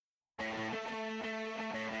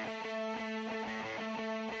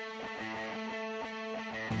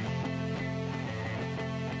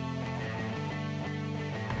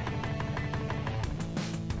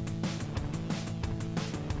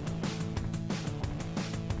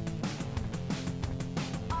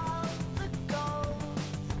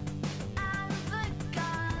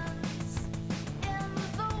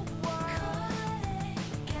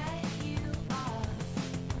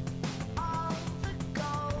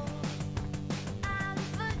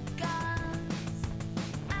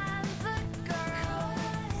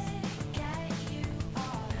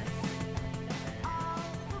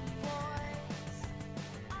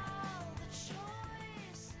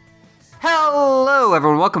Hello,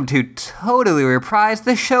 everyone. Welcome to Totally Reprised,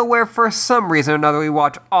 the show where, for some reason or another, we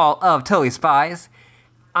watch all of Totally Spies.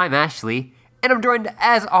 I'm Ashley, and I'm joined,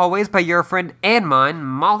 as always, by your friend and mine,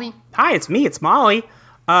 Molly. Hi, it's me. It's Molly.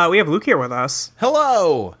 We have Luke here with us.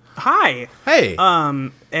 Hello. Hi. Hey.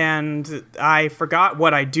 And I forgot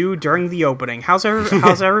what I do during the opening. How's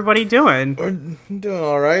everybody doing? We're doing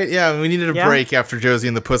all right. Yeah, we needed a break after Josie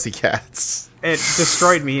and the Pussycats. It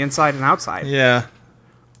destroyed me inside and outside. Yeah.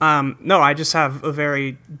 No, I just have a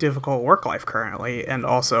very difficult work life currently, and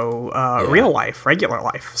also real life, regular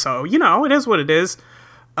life. So, it is what it is.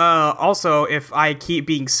 Also, if I keep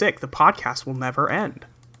being sick, the podcast will never end.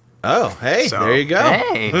 Oh, hey, So, there you go.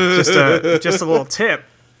 Hey. Just a little tip.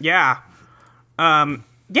 Yeah.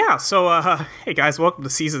 So, hey guys, welcome to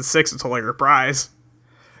season 6 of Totally Reprised.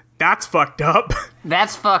 That's fucked up.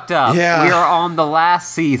 That's fucked up. Yeah. We are on the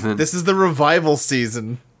last season. This is the revival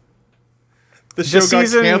season. The show got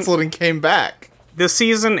canceled and came back. This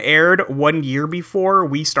season aired 1 year before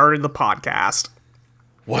we started the podcast.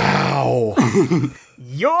 Wow.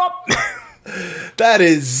 Yup. That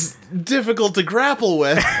is difficult to grapple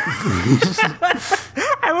with.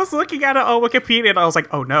 I was looking at it on Wikipedia and I was like,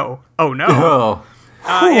 oh no. Oh.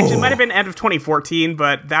 It might have been end of 2014,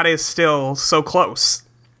 but that is still so close.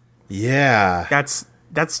 Yeah.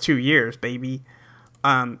 That's 2 years, baby.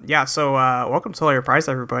 So welcome to Totally Reprised,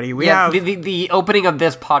 everybody. We Yeah, have the opening of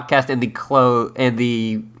this podcast and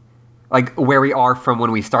the where we are from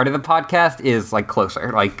when we started the podcast is,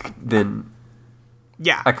 closer, than...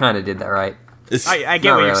 yeah. I kind of did that, right? I get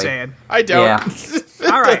Not what you're really. saying. I don't.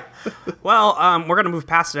 Yeah. All right. Well, we're gonna move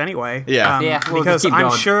past it anyway. Yeah. Yeah, we'll because just keep I'm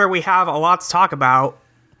going. sure we have a lot to talk about.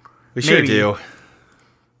 We sure Maybe. do.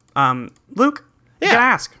 Luke, Yeah. you gotta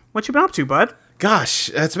ask, what you been up to, bud? Gosh,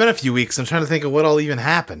 it's been a few weeks. I'm trying to think of what all even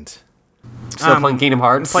happened. Still playing Kingdom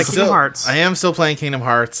Hearts? Kingdom Hearts. I am still playing Kingdom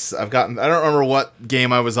Hearts. I don't remember what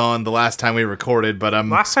game I was on the last time we recorded, but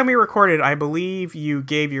Last time we recorded, I believe you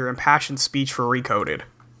gave your impassioned speech for Recoded.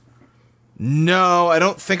 no, I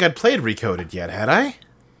don't think I'd played Recoded yet, had I?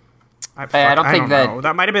 I don't think that- know.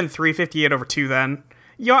 That might have been 358 over 2 then.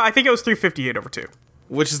 Yeah, I think it was 358 over 2.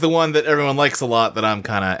 Which is the one that everyone likes a lot that I'm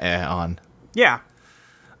kind of on. Yeah.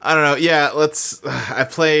 I don't know. Yeah, I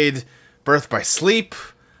played Birth by Sleep.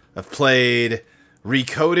 I've played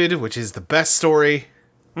Recoded, which is the best story.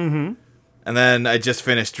 Mm-hmm. And then I just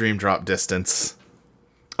finished Dream Drop Distance.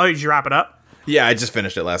 Oh, did you wrap it up? Yeah, I just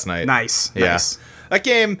finished it last night. Nice. Yeah. Nice. That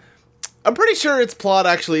game, I'm pretty sure its plot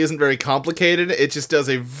actually isn't very complicated. It just does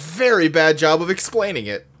a very bad job of explaining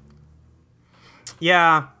it.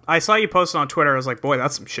 Yeah, I saw you posted on Twitter. I was like, boy,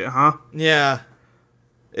 that's some shit, huh? Yeah.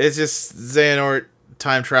 It's just Xehanort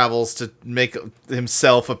time travels to make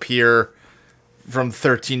himself appear from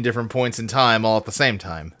 13 different points in time all at the same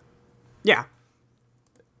time. Yeah.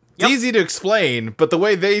 It's easy to explain, but the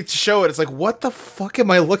way they show it, it's like, what the fuck am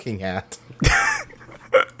I looking at?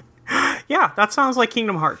 Yeah, that sounds like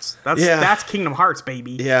Kingdom Hearts. That's Kingdom Hearts,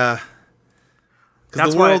 baby. Yeah.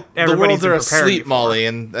 That's the what everybody's worlds are been preparing you asleep, for. Molly,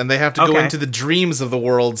 and they have to go Okay. into the dreams of the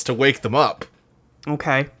worlds to wake them up.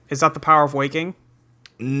 Okay. Is that the power of waking?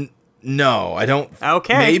 No, I don't.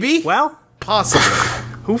 Okay. Maybe? Well, Possibly.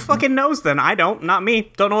 who fucking knows then? I don't. Not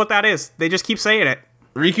me. Don't know what that is. They just keep saying it.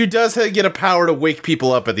 Riku does get a power to wake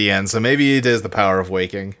people up at the end, so maybe it is the power of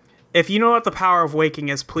waking. If you know what the power of waking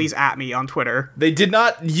is, please at me on Twitter. They did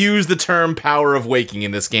not use the term power of waking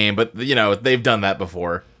in this game, but, they've done that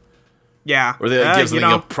before. Yeah. Or they give something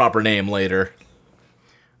a proper name later.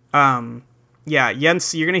 Yeah,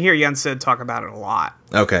 Jens, you're going to hear Jens Sid talk about it a lot.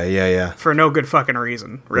 Okay, yeah. For no good fucking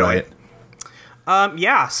reason, really. Right.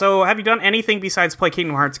 Yeah, so have you done anything besides play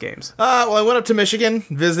Kingdom Hearts games? Well, I went up to Michigan,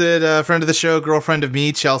 visited a friend of the show, girlfriend of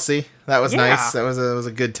me, Chelsea. That was Yeah. nice. That was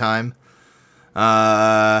a good time.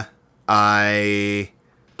 I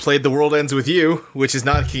played The World Ends With You, which is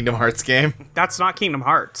not a Kingdom Hearts game. That's not Kingdom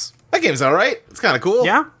Hearts. That game's alright. It's kind of cool.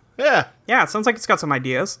 Yeah? Yeah. Yeah, it sounds like it's got some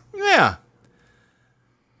ideas. Yeah.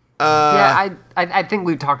 Yeah, I think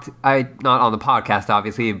we've talked, not on the podcast,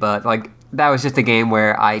 obviously, but, that was just a game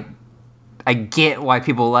where I get why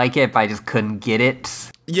people like it, but I just couldn't get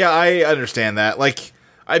it. Yeah, I understand that.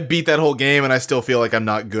 I beat that whole game, and I still feel like I'm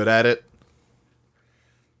not good at it.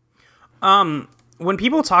 When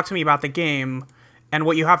people talk to me about the game and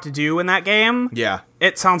what you have to do in that game, Yeah.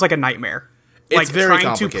 it sounds like a nightmare. It's very trying to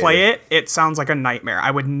complicated. play it, it sounds like a nightmare.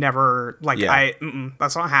 I would never, Yeah.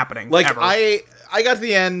 that's not happening. Like, ever. I got to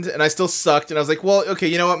the end, and I still sucked, and I was like, well, okay,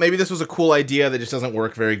 you know what, maybe this was a cool idea that just doesn't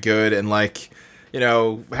work very good, and,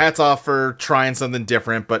 hats off for trying something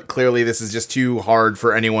different, but clearly this is just too hard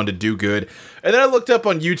for anyone to do good. And then I looked up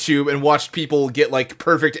on YouTube and watched people get, like,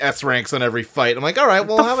 perfect S ranks on every fight. I'm like, alright,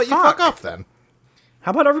 well, how about you fuck off then?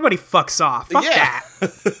 How about everybody fucks off? Fuck that.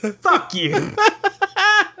 Fuck you.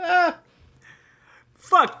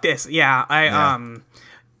 Fuck this. Yeah,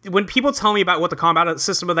 when people tell me about what the combat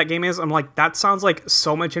system of that game is, I'm like, that sounds like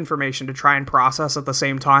so much information to try and process at the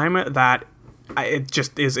same time that it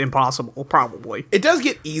just is impossible, probably. It does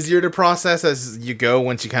get easier to process as you go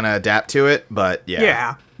once you kind of adapt to it, but yeah.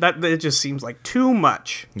 Yeah, that it just seems like too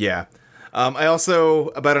much. Yeah. I also,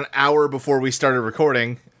 about an hour before we started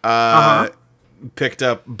recording, picked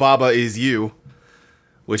up Baba Is You,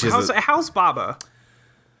 which is... How's Baba?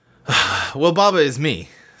 Well, Baba is me,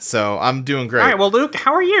 so I'm doing great. All right, well, Luke,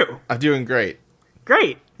 how are you? I'm doing great.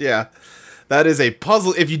 Great. Yeah. That is a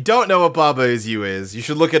puzzle. If you don't know what Baba Is You is, you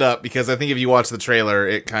should look it up, because I think if you watch the trailer,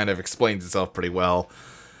 it kind of explains itself pretty well.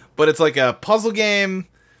 But it's like a puzzle game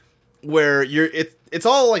where it's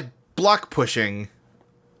all like block pushing,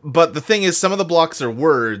 but the thing is, some of the blocks are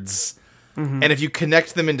words, and if you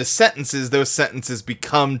connect them into sentences, those sentences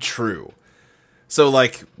become true. So,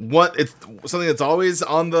 like, it's something that's always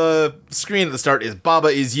on the screen at the start is Baba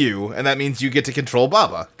Is You, and that means you get to control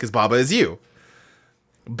Baba, because Baba is you.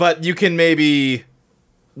 But you can maybe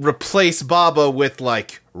replace Baba with,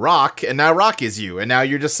 like, Rock, and now Rock is you, and now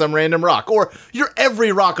you're just some random rock. Or you're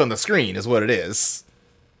every rock on the screen, is what it is.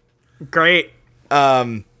 Great.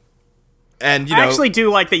 And, you know... I actually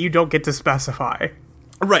do like that you don't get to specify.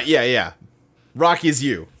 Right, yeah. Rock is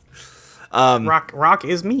you. Rock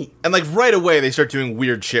is me. And, like, right away they start doing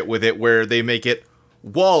weird shit with it, where they make it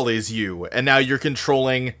Wall is you, and now you're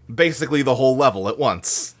controlling basically the whole level at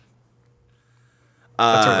once.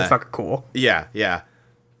 That's really fucking cool. Yeah.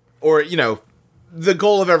 Or, you know, the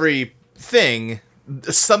goal of every thing,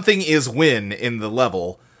 something is win in the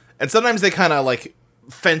level. And sometimes they kind of, like,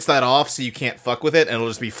 fence that off so you can't fuck with it, and it'll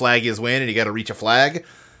just be flag is win, and you gotta reach a flag.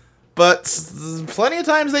 But plenty of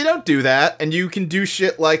times they don't do that, and you can do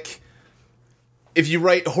shit like... If you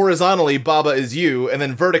write horizontally, Baba is you, and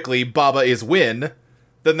then vertically, Baba is win,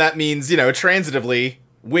 then that means, you know, transitively,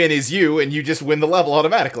 win is you, and you just win the level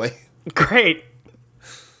automatically. Great.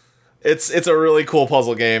 It's a really cool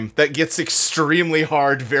puzzle game that gets extremely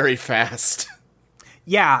hard very fast.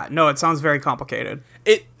 Yeah, no, it sounds very complicated.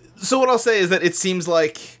 So what I'll say is that it seems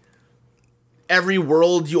like every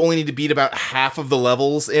world you only need to beat about half of the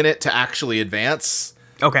levels in it to actually advance.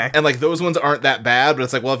 Okay. And, like, those ones aren't that bad, but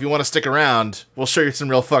it's like, well, if you want to stick around, we'll show you some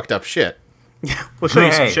real fucked up shit. Yeah, we'll show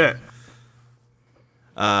you some shit.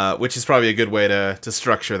 Which is probably a good way to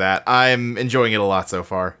structure that. I'm enjoying it a lot so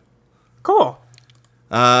far. Cool.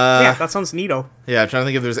 Yeah, that sounds neato. Yeah, I'm trying to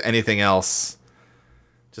think if there's anything else.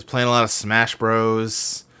 Just playing a lot of Smash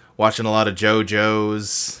Bros. Watching a lot of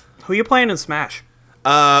JoJo's. Who are you playing in Smash?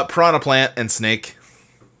 Piranha Plant and Snake.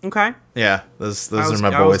 Okay. Yeah, those are my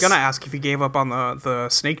boys. I was gonna ask if you gave up on the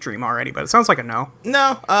Snake Dream already, but it sounds like a no.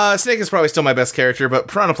 No, Snake is probably still my best character, but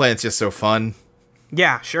Piranha Plant's just so fun.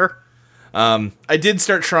 Yeah, sure. I did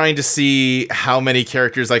start trying to see how many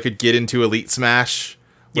characters I could get into Elite Smash,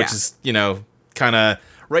 which is, you know, kind of...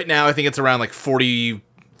 Right now, I think it's around, like,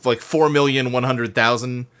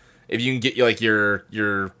 4,100,000. If you can get, like,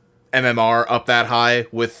 your MMR up that high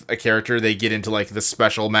with a character, they get into, like, the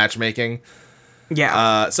special matchmaking.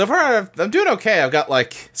 Yeah. So far, I'm doing okay. I've got,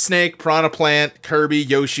 like, Snake, Piranha Plant, Kirby,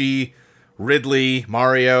 Yoshi, Ridley,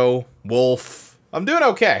 Mario, Wolf. I'm doing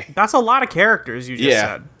okay. That's a lot of characters you just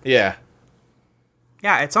said. Yeah.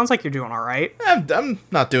 Yeah, it sounds like you're doing all right. I'm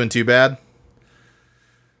not doing too bad.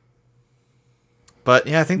 But,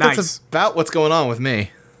 yeah, I think that's about what's going on with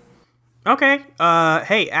me. Okay.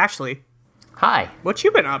 Hey, Ashley. Hi. What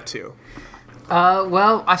you been up to?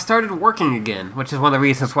 Well, I started working again, which is one of the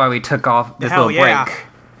reasons why we took off this little break.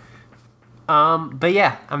 But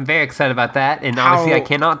yeah, I'm very excited about that, and honestly, I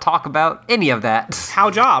cannot talk about any of that. How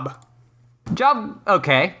job? Job,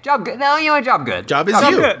 okay. Job good. No, you know what? Job good. Job is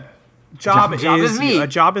you. Good. Job is me. A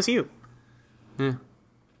job is you. Yeah.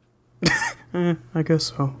 I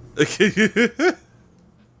guess so.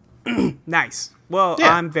 Nice. Well,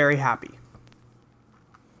 Yeah. I'm very happy.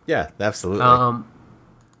 Yeah, absolutely.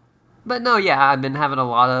 But no, yeah, I've been having a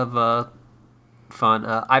lot of fun.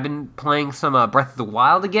 I've been playing some Breath of the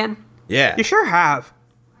Wild again. Yeah. You sure have.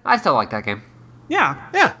 I still like that game. Yeah.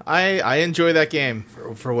 Yeah, I enjoy that game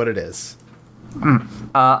for what it is.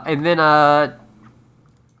 And then I've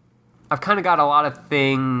kind of got a lot of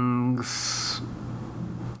things,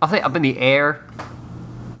 I'll say, up in the air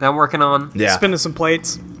that I'm working on. Yeah. Spinning some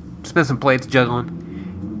plates. Spin some plates,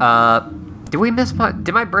 juggling.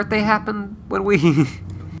 Did my birthday happen when we...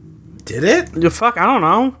 Did it? The fuck, I don't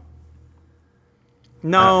know.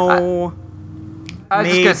 No. I was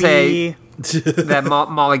maybe. just gonna say that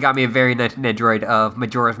Molly got me a very nice Nendroid of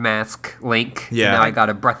Majora's Mask Link. Yeah. And now I got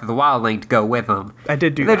a Breath of the Wild Link to go with them. I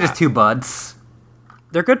did do They're that. just two buds.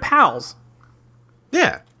 They're good pals.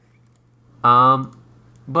 Yeah.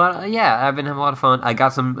 But yeah, I've been having a lot of fun. I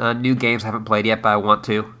got some new games I haven't played yet, but I want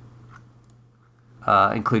to.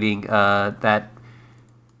 Including that.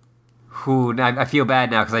 I feel bad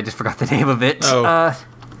now because I just forgot the name of it. Oh.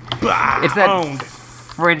 It's that Owned.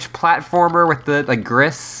 French platformer with the like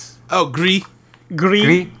Gris. Oh, Gree.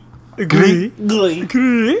 Gris. Gris.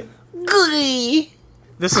 Gris.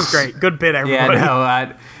 This is great. Good bit, Yeah,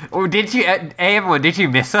 everybody. no. Did you, everyone? Did you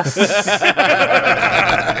miss us?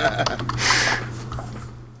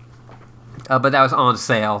 But that was on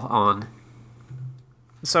sale on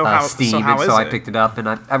So how Steam, so how and is so I it? picked it up, and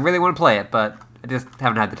I really want to play it, but I just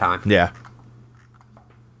haven't had the time. Yeah.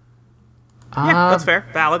 Yeah, that's fair.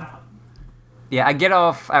 Valid. Yeah, I get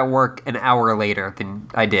off at work an hour later than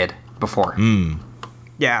I did before.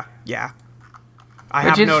 Yeah, yeah. I Which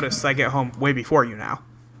have is- noticed I get home way before you now.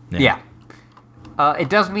 Yeah. It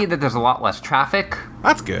does mean that there's a lot less traffic.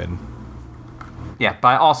 That's good. Yeah,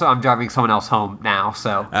 but also I'm driving someone else home now,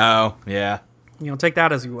 so Oh, yeah. You know, take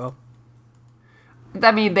that as you will.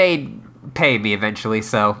 I mean they pay me eventually.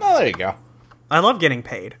 So Oh, there you go. I love getting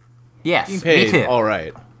paid. yes, You paid. me too. All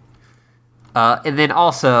right. And then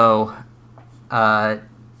also,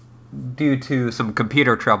 due to some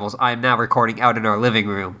computer troubles, I am now recording out in our living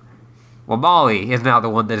room. Well, Molly is now the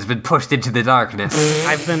one that has been pushed into the darkness.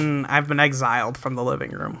 I've been exiled from the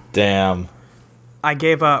living room. Damn. I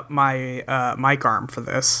gave up my mic arm for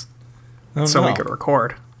this, so we no. could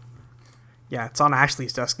record. Yeah, it's on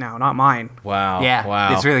Ashley's desk now, not mine. Wow. Yeah,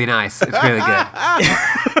 Wow. it's really nice. It's really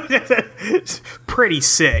good. It's pretty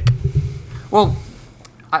sick. Well,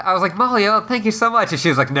 I was like, Molly, oh, thank you so much. And she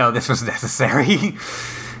was like, no, this was necessary. I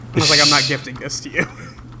was like, I'm not gifting this to you.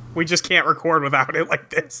 We just can't record without it like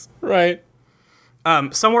this. right.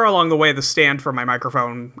 Somewhere along the way, the stand for my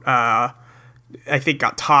microphone, I think,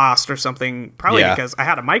 got tossed or something. Probably Yeah. because I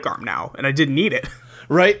had a mic arm now and I didn't need it.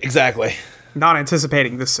 Right. Exactly. Not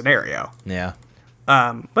anticipating this scenario. Yeah.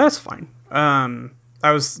 But that's fine.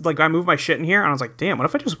 I was like, I moved my shit in here, and I was like, damn, what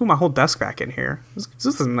if I just move my whole desk back in here? This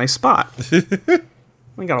is a nice spot.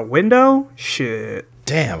 We got a window? Shit.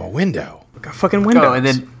 Damn, a window. Got fucking windows. Oh, and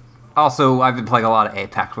then also I've been playing a lot of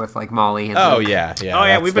Apex with like Molly. And Oh Luke. yeah. Yeah. Oh, yeah,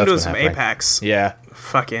 that's- we've been doing that's some happening. Apex. Yeah.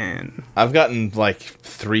 Fucking. I've gotten like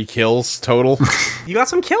 3 kills total. You got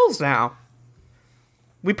some kills now.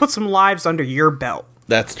 We put some lives under your belt.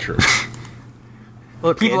 That's true.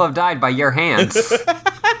 Look, People have died by your hands.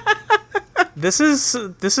 this is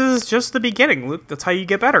just the beginning, Luke. That's how you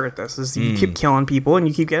get better at this. Is you keep killing people and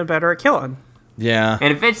you keep getting better at killing. Yeah.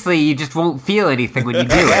 And eventually you just won't feel anything when you do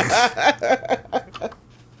it.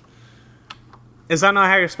 Is that not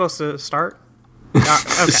how you're supposed to start? Okay.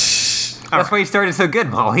 That's why you started so good,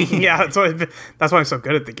 Molly. Yeah, that's why I'm so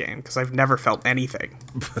good at the game, because I've never felt anything.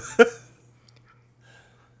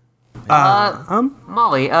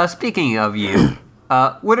 Molly, speaking of you,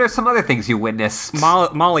 what are some other things you witnessed?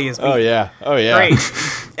 Molly is Oh yeah. Oh yeah. great.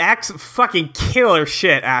 Acts fucking killer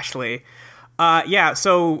shit, Ashley. Yeah,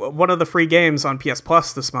 so one of the free games on PS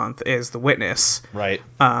Plus this month is The Witness. Right.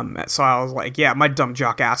 So I was like, yeah, my dumb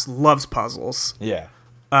jock ass loves puzzles. Yeah.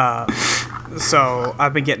 So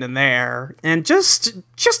I've been getting in there and just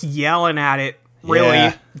yelling at it, really.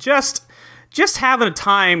 Yeah. Just having a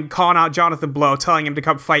time calling out Jonathan Blow, telling him to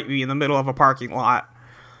come fight me in the middle of a parking lot.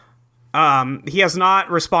 He has not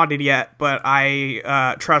responded yet, but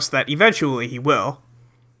I trust that eventually he will.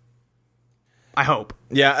 I hope.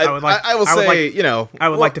 Yeah. I would like- I will I would say, like- you know, I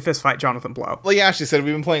would like to fist fight Jonathan Blow. like Ashley said,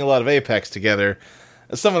 we've been playing a lot of Apex together.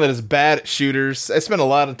 As someone that is bad at shooters, I spent a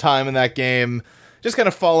lot of time in that game, just kind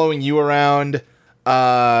of following you around,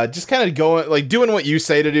 just kind of going, like, doing what you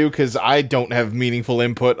say to do, because I don't have meaningful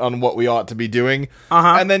input on what we ought to be doing,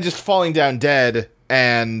 and then just falling down dead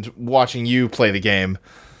and watching you play the game.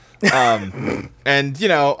 And, you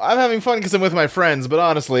know, I'm having fun because I'm with my friends, but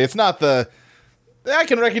honestly, it's not the... I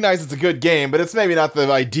can recognize it's a good game, but it's maybe not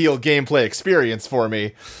the ideal gameplay experience for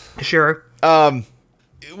me. Sure.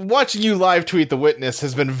 Watching you live tweet The Witness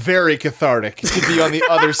has been very cathartic to be on the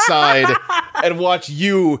other side and watch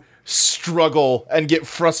you struggle and get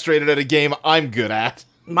frustrated at a game I'm good at.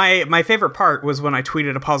 My favorite part was when I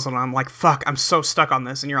tweeted a puzzle and I'm like, fuck, I'm so stuck on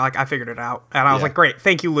this. And you're like, I figured it out. And I was Yeah. like, great,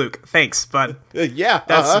 thank you, Luke. Thanks, bud. Yeah,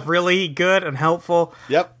 That's really good and helpful.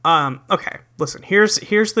 Yep. Okay, listen, here's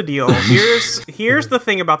the deal. Here's the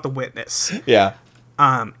thing about The Witness. Yeah.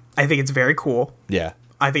 I think it's very cool. Yeah.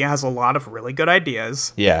 I think it has a lot of really good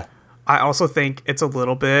ideas. Yeah. I also think it's a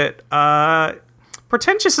little bit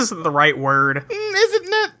pretentious isn't the right word.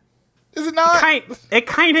 Isn't it? Is it not? It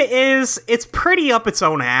kind of is. It's pretty up its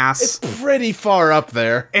own ass. It's pretty far up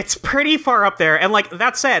there. It's pretty far up there. And like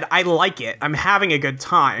that said, I like it. I'm having a good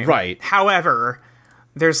time. Right. However,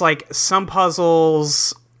 there's like some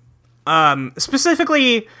puzzles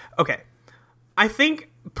specifically, okay. I think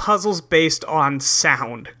puzzles based on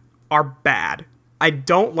sound are bad. I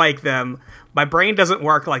don't like them. My brain doesn't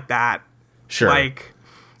work like that. Sure. Like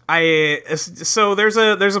so there's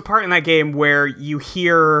a part in that game where you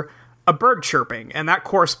hear a bird chirping, and that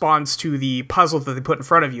corresponds to the puzzle that they put in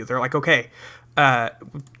front of you. They're like, okay,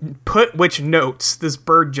 put which notes this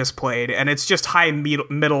bird just played, and it's just high,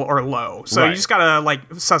 middle, or low. So you just gotta like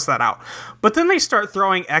suss that out. But then they start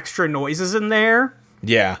throwing extra noises in there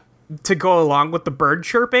Yeah. to go along with the bird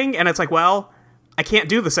chirping, and it's like, well, I can't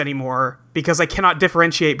do this anymore because I cannot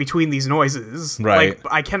differentiate between these noises. Right.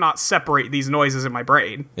 Like, I cannot separate these noises in my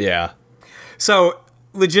brain. Yeah. So,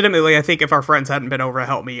 legitimately, I think if our friends hadn't been over to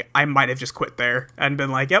help me, I might have just quit there and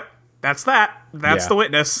been like, yep, that's that. That's Yeah. the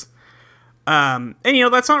witness. And, you know,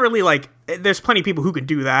 that's not really, like, there's plenty of people who can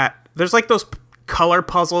do that. There's, like, those color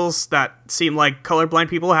puzzles that seem like colorblind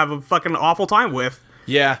people have a fucking awful time with,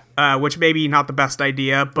 Yeah. which maybe not the best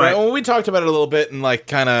idea, but... Right, well, we talked about it a little bit, and like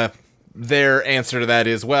kind of their answer to that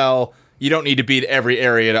is, well, you don't need to beat every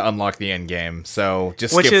area to unlock the end game, so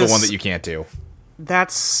just skip the one that you can't do.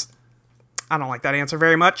 I don't like that answer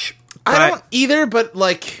very much. I don't either, but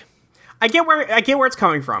like I get where it's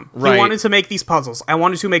coming from. Right. He wanted to make these puzzles. I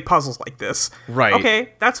wanted to make puzzles like this. Right. Okay,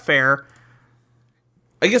 that's fair.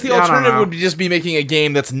 I guess the I don't alternative know. would just be making a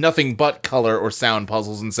game that's nothing but color or sound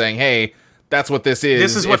puzzles and saying, hey, that's what this is.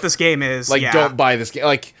 This is what this game is. Like, yeah. don't buy this game.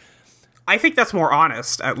 Like, I think that's more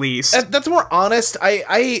honest, at least. that's more honest.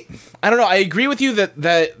 I don't know. I agree with you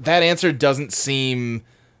that answer doesn't seem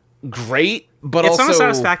great, but It's also not a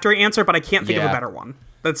satisfactory answer, but I can't think of Yeah. a better one.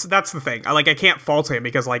 That's the thing. I can't fault him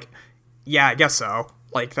because, like, yeah, I guess so.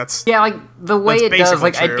 Like, that's... Yeah, like the way That's it does, basically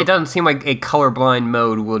like true. it doesn't seem like a colorblind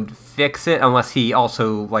mode would fix it unless he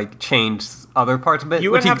also like changed other parts of it.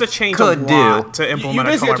 You which would he have to change a could lot do. to you implement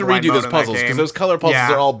basically have to a colorblind redo mode those in that puzzles because game. those color puzzles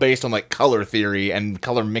Yeah. are all based on like color theory and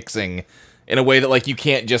color mixing in a way that like you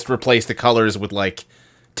can't just replace the colors with like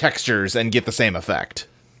textures and get the same effect.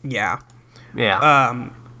 Yeah. Yeah.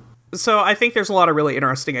 So I think there's a lot of really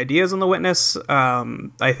interesting ideas in The Witness.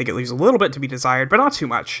 I think it leaves a little bit to be desired, but not too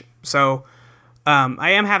much. So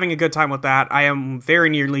I am having a good time with that. I am very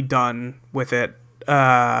nearly done with it,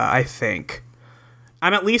 I think.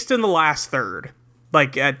 I'm at least in the last third,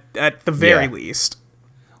 like at the very Yeah. least.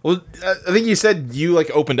 Well, I think you said you like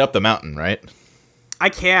opened up the mountain, right? I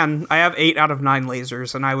can. I have 8 out of 9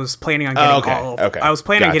 lasers, and I was planning on getting okay, all of okay. I was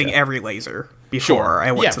planning on Gotcha. getting every laser before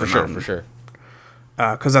I went Yeah, to for the sure, mountain. for sure.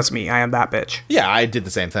 Because that's me. I am that bitch. Yeah, I did the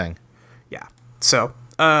same thing. Yeah. So,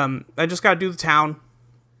 I just gotta do the town,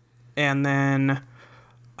 and then,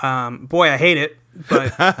 boy, I hate it,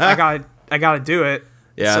 but I gotta do it.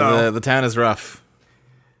 Yeah, So, the town is rough.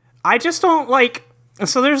 I just don't like.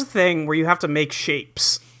 So there's a thing where you have to make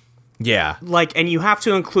shapes, Yeah. like, and you have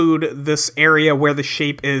to include this area where the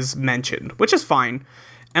shape is mentioned, which is fine.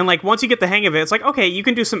 And like once you get the hang of it, it's like, okay, you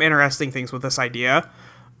can do some interesting things with this idea.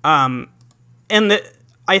 And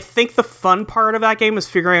I think the fun part of that game is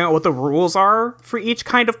figuring out what the rules are for each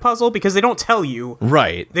kind of puzzle, because they don't tell you.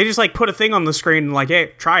 Right. They just like put a thing on the screen and like,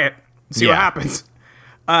 hey, try it, see what Yeah. happens.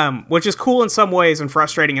 Which is cool in some ways and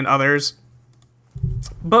frustrating in others.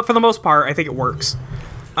 But for the most part, I think it works.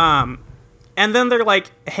 And then they're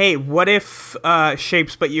like, hey, what if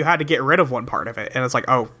shapes, but you had to get rid of one part of it? And it's like,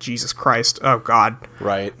 oh, Jesus Christ. Oh, God.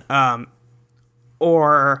 Right.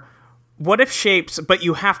 Or what if shapes, but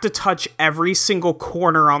you have to touch every single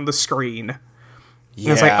corner on the screen? Yeah.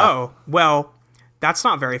 And it's like, oh, well, that's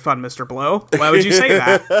not very fun, Mr. Blow. Why would you say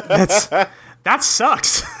that? That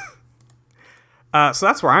sucks. So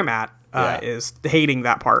that's where I'm at, Yeah. is hating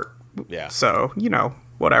that part. Yeah. So,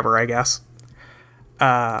 whatever, I guess.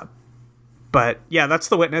 But yeah, that's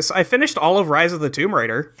The Witness. I finished all of Rise of the Tomb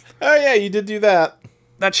Raider. Oh yeah, you did do that.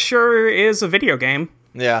 That sure is a video game.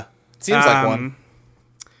 Yeah. Seems like one.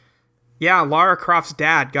 Yeah, Lara Croft's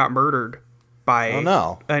dad got murdered by Oh,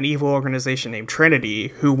 no. an evil organization named Trinity,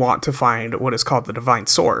 who want to find what is called the Divine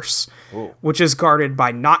Source, which is guarded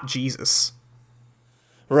by not Jesus.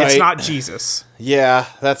 Right. It's not Jesus. Yeah,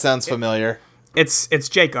 that sounds familiar. It's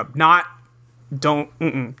Jacob. Not don't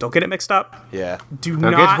get it mixed up. Yeah. Do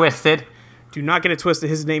Don't get not twisted. do not get it twisted.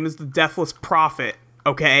 His name is the Deathless Prophet.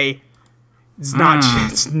 Okay, it's not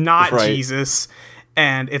it's not Right. Jesus,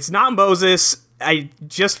 and it's not Moses. I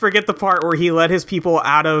just forget the part where he led his people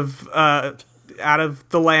out of out of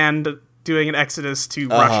the land, doing an exodus to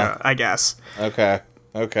Russia, I guess. Okay.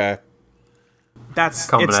 That's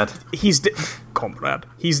Comrade. Comrade.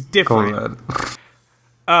 He's different.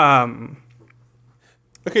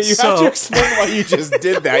 Okay, you So- have to explain why you just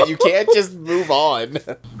did that. You can't just move on.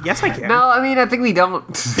 Yes, I can. No, I mean, I think we don't.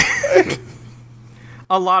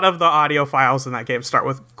 A lot of the audio files in that game start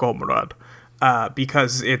with Comrade,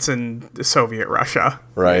 because it's in Soviet Russia.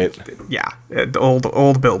 Right. Yeah,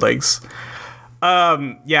 old buildings.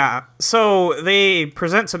 Yeah, so they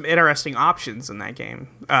present some interesting options in that game,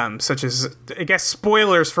 such as, I guess,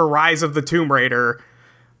 spoilers for Rise of the Tomb Raider,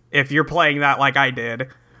 if you're playing that like I did.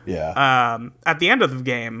 Yeah. At the end of the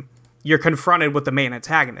game, you're confronted with the main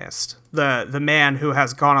antagonist, the man who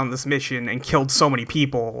has gone on this mission and killed so many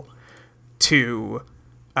people to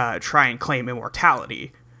try and claim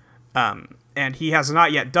immortality. And he has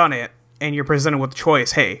not yet done it, and you're presented with the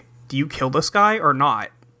choice, hey, do you kill this guy or not?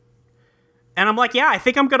 And I'm like, yeah, I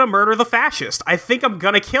think I'm gonna murder the fascist. I think I'm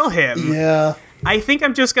gonna kill him. yeah. I think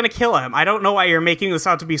I'm just gonna kill him. I don't know why you're making this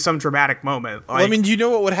out to be some dramatic moment. Like, Well, I mean, do you know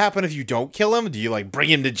what would happen if you don't kill him? Do you, like, bring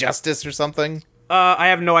him to justice or something? I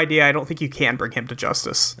have no idea. I don't think you can bring him to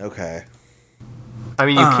justice. Okay. I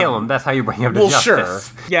mean, you kill him. That's how you bring him to Well, justice.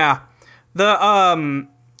 sure. Yeah. The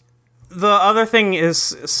other thing is,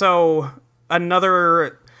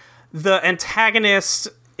 the antagonist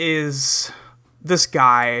is this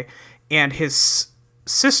guy, and his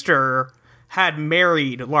sister had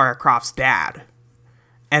married Lara Croft's dad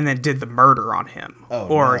and then did the murder on him.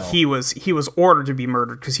 No. he was ordered to be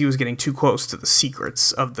murdered because he was getting too close to the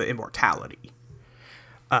secrets of the immortality.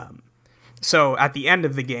 So at the end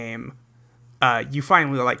of the game, you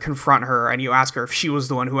finally like confront her and you ask her if she was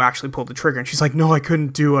the one who actually pulled the trigger, and she's like, no, I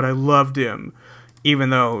couldn't do it, I loved him, even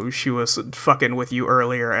though she was fucking with you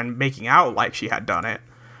earlier and making out like she had done it.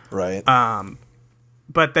 Right.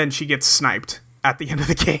 But then she gets sniped at the end of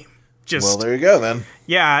the game. well, there you go, then.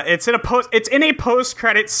 Yeah, it's in a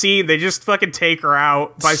post-credit scene. They just fucking take her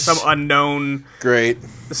out by some unknown Great.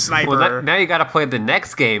 sniper. Well, now you gotta play the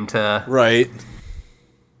next game to. Right.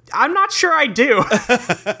 I'm not sure I do.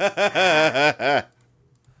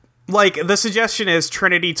 Like, the suggestion is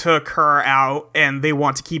Trinity took her out, and they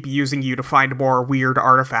want to keep using you to find more weird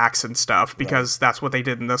artifacts and stuff, because that's what they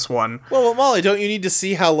did in this one. Well, Molly, don't you need to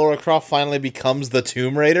see how Lara Croft finally becomes the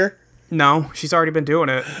Tomb Raider? No, she's already been doing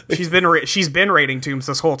it. She's been raiding tombs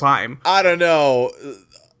this whole time. I don't know.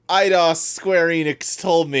 Eidos Square Enix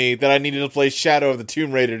told me that I needed to play Shadow of the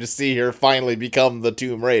Tomb Raider to see her finally become the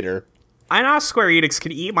Tomb Raider. I know Square Enix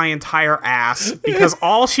can eat my entire ass, because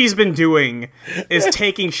all she's been doing is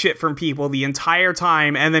taking shit from people the entire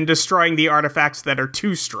time and then destroying the artifacts that are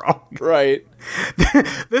too strong. Right.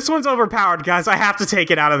 This one's overpowered, guys. I have to take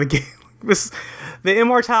it out of the game. The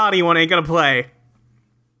immortality one ain't gonna play.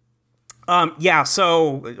 Yeah,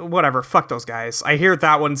 so whatever. Fuck those guys. I hear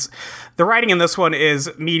the writing in this one is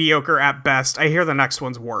mediocre at best. I hear the next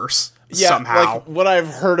one's worse. Yeah, somehow. like, what I've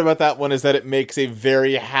heard about that one is that it makes a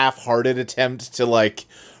very half-hearted attempt to, like,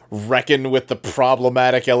 reckon with the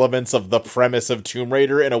problematic elements of the premise of Tomb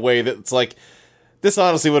Raider in a way that's like, this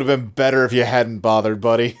honestly would have been better if you hadn't bothered,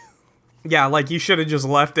 buddy. Yeah, like, you should have just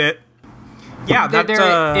left it. Yeah, There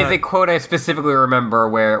that is a quote I specifically remember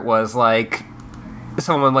where it was like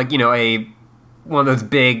someone like, one of those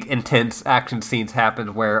big intense action scenes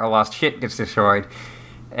happens where a lot of shit gets destroyed,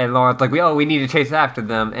 and Lauren's like, we need to chase after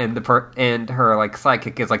them, and and her like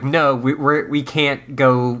sidekick is like, no, we can't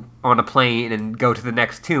go on a plane and go to the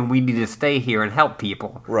next tomb. We need to stay here and help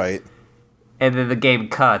people. Right. And then the game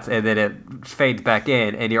cuts, and then it fades back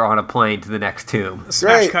in, and you're on a plane to the next tomb.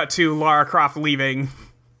 smash Right. cut to Lara Croft leaving.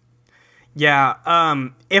 Yeah,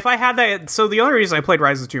 if I had that... So the only reason I played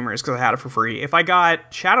Rise of the Tomb Raider is because I had it for free. If I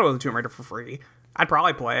got Shadow of the Tomb Raider for free, I'd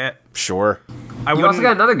probably play it. Sure. I You wouldn't... also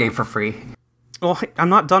got another game for free. Well, I'm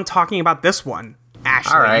not done talking about this one,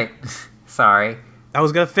 Ashley. All right. Sorry. I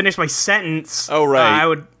was gonna finish my sentence. Oh, right. I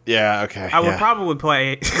would Yeah, okay. I would probably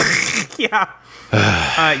play. Yeah.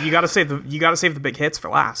 You gotta save the big hits for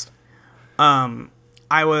last.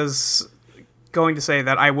 I was going to say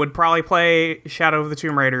that I would probably play Shadow of the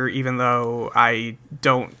Tomb Raider, even though I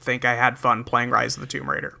don't think I had fun playing Rise of the Tomb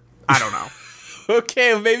Raider. I don't know.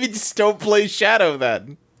 Okay, maybe just don't play Shadow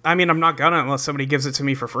then. I mean, I'm not gonna unless somebody gives it to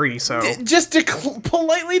me for free. So Just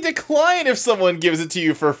politely decline if someone gives it to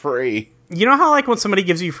you for free. you know how like when somebody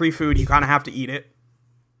gives you free food, you kind of have to eat it.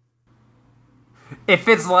 If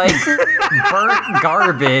it's like burnt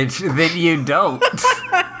garbage, then you don't.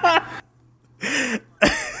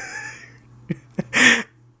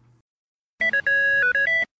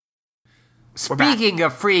 Speaking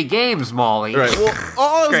of free games, Molly. Right. Well,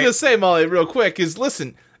 all I was Great. going to say, Molly, real quick, is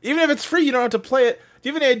listen, Even if it's free, you don't have to play it. Do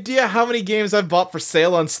you have any idea how many games I've bought for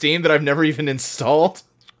sale on Steam that I've never even installed?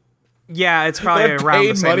 Yeah, it's probably That around the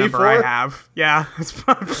paid same money number for? I have. Yeah, it's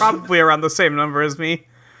probably around the same number as me.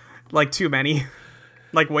 Like, too many.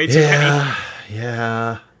 Like, way too many. Yeah.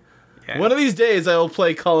 Yeah. One of these days, I will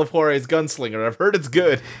play Call of Juarez Gunslinger. I've heard it's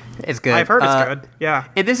good. It's good. I've heard it's good. Yeah.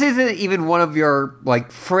 And this isn't even one of your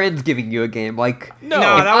like friends giving you a game. Like, No, if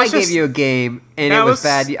that I was gave just- you a game and that it was was-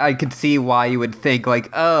 bad, I could see why you would think like,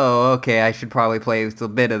 oh, okay, I should probably play a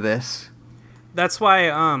bit of this. That's why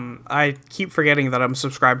I keep forgetting that I'm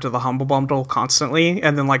subscribed to the Humble Bundle constantly,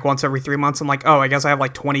 and then like once every 3 months I'm like, oh, I guess I have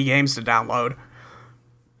like 20 games to download,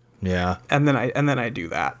 Yeah. and then I do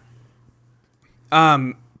that.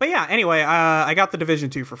 But yeah, anyway, I got the Division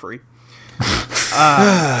 2 for free.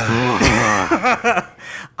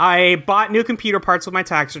 I bought new computer parts with my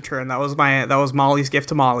tax return. That was Molly's gift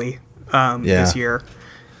to Molly this year,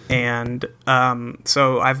 and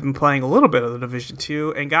so I've been playing a little bit of the Division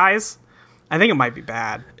 2, and guys, I think it might be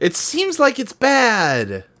bad. It seems like it's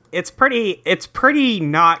bad. It's pretty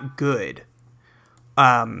not good.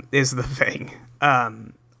 Is the thing.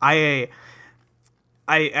 I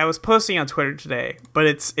was posting on Twitter today, but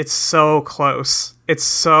it's so close. It's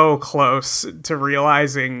so close to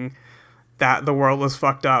realizing that the world is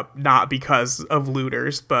fucked up, not because of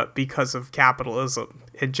looters, but because of capitalism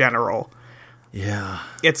in general. Yeah.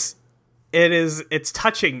 It's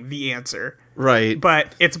touching the answer, Right.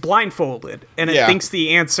 but it's blindfolded, and it Yeah. thinks the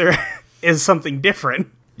answer is something different.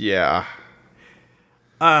 Yeah.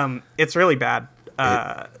 It's really bad.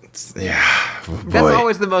 Yeah. That's Boy.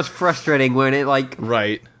 always the most frustrating when it like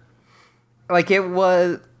Right.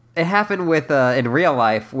 it happened with in real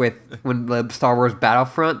life with when the Star Wars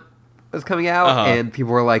Battlefront was coming out and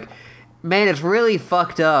people were like, man, it's really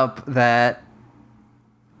fucked up that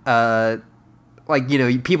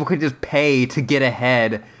people could just pay to get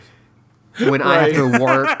ahead when I have to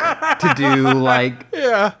work to do like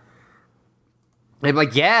Yeah. I'm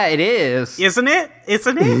like, yeah, it is. Isn't it?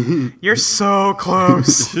 Isn't it? You're so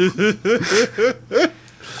close.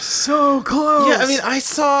 So close. Yeah, I mean,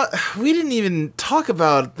 we didn't even talk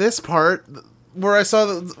about this part where I saw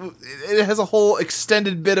that it has a whole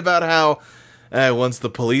extended bit about how once the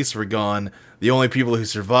police were gone, the only people who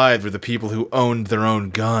survived were the people who owned their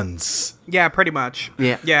own guns. Yeah, pretty much.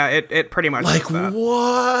 Yeah. Yeah, it pretty much Like, is that.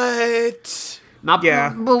 what? Not,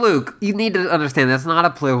 Yeah. but Luke, you need to understand that's not a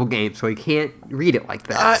political game, so you can't read it like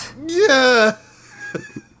that. Yeah.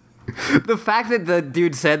 The fact that the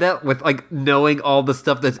dude said that with like knowing all the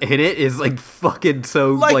stuff that's in it is like fucking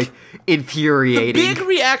so Like, like infuriating. The big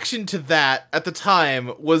reaction to that at the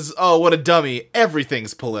time was, oh, what a dummy.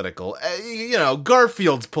 Everything's political.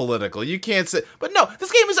 Garfield's political. You can't say... But no,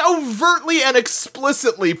 this game is overtly and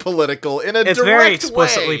explicitly political in a It's direct very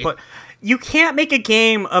explicitly way. put. You can't make a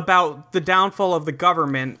game about the downfall of the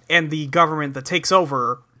government and the government that takes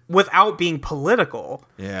over without being political.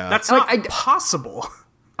 Yeah. That's Like, not possible.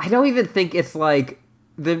 I don't even think it's like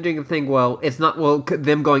them doing the thing.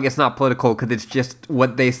 Them going, it's not political because it's just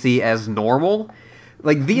what they see as normal.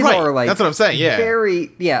 Like these Right, are like that's what I'm saying, yeah.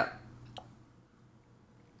 very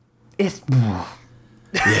It's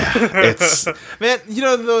It's... Man,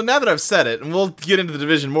 though, now that I've said it, and we'll get into the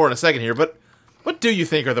Division more in a second here, but what do you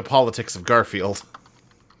think are the politics of Garfield?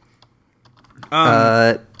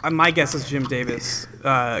 My guess is Jim Davis,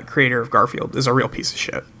 creator of Garfield, is a real piece of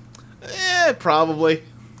shit. Probably.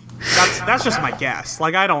 That's just my guess.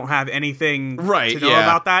 Like, I don't have anything Right, to know yeah.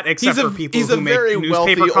 about that, except for people he's who a make very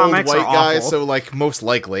wealthy newspaper old comics white are guy, awful. so, like, most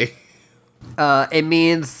likely. it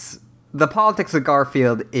means the politics of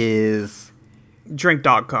Garfield is Drink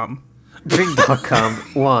dog cum. Drink.com.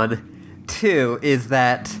 1, 2 is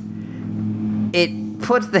that it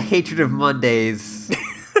puts the hatred of Mondays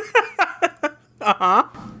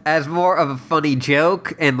as more of a funny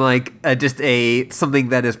joke and like just something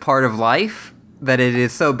that is part of life, that it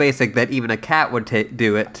is so basic that even a cat would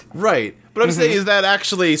do it. Right. But I'm saying, is that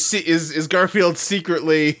actually... Is Garfield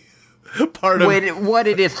secretly part of... When what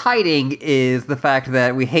it is hiding is the fact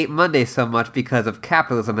that we hate Mondays so much because of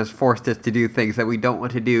capitalism has forced us to do things that we don't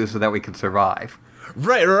want to do so that we can survive.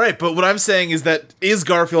 Right. But what I'm saying is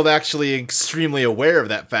Garfield actually extremely aware of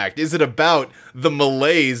that fact? Is it about the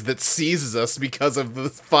malaise that seizes us because of the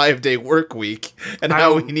 5-day work week and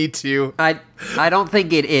how we need to... I don't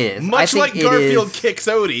think it is. I Much think like it Garfield is- kicks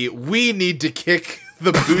Odie, we need to kick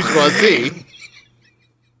the bourgeoisie.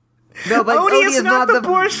 No, but Odie is not the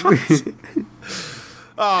bourgeoisie.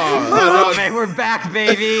 Oh, Man, we're back,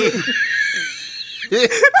 baby.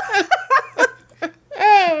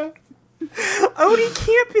 Odie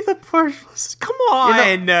can't be the bourgeoisie. Come on.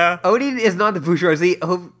 Odie is not the bourgeoisie.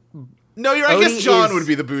 No, I Odie guess John is- would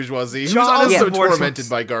be the bourgeoisie, who's John is also the bourgeois. tormented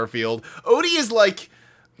by Garfield. Odie is like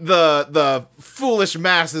the foolish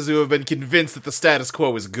masses who have been convinced that the status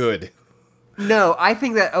quo is good. No, I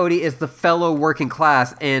think that Odie is the fellow working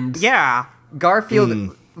class, and Yeah.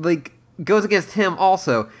 Garfield like goes against him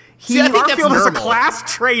also. He See, I think that's Garfield is a normal.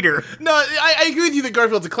 class traitor. No, I agree with you that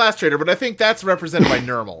Garfield's a class traitor, but I think that's represented by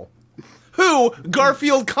Nermal, who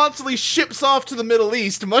Garfield constantly ships off to the Middle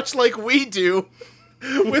East, much like we do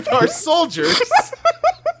with our soldiers.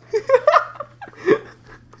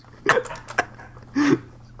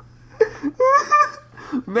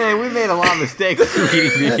 Man, we made a lot of mistakes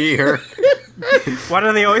reading the year. Why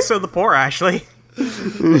do they always show the poor, Ashley?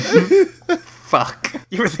 Fuck.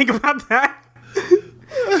 You ever think about that?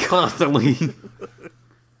 Constantly.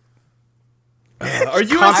 Are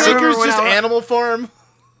you in I remember Baker's when just I was- Animal Farm?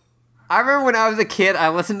 I remember when I was a kid, I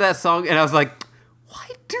listened to that song and I was like, why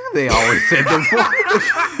do they always say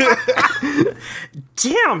the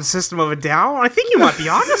Damn, System of a Down. I think you might be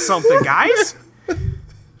onto something, guys.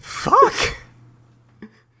 Fuck.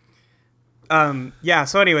 Yeah,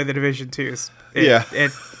 so anyway, the Division 2s.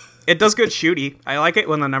 It does good shooty. I like it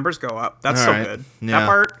when the numbers go up. That's so Alright. good. Yeah. That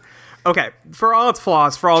part. Okay, for all its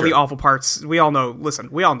flaws, for all the Sure. awful parts, we all know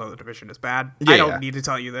the Division is bad. Yeah, I don't yeah. need to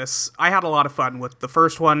tell you this. I had a lot of fun with the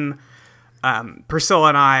first one. Priscilla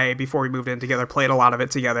and I, before we moved in together, played a lot of it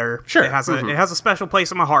together. Sure. It has a special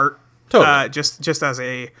place in my heart. Totally. Just as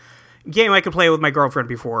a game I could play with my girlfriend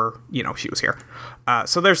before, she was here.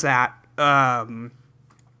 So there's that.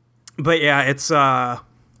 But yeah,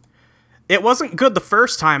 it wasn't good the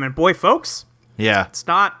first time, and boy, folks, Yeah. it's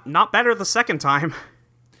not better the second time.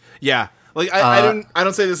 Yeah. Like I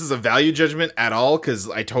don't say this is a value judgment at all, because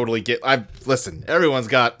I totally get. Listen, everyone's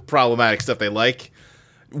got problematic stuff they like.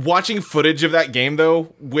 Watching footage of that game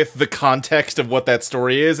though, with the context of what that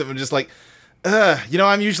story is, I'm just like,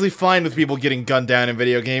 I'm usually fine with people getting gunned down in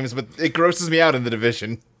video games, but it grosses me out in the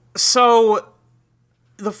Division. So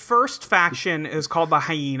the first faction is called the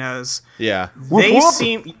Hyenas. Yeah. They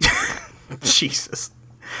seem Jesus.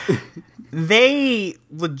 They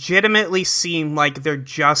legitimately seem like they're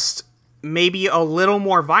just maybe a little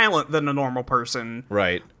more violent than a normal person.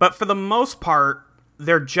 Right. But for the most part,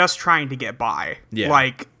 they're just trying to get by. Yeah.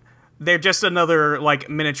 Like, they're just another,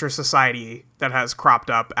 miniature society that has cropped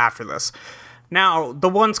up after this. Now, the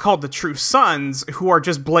ones called the True Sons, who are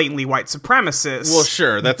just blatantly white supremacists. Well,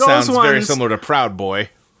 sure. That those sounds very ones- similar to Proud Boy.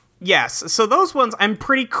 Yes, so those ones I'm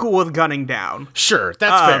pretty cool with gunning down. Sure,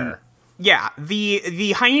 that's fair. Yeah,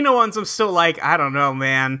 the hyena ones I'm still like, I don't know,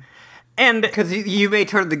 man. And Because you may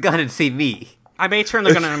turn the gun and see me. I may turn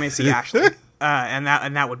the gun on and I may see Ashley. And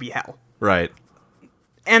that would be hell. Right.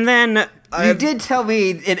 And then You did tell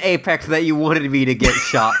me in Apex that you wanted me to get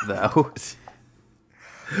shot, though.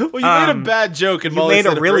 Well, you made a bad joke, and Molly made a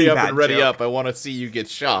said, really "Hurry up bad and ready joke. up. I want to see you get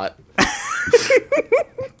shot."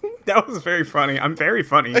 that was very funny. I'm very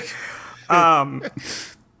funny.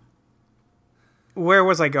 Where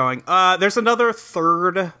was I going? There's another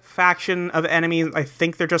third faction of enemies. I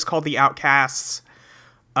think they're just called the Outcasts.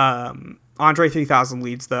 Andre 3000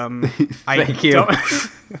 leads them. Thank you.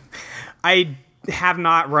 I have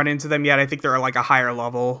not run into them yet. I think they're like a higher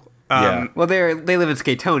level. Yeah. Well, they live in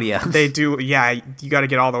Skatonia. They do, yeah. You got to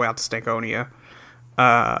get all the way out to Stankonia.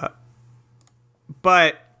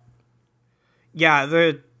 But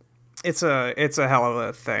yeah, it's a hell of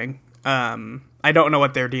a thing. I don't know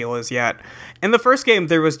what their deal is yet. In the first game,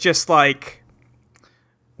 there was just like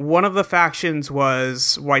one of the factions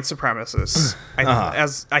was white supremacists.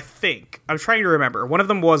 As I think I'm trying to remember, one of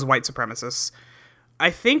them was white supremacists. I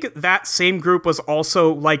think that same group was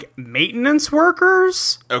also like maintenance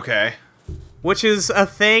workers, Okay. which is a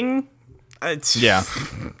thing. Yeah.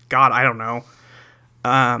 God, I don't know.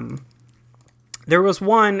 There was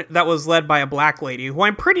one that was led by a black lady who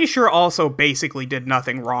I'm pretty sure also basically did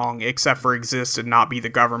nothing wrong except for exist and not be the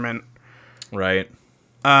government. Right.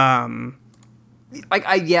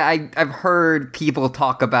 I've heard people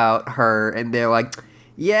talk about her, and they're like,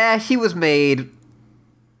 yeah, she was made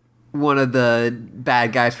one of the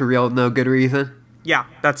bad guys for real, no good reason. Yeah,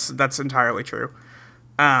 that's entirely true.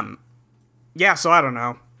 Yeah, so I don't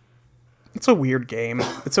know. It's a weird game.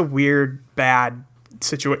 It's a weird, bad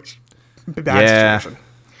situation. Situation.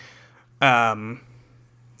 Yeah, I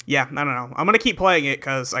don't know. I'm gonna keep playing it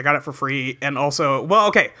because I got it for free, and also, well,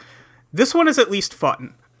 okay, this one is at least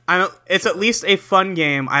fun. It's at least a fun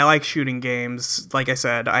game. I like shooting games. Like I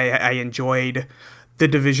said, I enjoyed the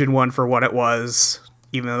Division 1 for what it was,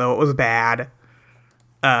 even though it was bad.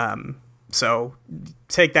 So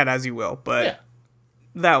take that as you will, but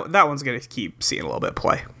that one's gonna keep seeing a little bit of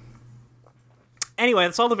play. Anyway,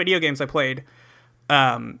 that's all the video games I played.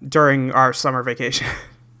 during our summer vacation.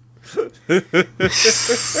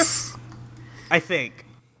 I think.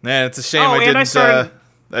 Man, it's a shame Oh, and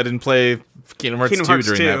I didn't play Kingdom Hearts 2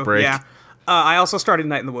 during that break. Yeah. I also started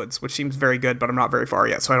Night in the Woods, which seems very good, but I'm not very far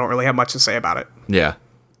yet, so I don't really have much to say about it. Yeah.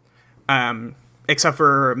 Except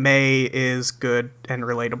for May is good and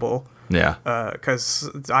relatable. Yeah. Because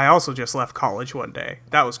I also just left college one day.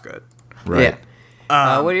 That was good. Right.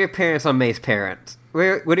 Yeah. What are your parents on May's parents? What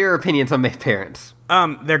are your opinions on May's parents?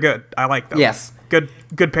 They're good. I like them. Yes. Good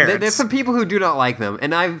parents. There's some people who do not like them,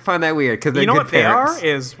 and I find that weird because they're you know good what parents. they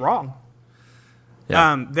are is wrong.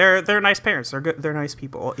 Yeah. They're nice parents. They're good. They're nice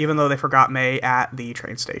people. Even though they forgot May at the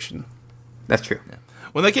train station. That's true.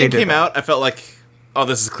 When that game did came that. out, I felt like, oh,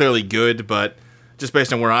 this is clearly good, but just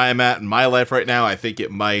based on where I am at in my life right now, I think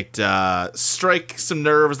it might strike some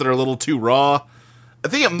nerves that are a little too raw. I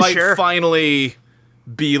think it might Sure. finally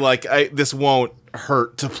be like, this won't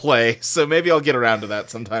hurt to play, so maybe I'll get around to that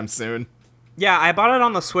sometime soon. Yeah, I bought it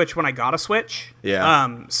on the Switch when I got a Switch.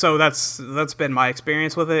 Yeah. So that's been my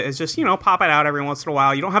experience with it. Is just pop it out every once in a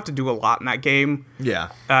while. You don't have to do a lot in that game. Yeah.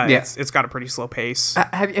 Yeah. It's got a pretty slow pace.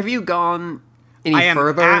 Have you gone any I am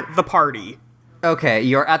further? at the party Okay,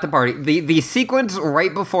 you're at the party. The sequence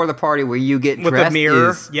right before the party where you get with dressed the mirror.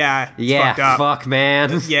 is Yeah. It's yeah, fucked up. fuck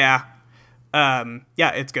man. Yeah. Yeah,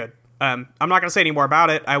 it's good. I'm not going to say any more about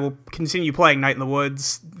it. I will continue playing Night in the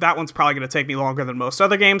Woods. That one's probably going to take me longer than most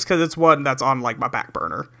other games because it's one that's on like my back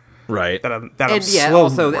burner Right. that I'm And yeah, slowly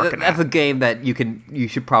also working that's at. a game that you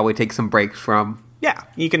should probably take some breaks from. Yeah,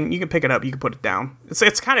 you can pick it up, you can put it down.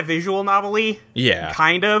 It's kind of visual novel-y. Yeah.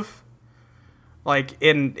 Kind of. Like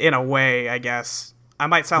in a way, I guess. I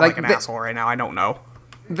might sound Like like an the- asshole right now. I don't know.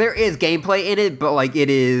 There is gameplay in it, but like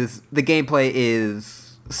the gameplay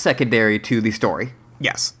is secondary to the story.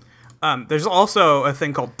 Yes. There's also a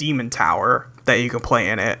thing called Demon Tower that you can play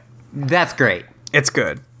in it. That's great. It's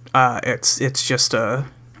good. It's just a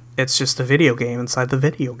video game inside the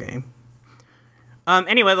video game.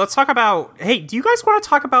 Anyway, let's talk about. Hey, do you guys want to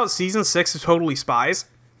talk about season 6 of Totally Spies?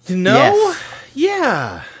 You know? Yes.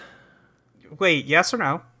 Yeah. Wait, yes or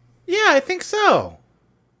no? Yeah, I think so.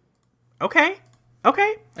 Okay.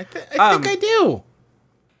 I think I do.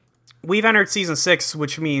 We've entered season 6,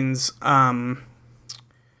 which means, guys,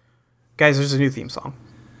 there's a new theme song.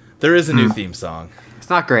 There is a new theme song. It's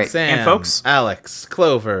not great. Sam, And folks- Alex,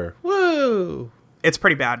 Clover, woo! It's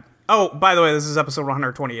pretty bad. Oh, by the way, this is episode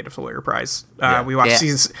 128 of Solar Prize. Yeah. We watched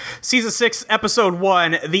Yeah. season 6, episode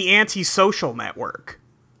 1, The Anti-Social Network.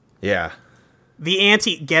 Yeah,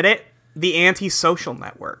 Get it? The Anti-Social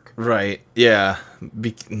Network. right. Yeah.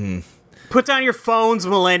 Put down your phones,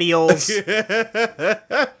 millennials.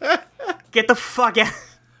 Get the fuck out.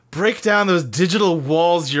 Break down those digital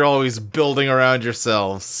walls you're always building around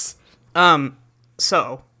yourselves.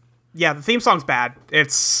 So, yeah, the theme song's bad.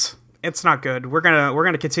 It's not good. We're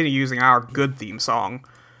gonna continue using our good theme song.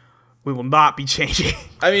 We will not be changing.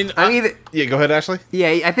 I mean, yeah. Go ahead, Ashley. Yeah,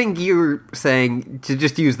 I think you were saying to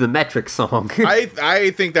just use the metric song.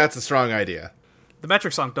 I think that's a strong idea. The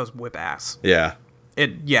metric song does whip ass. Yeah.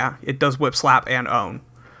 It does whip, slap, and own.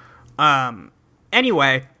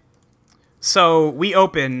 Anyway, so we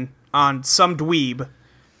open on some dweeb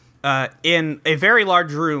in a very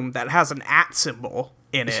large room that has an @ symbol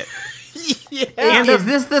in it. And is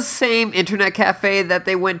this the same internet cafe that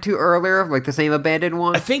they went to earlier? Like the same abandoned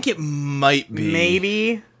one? I think it might be.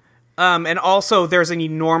 Maybe. And also, there's an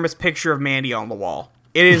enormous picture of Mandy on the wall.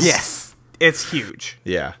 It is. Yes. It's huge.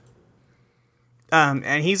 Yeah.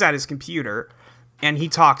 And he's at his computer, and he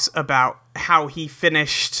talks about how he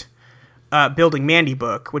finished building Mandy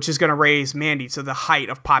Book, which is going to raise Mandy to the height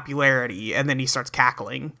of popularity, and then he starts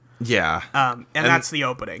cackling. Yeah. And that's the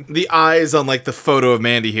opening. The eyes on like the photo of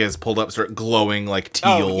Mandy he has pulled up start glowing like teal.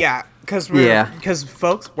 Oh, yeah. Because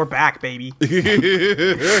folks, we're back, baby.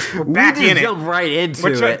 We're back we in just it. jump right into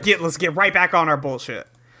it. Let's get right back on our bullshit.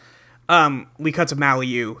 We cut to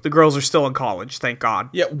Maliu. The girls are still in college, thank God.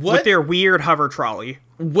 Yeah, what? With their weird hover trolley.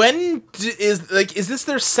 When is this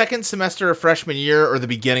their second semester of freshman year or the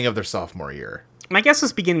beginning of their sophomore year? My guess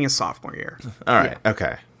is beginning of sophomore year. All right.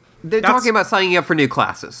 Okay. They're That's- talking about signing up for new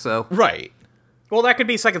classes, so. Right. Well, that could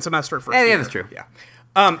be second semester for Yeah, that's true. Yeah.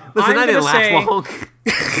 Listen, that didn't last say, long.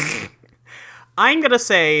 I'm gonna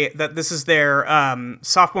say that this is their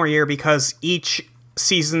sophomore year because each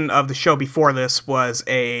season of the show before this was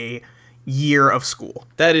a year of school.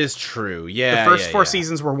 That is true. Yeah. The first yeah, four yeah.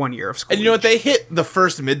 seasons were 1 year of school. And you know what? each. They hit the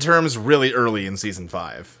first midterms really early in season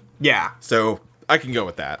 5. Yeah. So I can go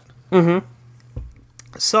with that.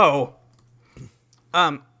 So,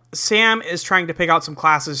 Sam is trying to pick out some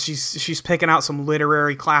classes. She's picking out some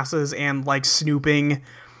literary classes and like snooping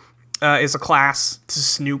is a class to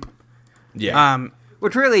snoop. Yeah.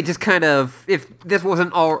 Which really just kind of, if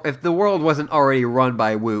the world wasn't already run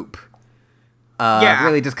by Whoop,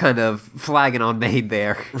 really just kind of flagging on Maid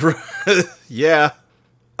there. Yeah.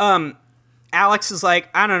 Alex is like,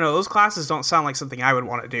 I don't know, those classes don't sound like something I would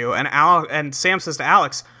want to do. And Sam says to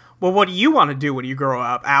Alex, well, what do you want to do when you grow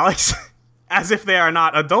up, Alex? As if they are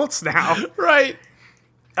not adults now. Right.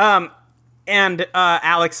 And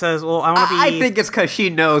Alex says, well, I want to be... I think it's because she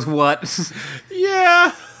knows what.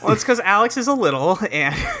 Yeah. Well, it's because Alex is a little,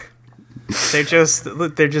 and they're just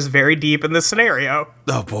very deep in this scenario.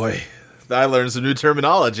 Oh, boy. I learned some new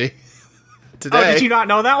terminology today. Oh, did you not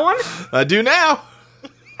know that one? I do now.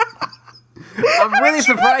 I'm really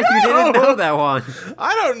surprised you didn't know that one.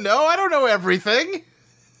 I don't know. I don't know everything.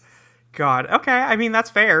 God, okay. I mean, that's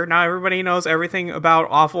fair. Not everybody knows everything about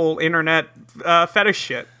awful internet fetish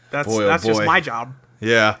shit. That's just my job.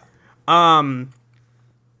 Yeah.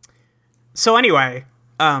 So anyway,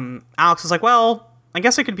 Alex is like, well, I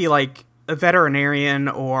guess I could be like a veterinarian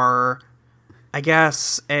or I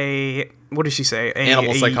guess what did she say?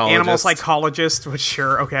 Animal psychologist. Animal psychologist, which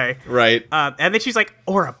sure, okay. Right. And then she's like,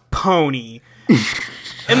 or a pony.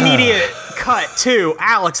 Immediate cut to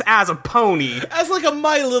Alex as a pony. As like a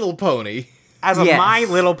My Little Pony. As a Yes. My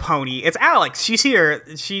Little Pony. It's Alex. She's here.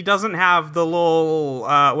 She doesn't have the little,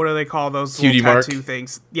 what do they call those Cutie little mark? tattoo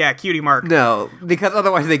things? Yeah, cutie mark. No, because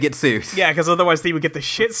otherwise they get sued. Yeah, because otherwise they would get the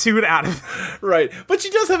shit suit out of Right. But she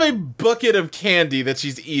does have a bucket of candy that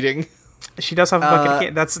she's eating. She does have a bucket of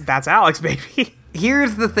candy. That's Alex, baby.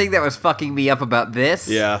 Here's the thing that was fucking me up about this.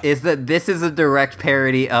 Yeah. Is that this is a direct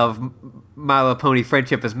parody of My Little Pony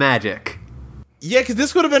Friendship is Magic. Yeah, because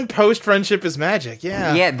this would have been post Friendship is Magic.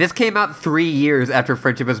 Yeah. Yeah, this came out 3 years after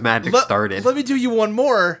Friendship is Magic started. Let me do you one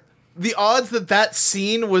more. The odds that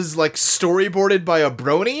scene was like storyboarded by a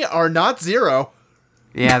brony are not zero.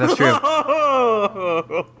 Yeah, that's true.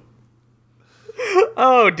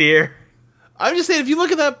 Oh, dear. I'm just saying, if you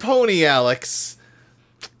look at that pony, Alex,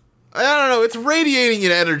 I don't know, it's radiating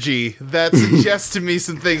an energy that suggests to me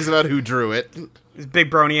some things about who drew it. It's big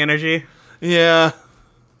brony energy. Yeah.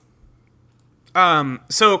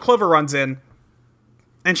 So Clover runs in,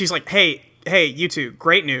 and she's like, hey, you two,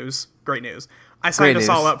 great news. I signed us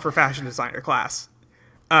all up for fashion designer class.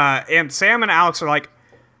 And Sam and Alex are like,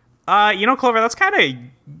 Clover, that's kind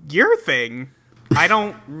of your thing. I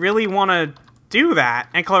don't really want to do that.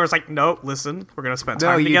 And Clover's like, no, listen, we're going to spend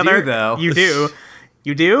time together. You do, though. You do.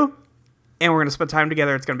 You do? And we're going to spend time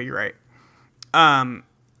together. It's going to be great.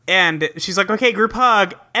 And she's like, okay, group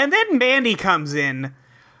hug. And then Mandy comes in.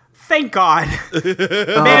 Thank God.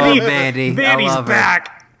 Mandy. Mandy's I love her.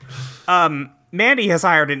 back. Mandy has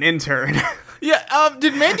hired an intern. Yeah,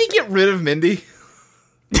 did Mandy get rid of Mindy?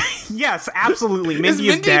 Yes, absolutely. Is Mindy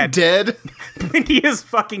is Mindy dead? Mindy is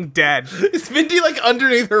fucking dead. Is Mindy like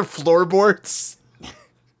underneath her floorboards?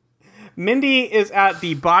 Mindy is at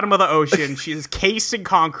the bottom of the ocean. She is cased in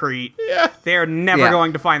concrete. Yeah. They are never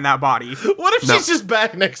going to find that body. What if she's just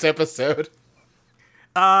back next episode?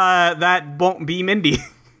 That won't be Mindy.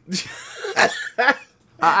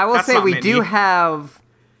 I will That's say not we Mindy. do have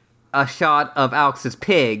a shot of Alex's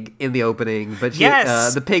pig in the opening, but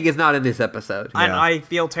Yes! the pig is not in this episode. And I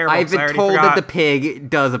feel terrible. I've 'cause I been already told forgot. that the pig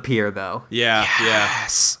does appear, though. Yeah.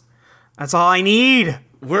 Yes. That's all I need.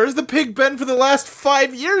 Where's the pig been for the last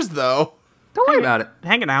 5 years, though? Don't worry about it.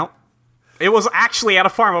 Hanging out. It was actually at a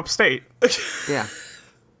farm upstate. Yeah.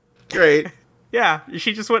 Great. Yeah,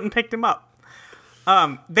 she just went and picked him up.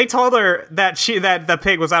 They told her that the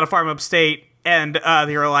pig was at a farm upstate, and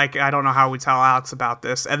they were like, I don't know how we tell Alex about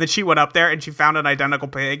this. And then she went up there and she found an identical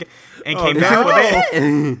pig and came back with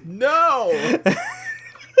it. No.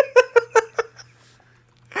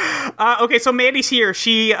 Okay, so Mandy's here.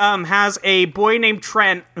 She has a boy named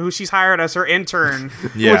Trent who she's hired as her intern.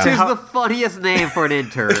 Yeah. Which is the funniest name for an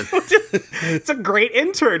intern. It's a great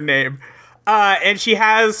intern name. And she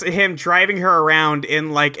has him driving her around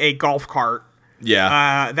in like a golf cart.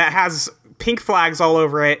 Yeah. That has pink flags all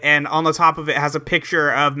over it, and on the top of it has a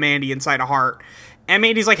picture of Mandy inside a heart. And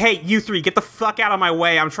Mandy's like, hey, you three, get the fuck out of my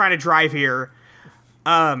way. I'm trying to drive here.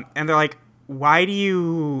 And they're like, why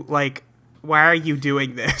are you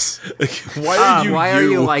doing this? Why are you Why are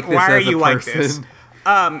you like this Why are as a you like person? this?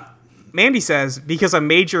 Mandy says, because I'm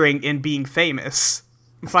majoring in being famous.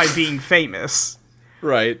 By being famous.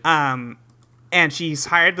 Right. And she's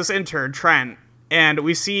hired this intern, Trent. And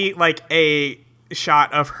we see like a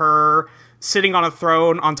shot of her sitting on a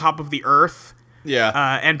throne on top of the earth.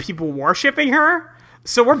 Yeah. And people worshiping her.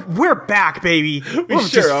 So we're back, baby. We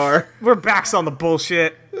sure are. We're back on the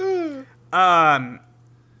bullshit.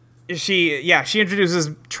 she introduces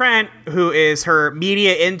Trent, who is her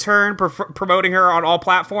media intern, promoting her on all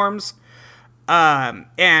platforms.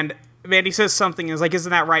 And Mandy says something, is like, "Isn't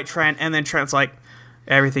that right, Trent?" And then Trent's like,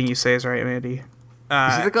 "Everything you say is right, Mandy." She's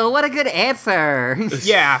like, "Oh, what a good answer."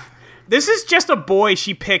 Yeah. This is just a boy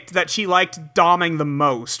she picked that she liked doming the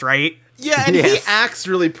most, right? Yeah, and Yes. he acts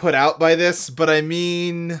really put out by this, but I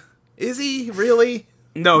mean, is he really?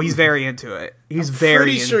 No, he's very into it. He's very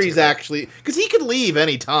Pretty sure into he's it. actually, because he could leave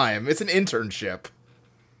any time. It's an internship.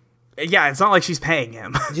 Yeah, it's not like she's paying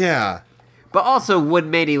him. Yeah. But also, would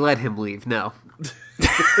Mandy let him leave? No.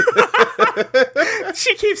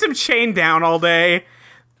 She keeps him chained down all day.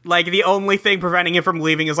 Like, the only thing preventing him from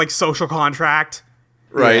leaving is, like, social contract.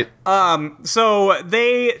 Right. So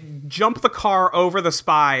they jump the car over the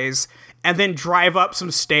spies and then drive up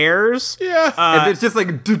some stairs. Yeah. And it's just like,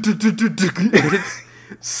 it's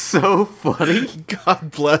so funny.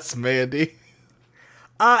 God bless Mandy.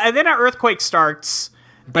 And then an earthquake starts.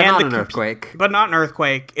 But and not the an earthquake. But not an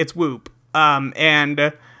earthquake. It's Whoop.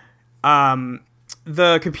 And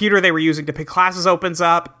the computer they were using to pick classes opens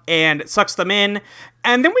up and it sucks them in.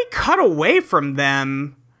 And then we cut away from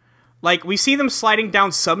them. Like, we see them sliding down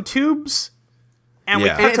subtubes. And we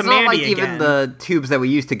Yeah. cut And to it's not Mandy like even again. the tubes that we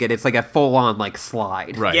used to get. It's like a full-on, like,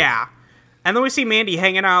 slide. Right. Yeah. And then we see Mandy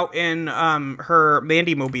hanging out in her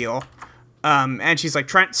Mandy mobile. And she's like,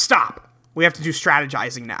 "Trent, stop. We have to do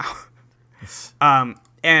strategizing now."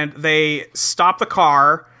 And they stop the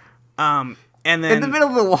car. And then In the middle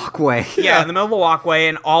of the walkway. yeah, in the middle of the walkway,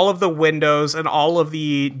 and all of the windows and all of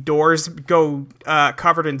the doors go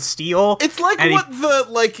covered in steel. It's like And what the,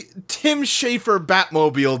 like, Tim Schafer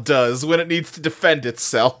Batmobile does when it needs to defend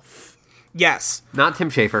itself. Yes. Not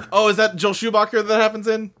Tim Schafer. Oh, is that Joel Schumacher that happens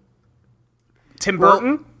in? Tim Well-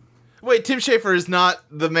 Burton? Wait, Tim Schafer is not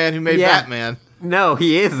the man who made Yeah. Batman. No,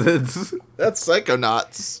 he isn't. That's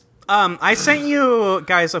Psychonauts. I sent you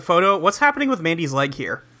guys a photo. What's happening with Mandy's leg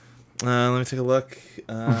here? Let me take a look.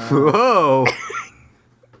 Whoa.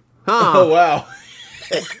 Oh, wow.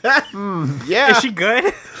 Yeah. Is she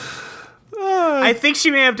good? I think she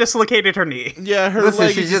may have dislocated her knee. Yeah, her Listen,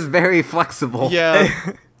 leg she's is just very flexible.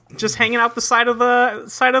 Yeah. Just hanging out the side of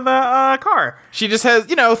the car. She just has,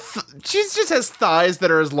 she just has thighs that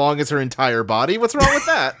are as long as her entire body. What's wrong with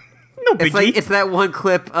that? No biggie. It's like it's that one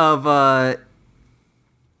clip of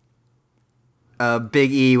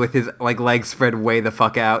Big E with his like legs spread way the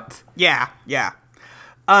fuck out. Yeah.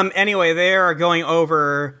 Anyway, they are going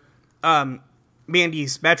over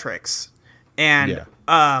Mandy's metrics, and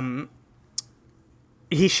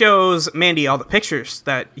he shows Mandy all the pictures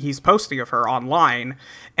that he's posting of her online,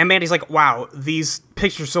 and Mandy's like, "Wow, these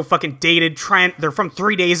pictures are so fucking dated, Trent. They're from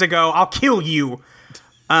 3 days ago. I'll kill you."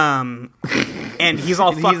 And he's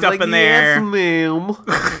all fucked He's up like, in there. "Yes, ma'am."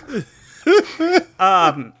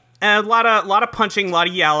 And a lot of punching, a lot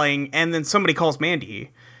of yelling, and then somebody calls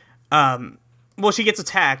Mandy. Well, she gets a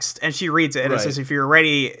text, and she reads it, and it Right. says, "If you're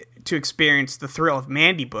ready to experience the thrill of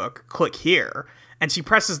Mandy book, click here." And she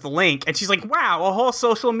presses the link, and she's like, "Wow, a whole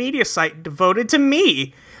social media site devoted to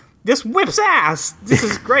me. This whips ass. This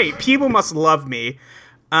is great. People must love me."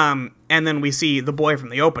 And then we see the boy from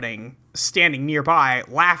the opening standing nearby,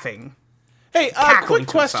 laughing. Hey, Cackling quick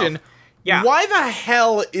to question. himself. Yeah. Why the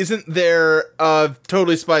hell isn't there a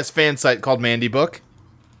Totally Spies fan site called Mandy Book?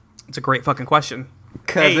 It's a great fucking question.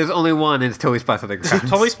 Because Hey. there's only one, and it's Totally Spies Underground.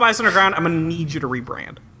 Totally Spies Underground, I'm gonna need you to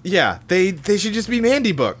rebrand. Yeah, they should just be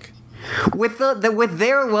Mandy Book. With with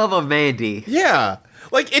their love of Mandy. Yeah.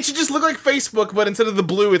 Like, it should just look like Facebook, but instead of the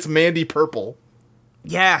blue, it's Mandy purple.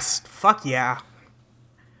 Yes, fuck yeah.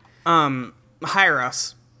 Hire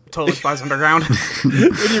us. Totally Spies Underground.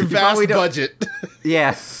 With your vast Probably don't- budget.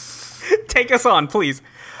 Yes. Take us on, please.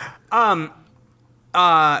 So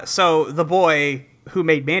the boy who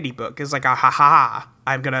made Mandy Book is like, "Ah ha ha,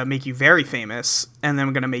 I'm gonna make you very famous, and then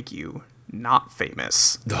I'm gonna make you not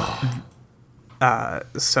famous."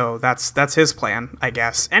 So that's his plan, I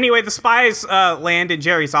guess. Anyway, the spies land in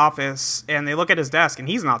Jerry's office, and they look at his desk, and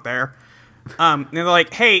he's not there. And they're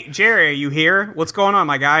like, "Hey, Jerry, are you here? What's going on,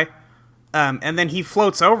 my guy?" And then he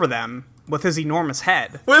floats over them with his enormous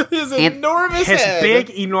head. With his enormous His head. big,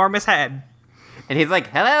 enormous head. And he's like,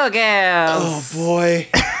 "Hello, girls." Oh, boy.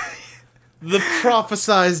 The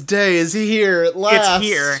prophesized day is here at last. It's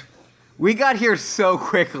here. We got here so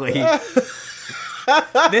quickly.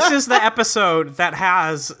 This is the episode that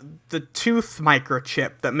has the tooth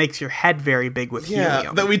microchip that makes your head very big with Yeah,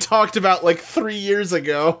 helium. that we talked about like 3 years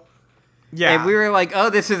ago. Yeah. And we were like, "Oh,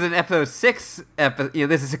 this is an episode 6.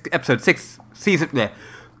 This is episode 6 season." Yeah.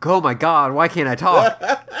 Oh my god, why can't I talk?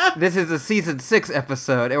 this is a season 6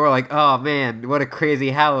 episode, and we're like, oh man, what a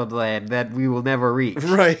crazy hallowed land that we will never reach.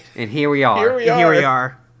 Right. And here we are. Here we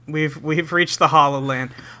are. We've reached the Hollow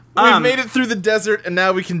Land. We've made it through the desert, and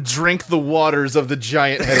now we can drink the waters of the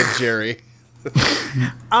giant-headed Jerry.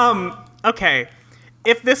 Okay.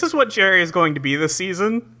 If this is what Jerry is going to be this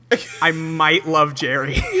season, I might love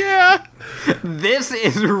Jerry. Yeah. This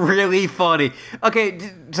is really funny. Okay,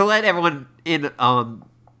 to let everyone in, I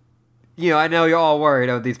know you're all worried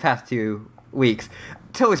over these past 2 weeks.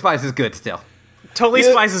 Totally Spies is good still. Totally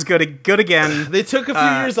Spies is good again. They took a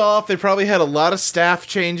few years off. They probably had a lot of staff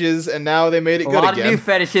changes, and now they made it good again. A lot of new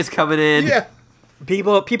fetishes coming in. Yeah.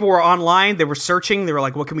 People were online. They were searching. They were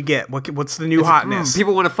like, "What can we get? What's the new hotness?"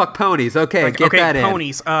 People want to fuck ponies. Okay, get that in.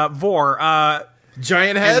 Ponies. Vor.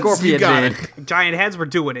 Giant heads. Scorpion you got Man. it. Giant heads. We're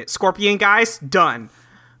doing it. Scorpion guys. Done.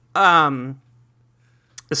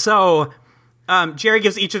 So, Jerry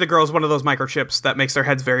gives each of the girls one of those microchips that makes their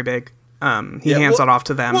heads very big. He hands that off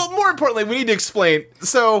to them. Well, more importantly, we need to explain.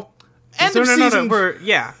 So, end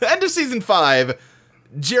of season 5,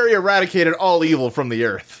 Jerry eradicated all evil from the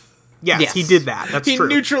earth. Yes, he did that. That's true.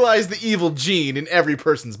 He neutralized the evil gene in every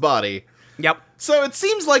person's body. Yep. So it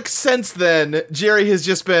seems like since then, Jerry has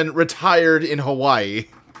just been retired in Hawaii.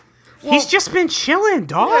 He's just been chilling,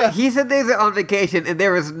 dog. Yeah. He said they were on vacation, and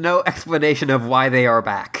there was no explanation of why they are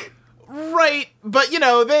back. Right, but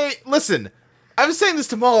listen, I was saying this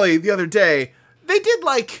to Molly the other day, they did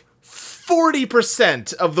like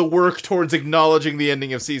 40% of the work towards acknowledging the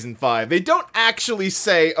ending of season 5. They don't actually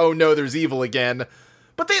say, oh no, there's evil again,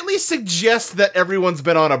 but they at least suggest that everyone's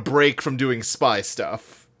been on a break from doing spy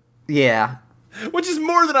stuff. Yeah. Which is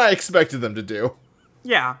more than I expected them to do.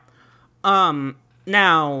 Yeah.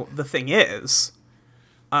 Now, the thing is,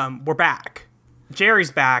 we're back.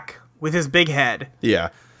 Jerry's back with his big head. Yeah.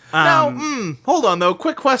 Now, hold on though,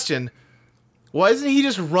 quick question. Why doesn't he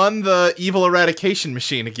just run the evil eradication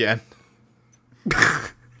machine again?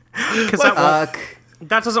 Because that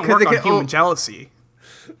doesn't work on human jealousy.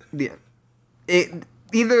 Yeah.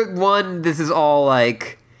 Either one, this is all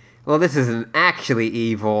like, well, this isn't actually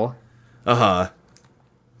evil. Uh-huh.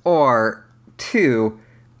 Or 2,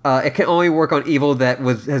 it can only work on evil that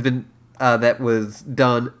was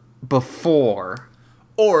done before.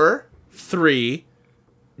 Or 3,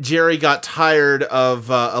 Jerry got tired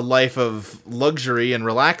of a life of luxury and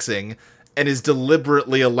relaxing and is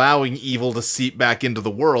deliberately allowing evil to seep back into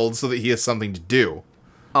the world so that he has something to do.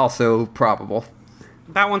 Also probable.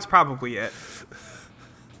 That one's probably it.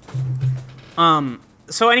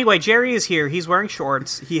 So anyway, Jerry is here. He's wearing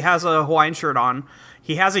shorts. He has a Hawaiian shirt on.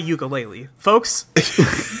 He has a ukulele. Folks,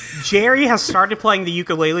 Jerry has started playing the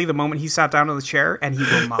ukulele the moment he sat down in the chair, and he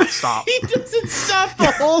will not stop. He doesn't stop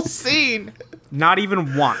the whole scene. Not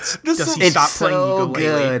even once does he It's stop playing so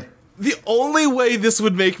ukulele. good. The only way this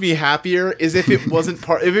would make me happier is if it wasn't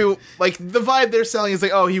like, the vibe they're selling is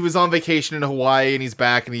like, oh, he was on vacation in Hawaii and he's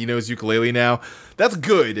back and he knows ukulele now. That's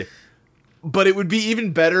good. But it would be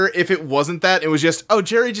even better if it wasn't that. It was just, oh,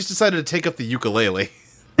 Jerry just decided to take up the ukulele.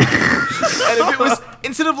 And if it was,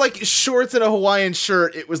 instead of like shorts and a Hawaiian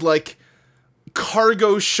shirt, it was like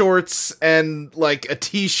cargo shorts and like a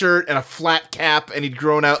t-shirt and a flat cap, and he'd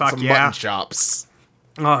grown out some mutton chops.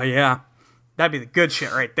 Oh, yeah. That'd be the good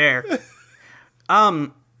shit right there.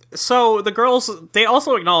 So the girls, they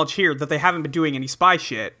also acknowledge here that they haven't been doing any spy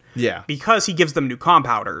shit. Yeah. Because he gives them new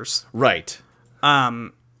compounders. Right.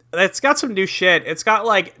 It's got some new shit. It's got,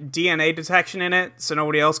 like, DNA detection in it, so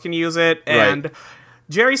nobody else can use it. And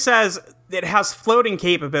Jerry says it has floating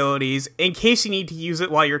capabilities in case you need to use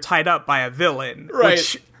it while you're tied up by a villain. Right.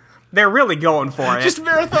 Which they're really going for it. Just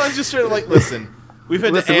Marathon's just sort of like, listen, we've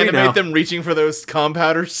had to animate them reaching for those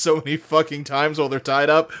compounders so many fucking times while they're tied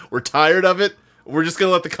up. We're tired of it. We're just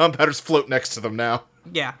gonna let the compounders float next to them now.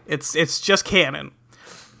 Yeah, it's just canon.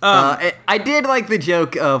 I did like the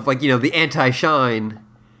joke of, like, the anti-shine,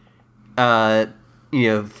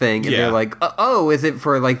 thing. And they're like, oh, is it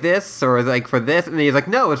for, like, this? Or is it, like, for this? And then he's like,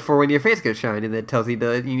 no, it's for when your face gets shine. And it tells you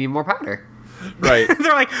that you need more powder. Right.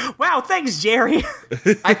 They're like, wow, thanks, Jerry.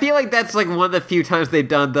 I feel like that's, like, one of the few times they've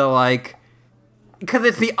done the, like... Because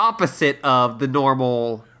it's the opposite of the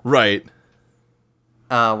normal... Right.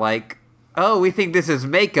 Like, oh, we think this is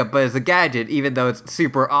makeup, but it's a gadget, even though it's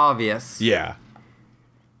super obvious. Yeah.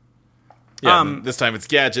 Yeah, this time it's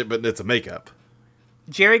gadget, but it's a makeup.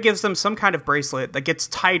 Jerry gives them some kind of bracelet that gets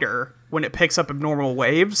tighter when it picks up abnormal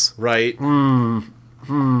waves. Right. But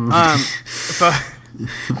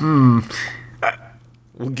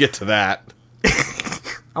We'll get to that.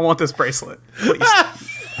 I want this bracelet, please.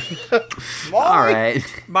 All right.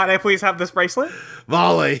 Might I please have this bracelet?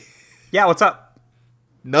 Molly. Yeah, what's up?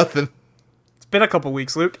 Nothing. It's been a couple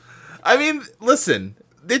weeks, Luke. I mean, listen,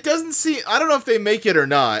 it doesn't seem... I don't know if they make it or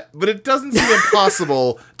not, but it doesn't seem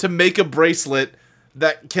impossible to make a bracelet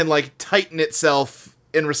that can, like, tighten itself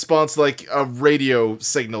in response to, like, a radio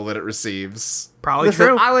signal that it receives. Probably Listen,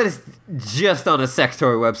 true. I was just on a sex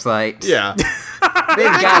toy website. Yeah.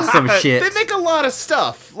 They've got some shit. They make a lot of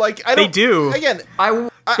stuff. Like, I They don't... do. Again, I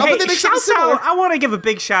but Hey, they make something shouts similar. out, I want to give a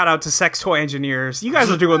big shout out to sex toy engineers. You guys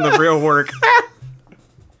are doing the real work.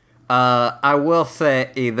 I will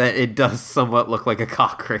say that it does somewhat look like a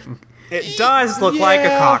cock ring. It does look like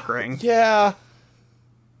a cock ring. Yeah.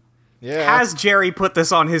 Yeah. Has Jerry put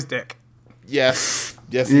this on his dick? Yes.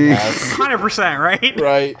 Yes, he has. 100%, right?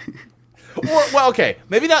 Right. Or, well, okay,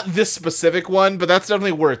 maybe not this specific one, but that's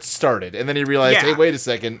definitely where it started. And then he realized, Yeah. hey, wait a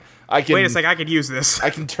second, I can I could use this. I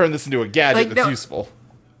can turn this into a gadget Like, that's no. useful.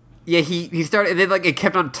 Yeah, he started, and then like it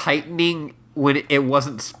kept on tightening when it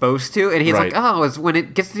wasn't supposed to, and he's Right. like, oh, it's when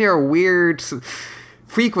it gets near a weird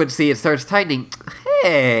frequency, it starts tightening.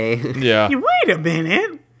 Hey, Yeah. Hey, wait a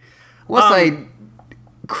minute. once I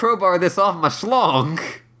crowbar this off my schlong,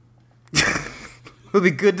 we'll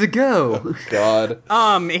be good to go. God.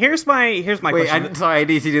 Here's my Wait, question. I'm sorry, I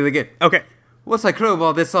need to do it again. Okay. Once I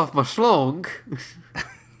crowbar this off my schlong.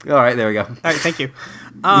 All right, there we go. All right, thank you.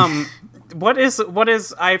 What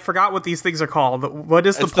is I forgot what these things are called. What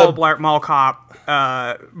is the It's Paul the- Blart Mall Cop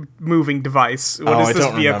moving device? What Oh, is I this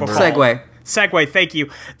don't vehicle remember. called? Segway. Segway, thank you.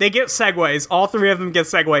 They get Segways. All three of them get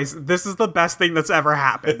Segways. This is the best thing that's ever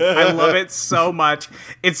happened. I love it so much.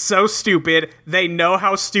 It's so stupid. They know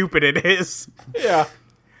how stupid it is. Yeah.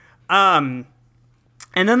 And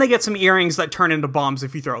then they get some earrings that turn into bombs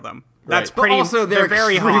if you throw them. That's Right. But pretty. also, they're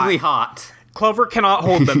very extremely hot. hot. Clover cannot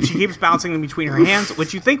hold them. She keeps bouncing them between her hands,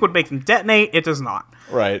 which you think would make them detonate. It does not.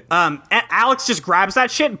 Right. And Alex just grabs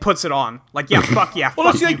that shit and puts it on. Like, yeah, fuck yeah. well,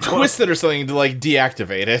 fuck don't you you, like Clover. twist it or something to like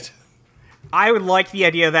deactivate it? I would like the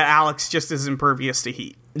idea that Alex just is impervious to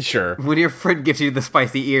heat. Sure. When your friend gives you the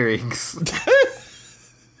spicy earrings.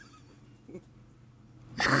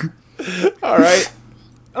 All right.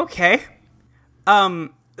 Okay.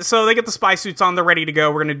 So they get the spy suits on. They're ready to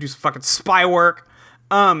go. We're gonna do some fucking spy work.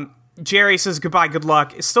 Jerry says goodbye, good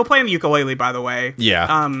luck. Is still playing the ukulele, by the way.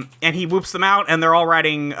 Yeah. And he whoops them out, and they're all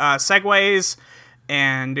riding segways.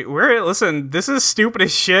 And listen. This is stupid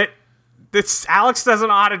as shit. This Alex doesn't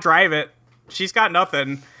know how to drive it. She's got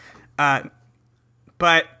nothing. But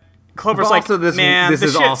Clover's But like, also this- man, this this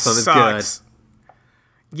is shit awesome. It's sucks.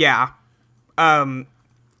 Yeah.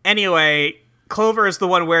 Anyway, Clover is the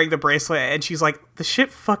one wearing the bracelet, and she's like, the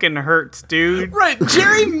shit fucking hurts, dude. Right,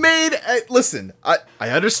 Jerry made... listen, I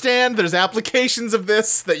understand there's applications of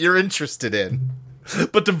this that you're interested in.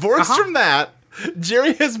 But divorced from that,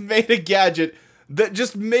 Jerry has made a gadget that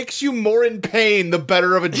just makes you more in pain the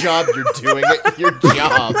better of a job you're doing at your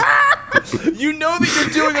job. You know that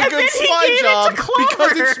you're doing a good then he spy gave it to job Clover.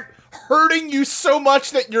 because it's hurting you so much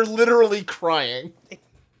that you're literally crying.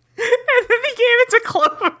 And then he gave it to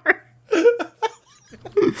Clover.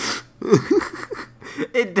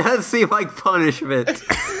 It does seem like punishment.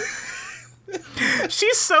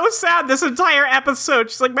 She's so sad this entire episode.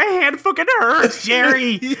 She's like, my hand fucking hurts,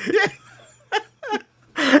 Jerry.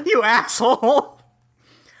 You asshole.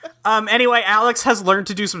 Anyway, Alex has learned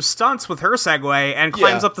to do some stunts with her Segway and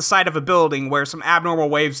climbs Yeah. up the side of a building where some abnormal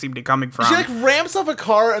waves seem to be coming from. She like ramps off a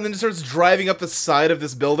car and then starts driving up the side of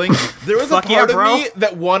this building. There was a Fuck yeah, part of bro. me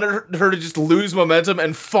that wanted her to just lose momentum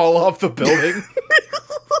and fall off the building.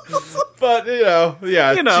 But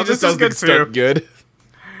yeah, You know, she just this is doesn't good start too. good.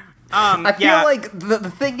 I feel Yeah. like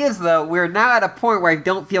the thing is, though, we're now at a point where I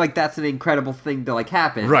don't feel like that's an incredible thing to like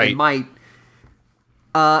happen. Right. It might.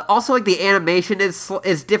 Also, like the animation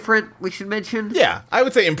is different. We should mention. Yeah, I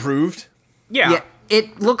would say improved. Yeah. Yeah.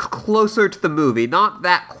 It looks closer to the movie, not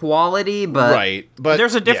that quality, but Right, but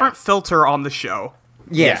There's a different yeah. filter on the show.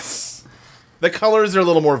 yes. The colors are a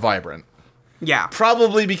little more vibrant. Yeah.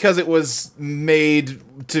 Probably because it was made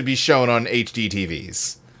to be shown on HD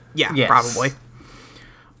TVs. Yeah, Yes. probably.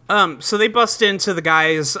 So they bust into the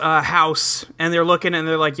guy's house, and they're looking, and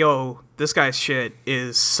they're like, yo, this guy's shit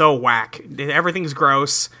is so whack. Everything's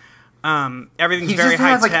gross. Everything's He very just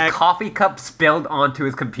has like high-tech. a coffee cup spilled onto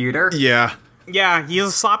his computer. Yeah. Yeah, he's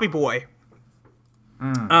a sloppy boy.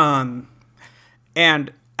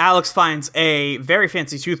 And Alex finds a very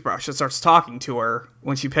fancy toothbrush and starts talking to her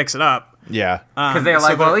when she picks it up. Yeah. Because they're so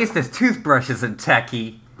like, well, at the- least this toothbrush isn't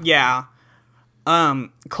techie. Yeah.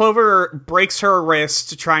 Clover breaks her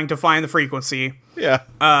wrist trying to find the frequency. Yeah.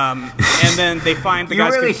 And then they find the You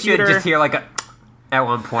guy's really computer. should just hear like a at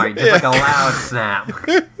one point, just like a loud snap.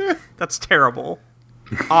 That's terrible.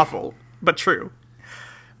 Awful, but true.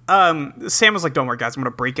 Sam was like, don't worry, guys, I'm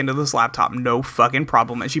gonna break into this laptop. No fucking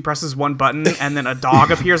problem. And she presses one button, and then a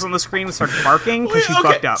dog appears on the screen and starts barking because she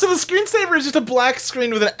fucked up. So the screensaver is just a black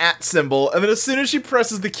screen with an @ symbol, and then as soon as she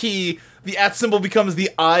presses the key, the @ symbol becomes the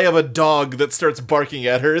eye of a dog that starts barking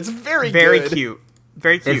at her. It's very good. Cute.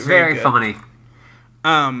 Very cute. It's very good. funny.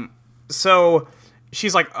 So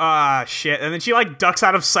she's like, shit. And then she like ducks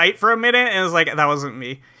out of sight for a minute and is like, that wasn't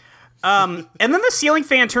me. And then the ceiling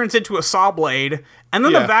fan turns into a saw blade, and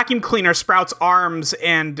then the vacuum cleaner sprouts arms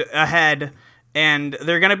and a head, and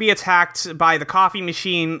they're gonna be attacked by the coffee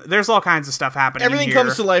machine. There's all kinds of stuff happening. Everything here.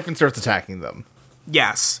 comes to life and starts attacking them.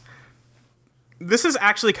 Yes. This is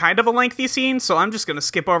actually kind of a lengthy scene, so I'm just gonna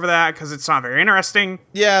skip over that because it's not very interesting.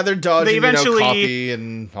 Yeah, they're dodging, eventually- coffee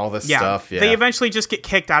and all this stuff. Yeah, They eventually just get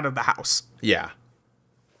kicked out of the house. yeah.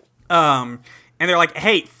 And they're like,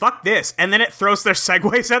 hey, fuck this. And then it throws their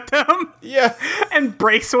segways at them. Yeah. And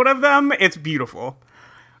breaks one of them. It's beautiful.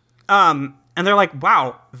 And they're like,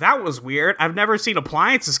 wow, that was weird. I've never seen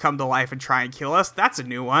appliances come to life and try and kill us. That's a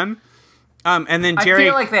new one. And then Jerry... I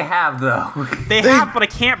feel like they have, though. They have, but I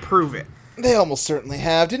can't prove it. They almost certainly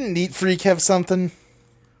have. Didn't Neat Freak have something?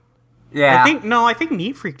 Yeah. I think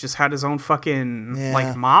Neat Freak just had his own fucking,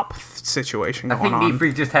 like, mop situation I going think on. Neat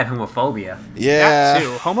Freak just had homophobia. Yeah. That too.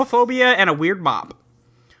 Homophobia and a weird mop.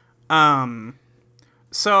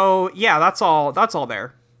 So yeah, that's all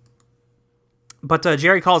there. But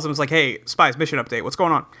Jerry calls him and is like, hey, Spies, mission update, what's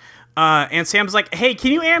going on? And Sam's like, hey,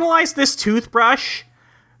 can you analyze this toothbrush?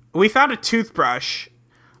 We found a toothbrush.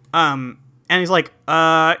 And he's like,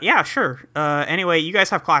 yeah, sure. Anyway, you guys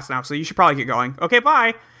have class now, so you should probably get going. Okay,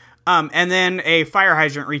 bye. And then a fire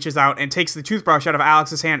hydrant reaches out and takes the toothbrush out of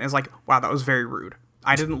Alex's hand and is like, wow, that was very rude.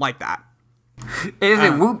 I didn't like that. It is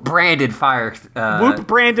a Whoop branded fire. Whoop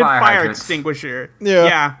branded fire hydrant. extinguisher. Yeah.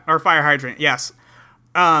 Yeah, or fire hydrant, yes.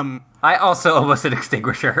 I also almost said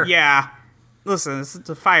extinguisher. Yeah. Listen, this is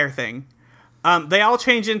a fire thing. They all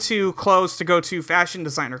change into clothes to go to fashion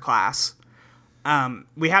designer class.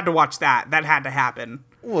 We had to watch that. That had to happen.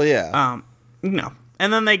 Well, yeah. No.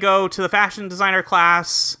 And then they go to the fashion designer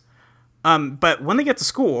class. But when they get to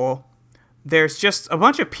school, there's just a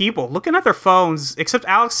bunch of people looking at their phones, except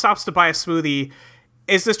Alex stops to buy a smoothie.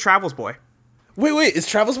 Is this Travels Boy? Wait, is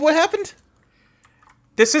Travels Boy happened?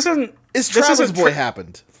 This isn't... Is this Travels isn't Boy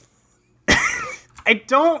happened? I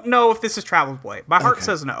don't know if this is Travels Boy. My heart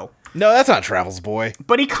says no. No, that's not Travels Boy.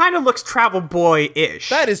 But he kind of looks Travel Boy-ish.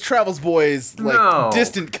 That is Travels Boy's, like, No.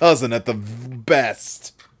 distant cousin at the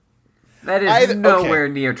best. That is Either- nowhere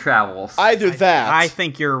near Travels. Either that, I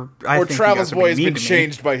think you're... or Travels Boy has been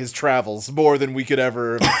changed by his travels more than we could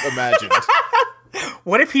ever have imagined.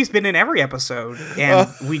 What if he's been in every episode and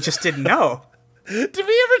we just didn't know? Did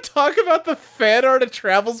we ever talk about the fan art of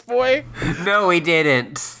Travels Boy? No, we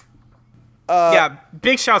didn't. Yeah,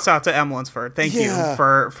 big shouts out to Emmelinsford. Thank Yeah. you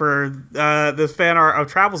for the fan art of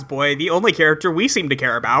Travels Boy, the only character we seem to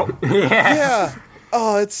care about. Yes. Yeah.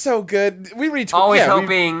 Oh, it's so good. We retweeted. Always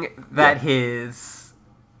hoping that his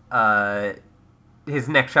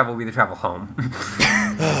next travel will be the travel home.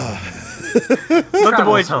 Let the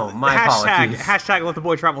boy home. My apologies. hashtag let the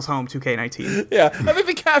boy travels home 2K19. Yeah, I think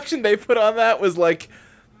the caption they put on that was like,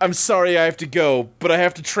 "I'm sorry I have to go, but I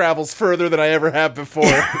have to travel further than I ever have before."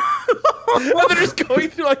 And they're just going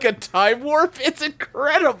through like a time warp. It's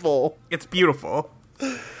incredible. It's beautiful.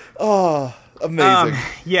 Amazing.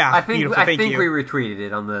 Yeah, I think beautiful. Thank you. we retweeted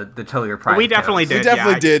it on the Totally Reprised. We definitely account. We did.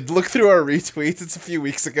 definitely yeah. did. Look through our retweets. It's a few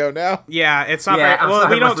weeks ago now. Yeah, it's not Yeah, very I'm well.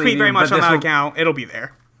 sorry We don't for tweet very misleading, much but on this that will- account. It'll be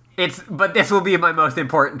there. But this will be my most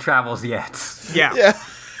important travels yet. Yeah.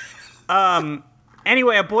 Yeah.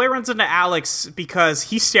 Anyway, a boy runs into Alex because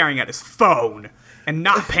he's staring at his phone and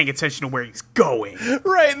not paying attention to where he's going.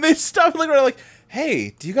 Right, and they stop looking around like,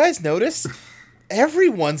 "Hey, do you guys notice?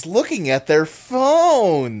 Everyone's looking at their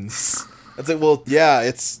phones." It's like, well, yeah,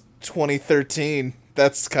 it's 2013.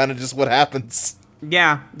 That's kind of just what happens.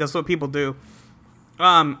 Yeah, that's what people do.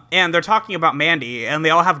 And they're talking about Mandy, and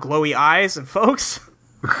they all have glowy eyes. And folks,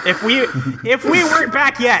 if we weren't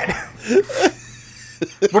back yet,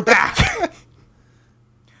 we're back.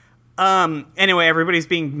 Anyway, everybody's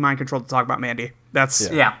being mind controlled to talk about Mandy. That's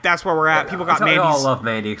Yeah. That's where we're at. People got We all Mandy's. love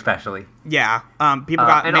Mandy, especially. Yeah. People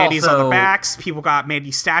got and Mandy's on the also- backs. People got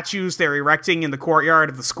Mandy statues they're erecting in the courtyard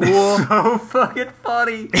of the school. Oh, fucking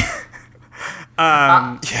funny.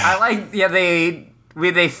 I like,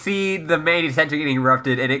 they see the Mandy statue getting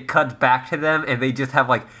erupted, and it cuts back to them, and they just have,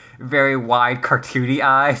 like, very wide, cartoony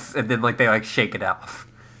eyes, and then, like, they, like, shake it off.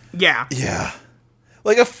 Yeah. Yeah.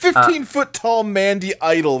 Like a 15-foot tall Mandy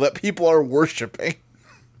idol that people are worshipping.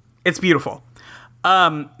 It's beautiful.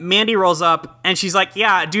 Mandy rolls up and she's like,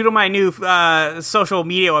 yeah, due to my new social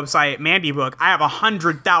media website, Mandy Book, I have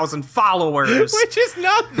 100,000 followers. Which is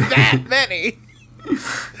not that many.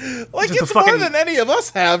 Like, Just it's a fucking- more than any of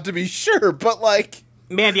us have, to be sure, but, like,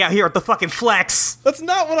 Mandy out here at the fucking flex. that's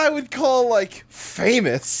not what I would call, like,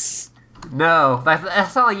 famous. No,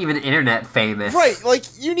 that's not like even internet famous. Right, like,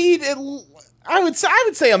 you need, I would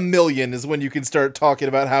say 1 million is when you can start talking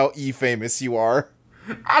about how famous you are.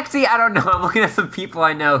 Actually, I don't know. I'm looking at some people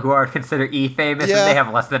I know who are considered famous, Yeah. and they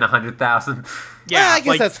have less than 100,000. Yeah, I guess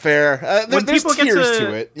like, that's fair. when There's people get tiers to,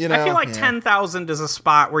 to it, you know? I feel like Yeah. 10,000 is a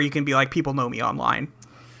spot where you can be like, people know me online.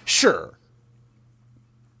 Sure.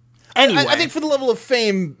 Anyway. I think for the level of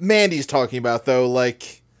fame Mandy's talking about, though,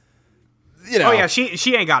 like, you know. Oh yeah,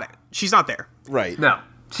 she ain't got it. She's not there. Right. No.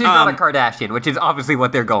 She's not a Kardashian, which is obviously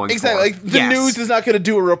what they're going Exactly. for. Like, the Yes. news is not going to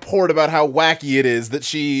do a report about how wacky it is that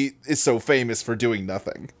she is so famous for doing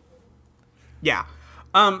nothing. Yeah.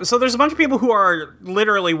 So there's a bunch of people who are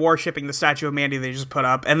literally worshipping the statue of Mandy they just put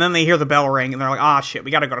up, and then they hear the bell ring, and they're like, "Ah, shit,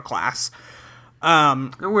 we gotta go to class."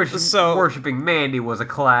 Worshipping Mandy was a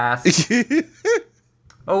class.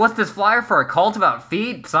 Oh, what's this flyer for? A cult about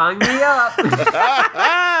feet? Sign me up.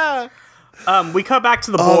 We cut back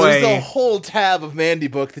to the Oh, boy. there's a whole tab of Mandy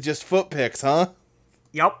Book that just foot pics, huh?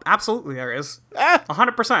 Yep, absolutely there is.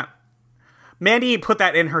 100%. Mandy put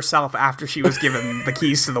that in herself after she was given the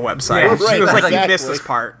keys to the website. Yeah, She right, was like, "You exactly. missed this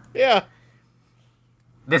part." Yeah.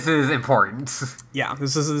 This is important. Yeah,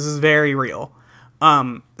 this is very real. They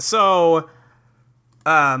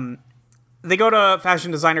go to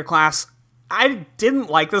fashion designer class. I didn't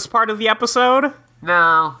like this part of the episode.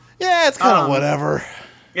 No. Yeah, it's kind of whatever.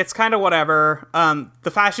 It's kind of whatever.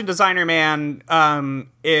 The fashion designer man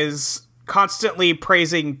is constantly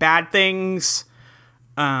praising bad things.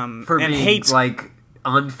 For and being, hates like,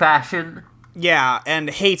 unfashion. yeah, and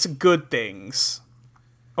hates good things.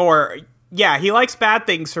 Or yeah, he likes bad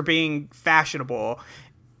things for being fashionable,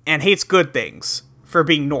 and hates good things for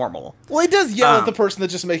being normal. Well, he does yell at the person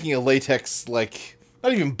that's just making a latex, like,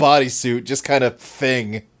 not even bodysuit, just kind of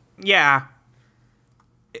thing. Yeah,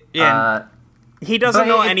 and he doesn't but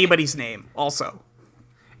know it- anybody's name. Also,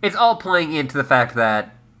 It's all playing into the fact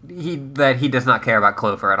that he does not care about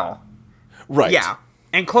Clover at all. Right. yeah,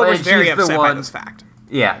 and Clover's Well, very she's the upset by one- this fact.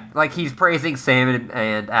 Yeah, like he's praising Sam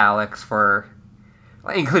and Alex for,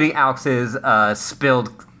 including Alex's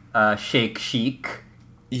spilled shake chic.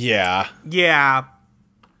 Yeah. Yeah.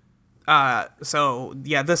 So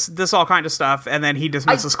yeah, this all kind of stuff, and then he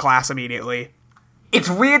dismisses class immediately. It's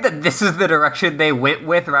weird that this is the direction they went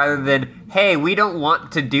with rather than, hey, we don't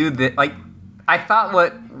want to do this. Like, I thought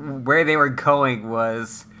where they were going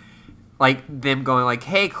was, like, them going like,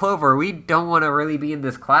 hey, Clover, we don't want to really be in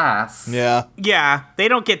this class. Yeah. Yeah, they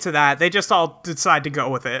don't get to that. They just all decide to go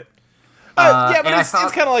with it. Yeah, but and I it's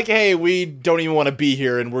thought- kind of like, hey, we don't even want to be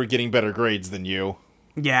here, and we're getting better grades than you.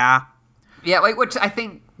 Yeah. Yeah, like, which I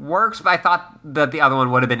think works, but I thought that the other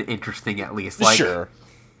one would have been interesting at least. Like, Sure.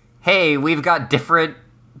 hey, we've got different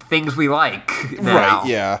things we like now. Right,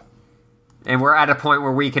 yeah. And we're at a point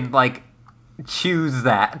where we can, like, choose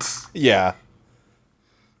that. Yeah.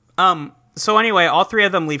 So anyway, all three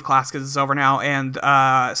of them leave class because it's over now, and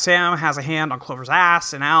Sam has a hand on Clover's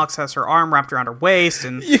ass, and Alex has her arm wrapped around her waist,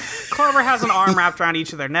 and Clover has an arm wrapped around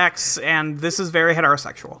each of their necks, and this is very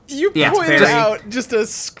heterosexual. You Yeah, it's pointed very- out just a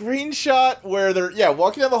screenshot where they're,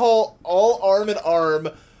 walking down the hall, all arm in arm,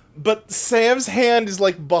 but Sam's hand is,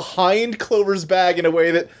 like, behind Clover's bag in a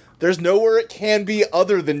way that there's nowhere it can be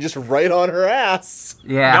other than just right on her ass.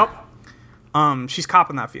 Yeah. Nope. She's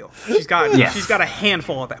copping that feel. She's got Yes. she's got a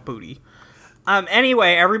handful of that booty.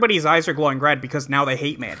 Anyway, everybody's eyes are glowing red because now they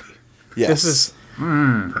hate Mandy. Yes. This is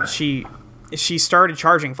she started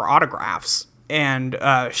charging for autographs, and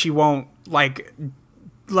she won't like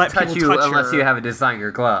let Touch people you touch unless her. you have a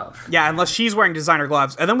designer glove. Yeah, unless she's wearing designer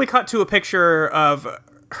gloves. And then we cut to a picture of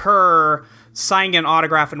her signing an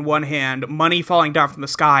autograph in one hand, money falling down from the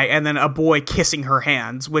sky, and then a boy kissing her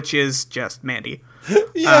hands, which is just Mandy.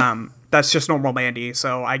 Yeah. That's just normal Mandy,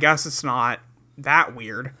 so I guess it's not that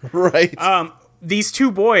weird. Right. These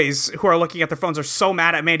two boys who are looking at their phones are so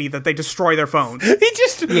mad at Mandy that they destroy their phones. He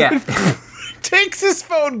just Yeah. takes his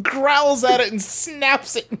phone, growls at it, and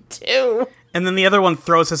snaps it in two. And then the other one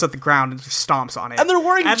throws his at the ground and just stomps on it. And they're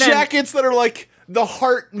wearing And then- jackets that are like the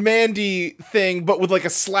Heart Mandy thing, but with like a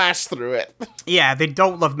slash through it. Yeah, they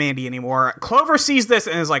don't love Mandy anymore. Clover sees this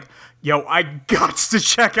and is like, yo, I gots to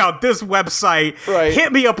check out this website. Right.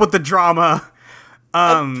 Hit me up with the drama.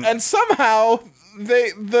 And somehow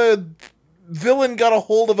the villain got a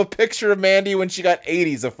hold of a picture of Mandy when she got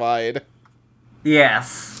 80s-ified.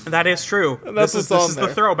 Yes. That is true. that's This what's is on the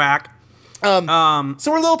there. throwback. So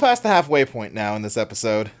we're a little past the halfway point now in this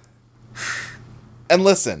episode. And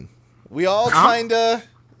listen, we all kinda...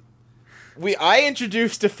 I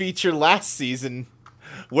introduced a feature last season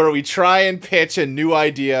where we try and pitch a new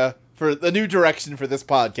idea for the new direction for this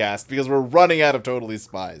podcast because we're running out of Totally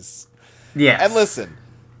Spies. Yes. And listen,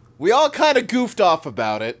 we all kind of goofed off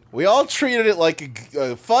about it. We all treated it like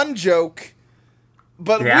a fun joke.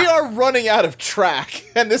 But we are running out of track,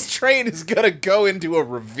 and this train is gonna go into a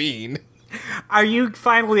ravine. Are you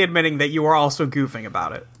finally admitting that you are also goofing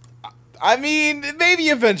about it? I mean, maybe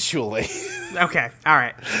eventually. Okay,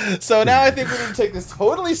 alright. So now I think we need to take this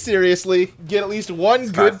totally seriously, get at least one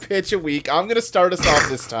good pitch a week. I'm gonna start us off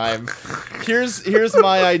this time. Here's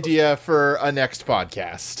my idea for a next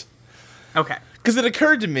podcast. Okay. Because it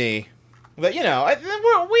occurred to me that,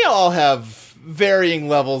 we all have varying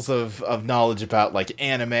levels of knowledge about, like,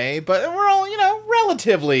 anime, but we're all,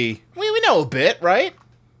 relatively... We know a bit, right?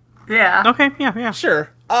 Yeah. Okay, yeah.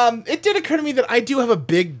 Sure. It did occur to me that I do have a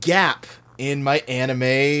big gap in my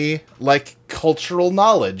anime, like, cultural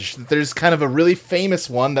knowledge. That there's kind of a really famous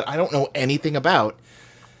one that I don't know anything about.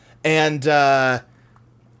 And,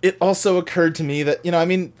 it also occurred to me that,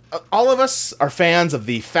 all of us are fans of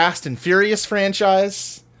the Fast and Furious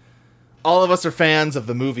franchise. All of us are fans of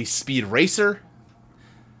the movie Speed Racer.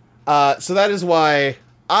 So that is why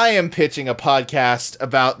I am pitching a podcast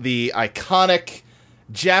about the iconic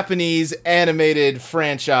Japanese animated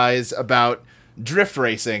franchise about drift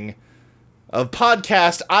racing. A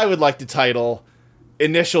podcast I would like to title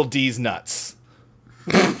Initial D's Nuts.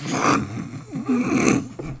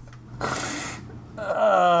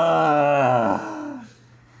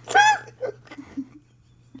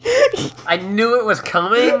 I knew it was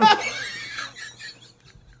coming.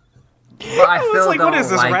 But I still was like, don't what is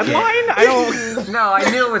this, like red it. line? I don't... No, I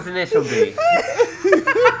knew it was Initial D.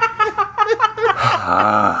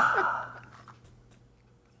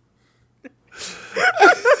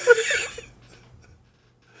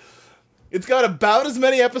 It's got about as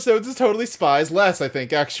many episodes as Totally Spies, less, I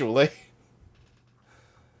think, actually.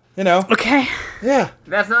 Okay. Yeah.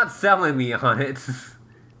 That's not selling me on it.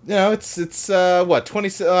 It's what,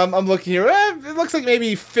 20, I'm looking here, it looks like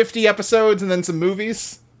maybe 50 episodes and then some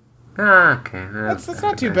movies. Okay. That's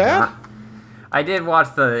not too bad. I did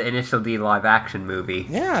watch the Initial D live action movie.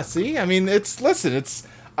 Yeah, see? I mean, I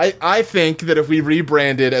think that if we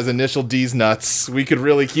rebranded as Initial D's Nuts, we could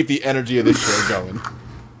really keep the energy of this show going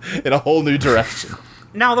in a whole new direction.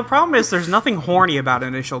 Now, the problem is there's nothing horny about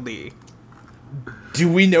Initial D. Do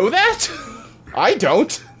we know that? I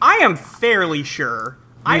don't. I am fairly sure.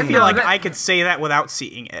 I feel know like that- I could say that without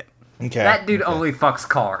seeing it. Okay. That dude only fucks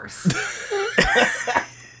cars.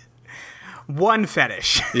 One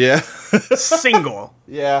fetish. Yeah. Single.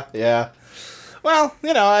 Yeah. Well,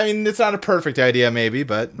 it's not a perfect idea, maybe,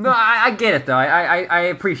 but... No, I get it, though. I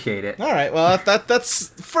appreciate it. All right, well, that's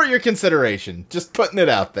for your consideration. Just putting it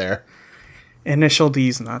out there. Initial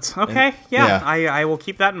D's Nuts. Okay, yeah. I will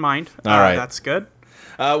keep that in mind. All right. That's good.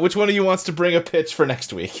 Which one of you wants to bring a pitch for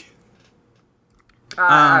next week?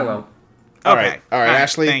 I will. All Okay. right,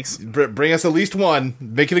 Ashley. Thanks. Bring us at least one.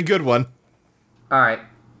 Make it a good one. All right.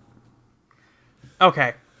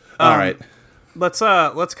 Okay. All right. Let's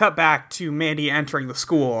cut back to Mandy entering the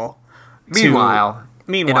school. Meanwhile,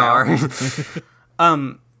 in our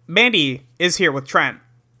Mandy is here with Trent,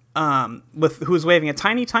 who's waving a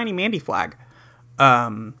tiny, tiny Mandy flag.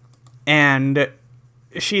 And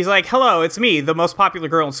she's like, "Hello, it's me, the most popular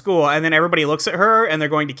girl in school." And then everybody looks at her and they're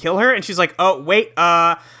going to kill her. And she's like, "Oh, wait,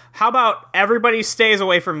 how about everybody stays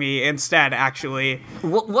away from me instead, actually?"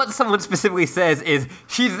 what someone specifically says is,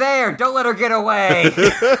 "She's there. Don't let her get away."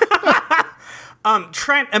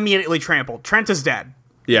 Trent immediately trampled. Trent is dead.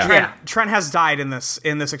 Yeah. Yeah. Trent has died in this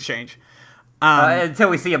exchange. Until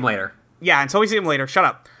we see him later. Yeah, until we see him later. Shut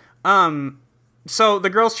up. So the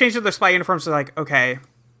girls change into their spy uniforms. They're like, okay,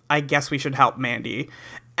 I guess we should help Mandy.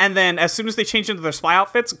 And then as soon as they change into their spy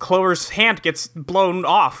outfits, Clover's hand gets blown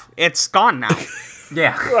off. It's gone now.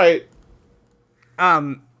 Yeah. Right.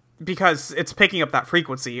 Because it's picking up that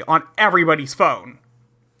frequency on everybody's phone.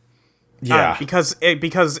 Yeah. Because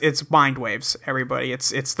it's mind waves, everybody.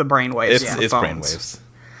 It's the brain waves. it's of the brainwaves.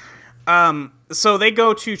 phones. So they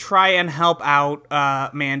go to try and help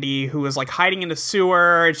out Mandy, who is like hiding in the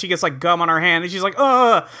sewer, and she gets like gum on her hand, and she's like,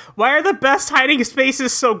 "Ugh, why are the best hiding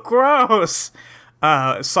spaces so gross?"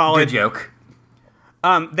 Solid Good joke.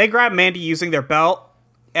 They grab Mandy using their belt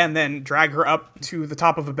and then drag her up to the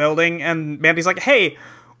top of a building, and Mandy's like, "Hey,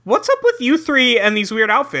 what's up with you three and these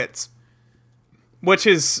weird outfits?" Which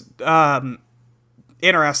is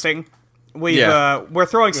interesting. We're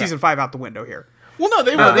throwing season 5 out the window here. Well, no,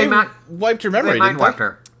 they they wiped her memory, They mind didn't wiped they?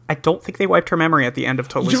 her. I don't think they wiped her memory at the end of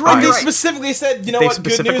Totally You're right. Spies. They specifically said, you know They what? Good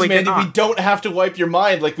news, specifically did Mandy. We not. don't have to wipe your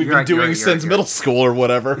mind like we've been doing since middle school or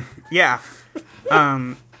whatever. Yeah.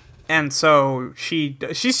 And so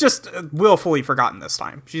she's just willfully forgotten this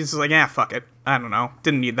time. She's like, yeah, fuck it. I don't know.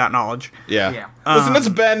 Didn't need that knowledge. Yeah. Listen, it's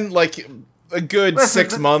been like a good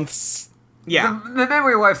 6 months. Yeah. The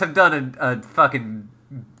memory wipes have done a fucking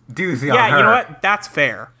doozy on Yeah, her. you know what? That's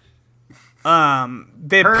fair.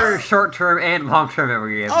 Her short-term and long-term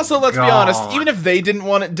memory is Also, let's be gone. honest, even if they didn't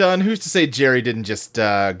want it done, who's to say Jerry didn't just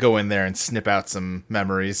go in there and snip out some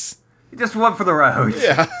memories? Just one for the road.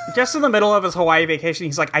 Yeah. Just in the middle of his Hawaii vacation,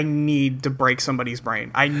 he's like, I need to break somebody's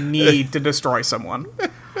brain. I need to destroy someone.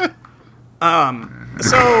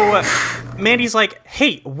 So Mandy's like,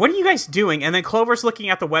 hey, what are you guys doing? And then Clover's looking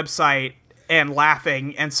at the website and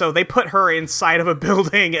laughing, and so they put her inside of a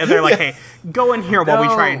building, and they're like, hey, go in here while we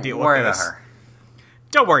try and deal with worry this. about her.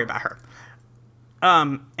 Don't worry about her.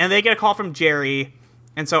 And they get a call from Jerry,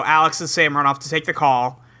 and so Alex and Sam run off to take the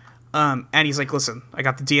call. And he's like, listen, I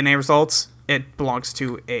got the DNA results. It belongs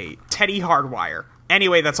to a Teddy Hardwire.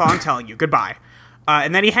 Anyway, that's all I'm telling you. Goodbye.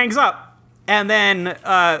 And then he hangs up. And then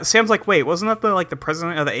Sam's like, wait, wasn't that the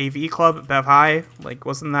president of the AV club at Bev High? Like,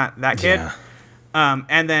 wasn't that kid? Yeah.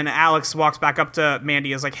 And then Alex walks back up to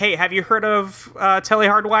Mandy and is like, hey, have you heard of Teddy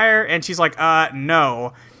Hardwire? And she's like,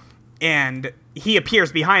 no. And he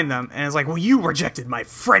appears behind them and is like, well, you rejected my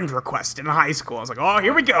friend request in high school. I was like, oh,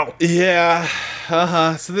 here we go. Yeah.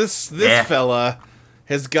 So this fella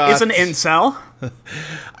has got... Is an incel.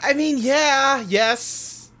 I mean, yeah.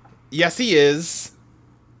 Yes, he is.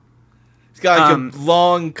 He's got like a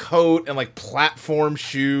long coat and like platform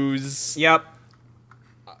shoes. Yep.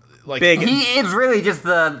 Like Big. He is really just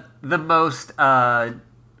the most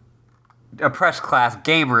oppressed class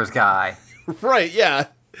gamers guy. Right, yeah.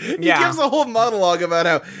 He Yeah. gives a whole monologue about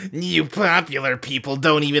how you popular people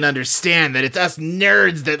don't even understand that it's us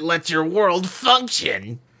nerds that let your world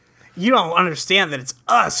function. You don't understand that it's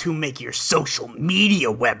us who make your social media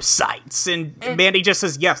websites. And Mandy just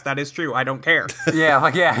says, yes, that is true. I don't care.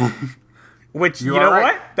 Yeah. Which, you are know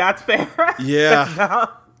right. what? That's fair. Yeah. That's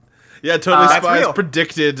how- Yeah, Totally That's Spies real.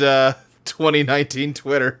 predicted 2019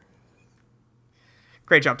 Twitter.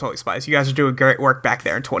 Great job, Totally Spies. You guys are doing great work back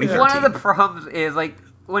there in 2013. One of the problems is, like,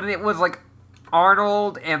 when it was, like,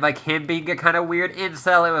 Arnold and, like, him being a kind of weird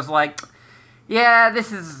incel, it was like, yeah,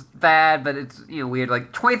 this is bad, but it's, weird.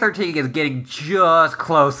 Like, 2013 is getting just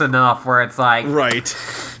close enough where it's like, Right.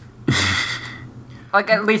 like,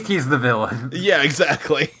 at least he's the villain. Yeah,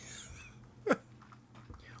 exactly.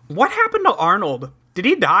 What happened to Arnold? Did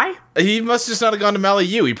he die? He must just not have gone to Mally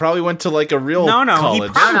U. He probably went to like a real No, college. he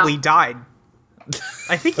probably died.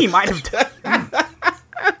 I think he might have died.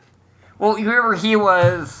 Well, you remember he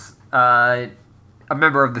was a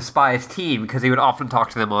member of the Spies team because he would often talk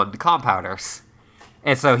to them on the compounders.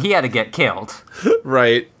 And so he had to get killed.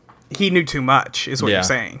 Right. He knew too much, is what Yeah. you're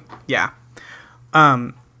saying. Yeah.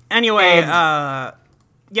 Anyway,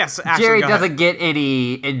 yes, Ashley, Jerry go ahead. doesn't get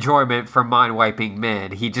any enjoyment from mind-wiping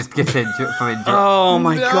men. He just gets from enjoyment. Oh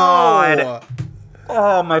my No. god.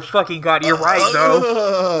 Oh my fucking god. You're right,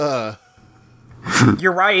 though.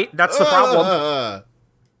 You're right. That's the problem.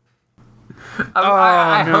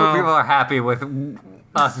 I no. hope people are happy with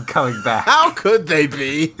us coming back. How could they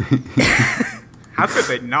be? How could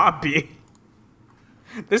they not be?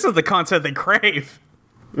 This is the content they crave.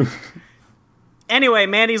 Anyway,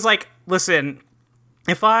 Mandy's like, listen,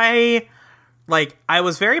 if I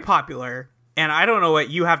was very popular, and I don't know what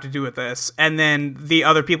you have to do with this, and then the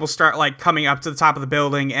other people start, like, coming up to the top of the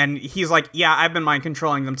building, and he's like, yeah, I've been mind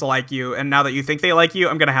controlling them to like you, and now that you think they like you,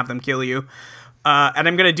 I'm gonna have them kill you. And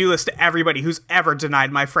I'm gonna do this to everybody who's ever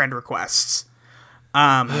denied my friend requests.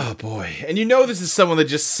 Oh boy. And this is someone that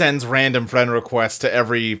just sends random friend requests to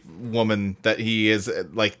every woman that he is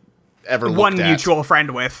like ever looked One at. mutual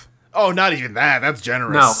friend with. Oh, not even that. That's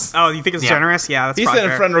generous. No. Oh, you think it's generous? Yeah, that's He's probably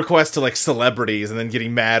sending fair. friend requests to like celebrities and then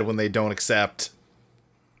getting mad when they don't accept.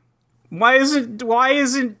 Why isn't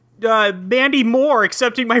Mandy Moore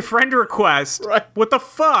accepting my friend request? Right. What the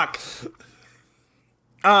fuck?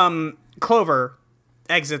 Clover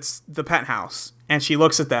exits the penthouse and she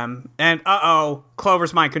looks at them and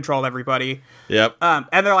Clover's mind controlled everybody. Yep.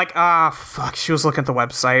 And they're like, fuck, she was looking at the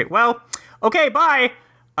website. Well, okay, bye.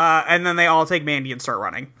 And then they all take Mandy and start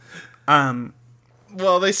running.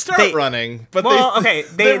 Well, they start running, but they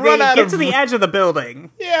they run out get of to the edge of the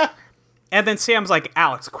building. Yeah. And then Sam's like,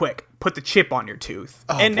 Alex, quick, put the chip on your tooth.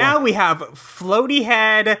 And boy. now we have floaty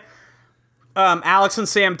head Alex and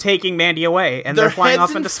Sam taking Mandy away, and they're flying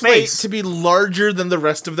heads off into inflate space. to be larger than the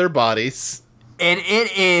rest of their bodies. And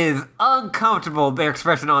it is uncomfortable, their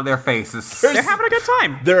expression on their faces. They're having a good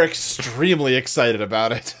time. They're extremely excited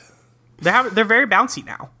about it. They're very bouncy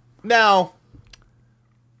now. Now,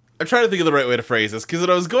 I'm trying to think of the right way to phrase this, because what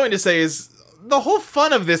I was going to say is, the whole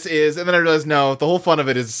fun of this is, and then I realized, no, the whole fun of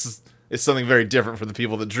it is something very different for the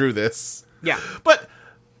people that drew this. Yeah. But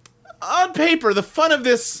on paper, the fun of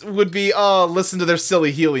this would be, listen to their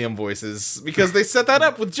silly helium voices, because they set that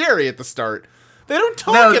up with Jerry at the start. They don't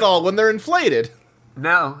talk at all when they're inflated.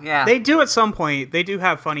 No, yeah. They do at some point. They do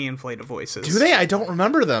have funny inflated voices. Do they? I don't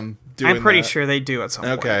remember them doing I'm pretty that. sure they do at some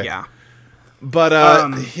point. Yeah. But,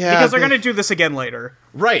 yeah. Because they're going to do this again later.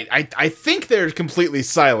 Right. I think they're completely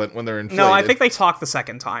silent when they're inflated. No, I think they talk the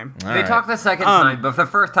second time. They talk the second time, but the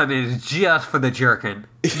first time it is just for the jerkin.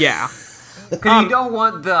 Yeah. Because you don't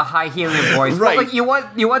want the high helium voice. Right. Well, like,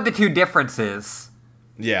 you want the two differences.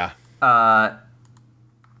 Yeah.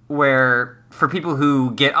 Where for people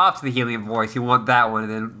who get off to the helium voice, you want that one,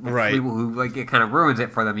 and then for Right. people who like it kind of ruins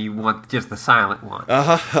it for them, you want just the silent one.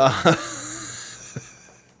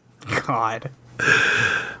 God.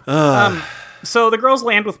 So the girls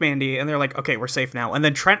land with Mandy, and they're like, okay, we're safe now. And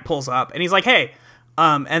then Trent pulls up, and he's like, hey.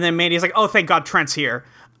 And then Mandy's like, oh, thank God Trent's here.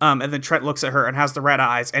 And then Trent looks at her and has the red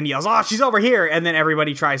eyes and yells, oh, she's over here. And then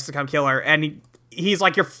everybody tries to come kill her. And he's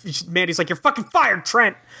like, Mandy's like, you're fucking fired,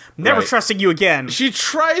 Trent. Never Right. trusting you again. She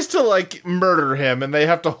tries to, like, murder him, and they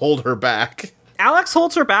have to hold her back. Alex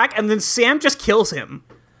holds her back, and then Sam just kills him.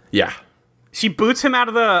 Yeah. She boots him out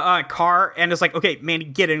of the car and is like, okay, Mandy,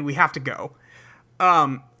 get in. We have to go.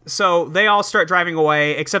 So they all start driving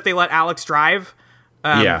away, except they let Alex drive.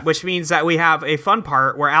 Which means that we have a fun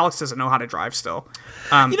part where Alex doesn't know how to drive still.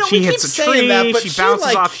 She hits a tree, she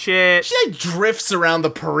bounces off shit. She, like, drifts around the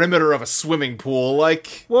perimeter of a swimming pool,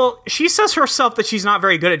 like... Well, she says herself that she's not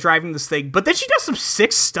very good at driving this thing, but then she does some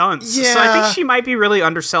sick stunts. So I Yeah. think she might be really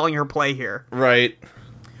underselling her play here. Right.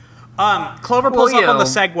 Clover pulls up on the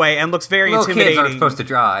Segway and looks very Little kids intimidating. aren't supposed to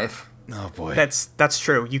drive. Oh, boy. That's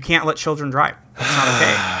true. You can't let children drive. That's not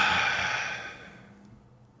okay.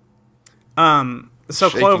 So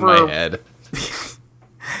Shaking Clover my head.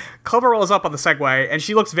 Clover rolls up on the Segway, and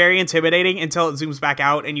she looks very intimidating until it zooms back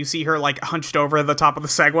out, and you see her, like, hunched over the top of the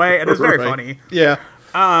Segway, and it's very Right. funny. Yeah.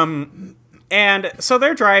 And so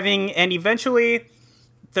they're driving, and eventually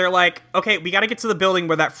they're like, okay, we gotta get to the building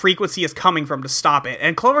where that frequency is coming from to stop it.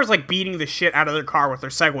 And Clover's, like, beating the shit out of their car with their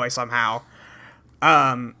Segway somehow.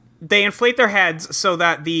 They inflate their heads so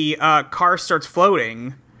that the car starts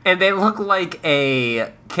floating. And they look like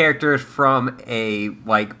characters from a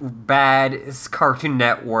like bad Cartoon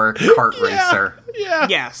Network kart racer. Yeah.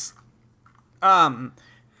 Yes. Or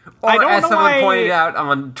I don't as know someone why- pointed out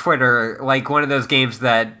on Twitter, like one of those games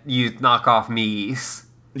that use knockoff Mii's.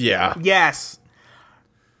 Yeah. Yes.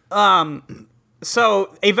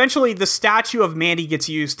 So eventually the statue of Mandy gets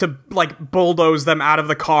used to, like, bulldoze them out of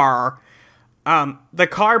the car. The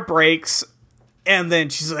car breaks, and then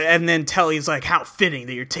Telly's like, how fitting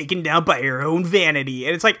that you're taken down by your own vanity.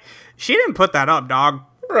 And it's like, she didn't put that up, dog.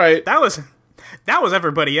 Right. That was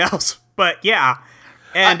everybody else. But yeah.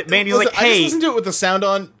 And Mandy's like, I just hey, listened to it with the sound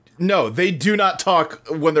on. No, they do not talk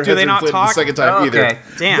when their Do heads they are not inflated talk? the second time either. Okay.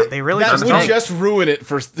 damn, they really That just would don't. just ruin it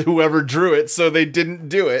for whoever drew it, so they didn't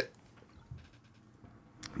do it.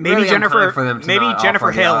 Maybe Really Jennifer unkind for them to not Jennifer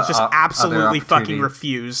offer the, Hale just other absolutely fucking opportunities.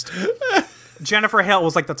 refused. Jennifer Hale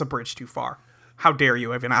was like, that's a bridge too far. How dare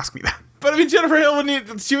you even ask me that? But I mean, Jennifer Hale would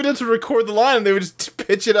have to record the line, and they would just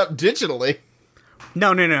pitch it up digitally.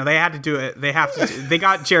 No. They had to do it. They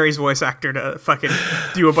got Jerry's voice actor to fucking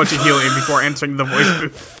do a bunch of helium before entering the voice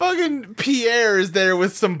booth. Fucking Pierre is there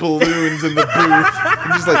with some balloons in the booth.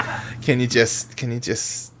 I'm just like, can you just?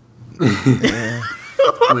 Please.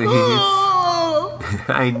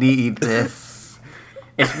 I need this.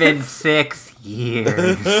 It's been 6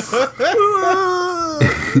 years.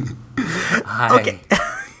 Okay.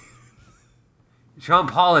 Jean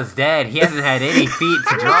Paul is dead. He hasn't had any feet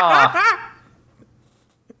to draw.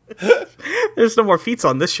 There's no more feats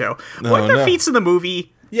on this show. Weren't there feats in the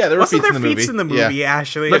movie? Yeah, there were Wasn't feats there in the feats movie. in the movie, Yeah.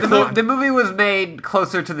 Ashley? But the movie was made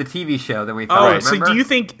closer to the TV show than we Oh, thought. so remember? do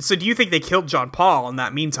you think they killed John Paul in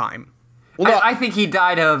that meantime? Well, no, I think he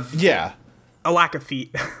died of yeah. A lack of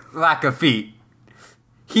feet. lack of feet.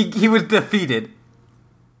 He was defeated.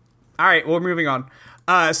 All right, well, we're moving on.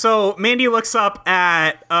 So Mandy looks up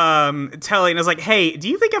at Telly and is like, hey, do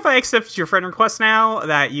you think if I accept your friend request now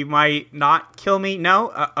that you might not kill me?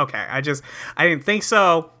 No? Okay, I didn't think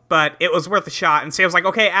so, but it was worth a shot. And Sam's like,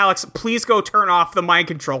 okay, Alex, please go turn off the mind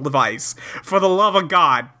control device. For the love of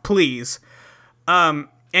God, please. And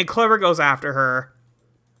Clover goes after her.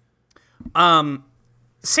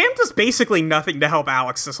 Sam does basically nothing to help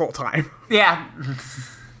Alex this whole time. Yeah.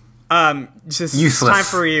 Just Useless. It's time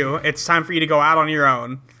for you. It's time for you to go out on your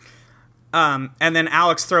own. And then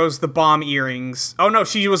Alex throws the bomb earrings. Oh no,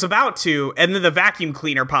 she was about to, and then the vacuum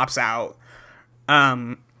cleaner pops out.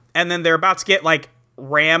 And then they're about to get like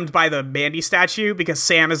rammed by the Mandy statue because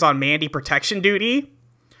Sam is on Mandy protection duty.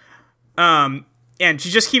 And she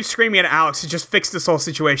just keeps screaming at Alex to just fix this whole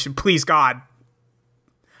situation. Please, God.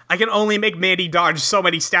 I can only make Mandy dodge so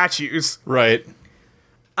many statues. Right.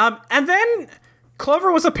 And then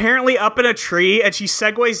Clover was apparently up in a tree and she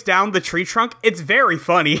segues down the tree trunk. It's very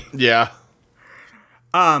funny. Yeah.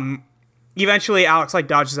 Eventually, Alex like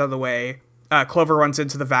dodges out of the way. Clover runs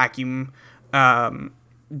into the vacuum.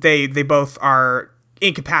 They both are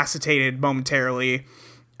incapacitated momentarily.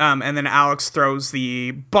 And then Alex throws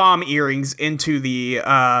the bomb earrings into the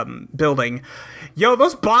building. Yo,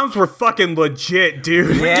 those bombs were fucking legit,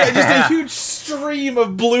 dude. Yeah, just a huge stream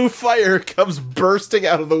of blue fire comes bursting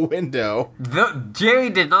out of the window. Jerry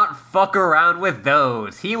did not fuck around with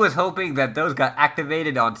those. He was hoping that those got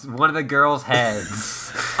activated on one of the girls'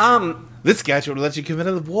 heads. This gadget will let you commit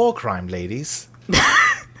a war crime, ladies.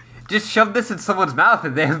 Just shove this in someone's mouth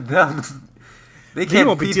and they can't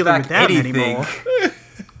won't be feed dealing back with that anything.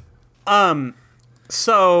 anymore.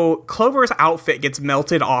 So Clover's outfit gets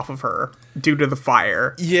melted off of her due to the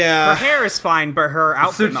fire. Yeah. Her hair is fine, but her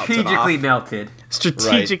outfit Strategically melted off. melted.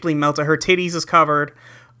 Strategically melted. Her titties is covered.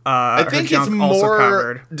 I think her it's junk also more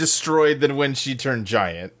covered. destroyed than when she turned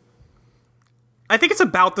giant. I think it's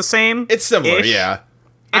about the same. It's similar, ish. yeah.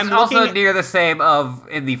 It's I'm also looking- near the same of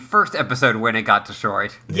in the first episode when it got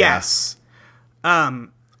destroyed. Yes.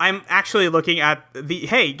 I'm actually looking at the.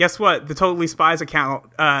 Hey, guess what? The Totally Spies account.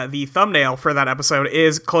 The thumbnail for that episode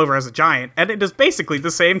is Clover as a giant, and it is basically the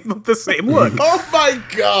same look. Oh my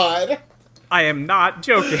god! I am not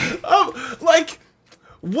joking. Like,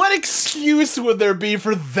 what excuse would there be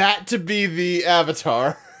for that to be the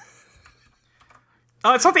avatar?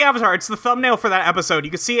 It's not the avatar. It's the thumbnail for that episode. You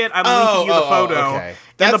can see it. I'm linking you the photo okay. in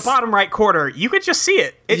That's- the bottom right corner. You could just see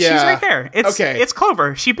it. She's Yeah. right there. Okay. It's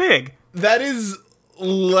Clover. She big. That is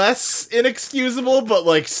less inexcusable, but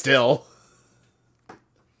like still.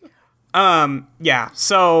 Yeah.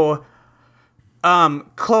 So,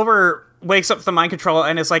 Clover wakes up to the mind control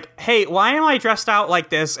and is like, "Hey, why am I dressed out like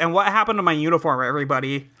this? And what happened to my uniform,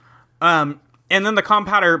 everybody?" And then the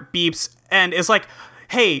compounder beeps and is like,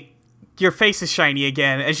 "Hey, your face is shiny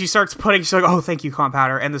again." And she's like, "Oh, thank you,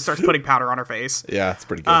 compounder," and then starts putting powder on her face. Yeah, it's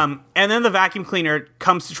pretty good. And then the vacuum cleaner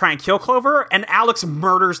comes to try and kill Clover, and Alex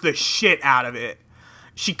murders the shit out of it.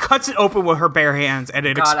 She cuts it open with her bare hands, and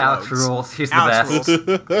it God, explodes. Alex rules. He's the Alex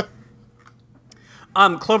best.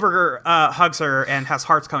 rules. Clover hugs her and has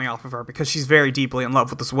hearts coming off of her because she's very deeply in love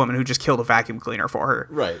with this woman who just killed a vacuum cleaner for her.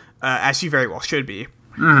 Right. As she very well should be.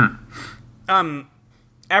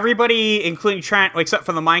 Everybody, including Trent, wakes up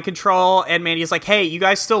from the mind control, and Mandy's like, "Hey, you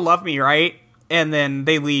guys still love me, right?" And then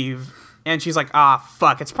they leave, and she's like, "Ah,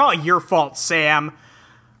 fuck, it's probably your fault, Sam."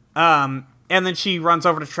 And then she runs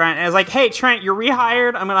over to Trent and is like, "Hey, Trent, you're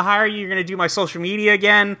rehired. I'm gonna hire you. You're gonna do my social media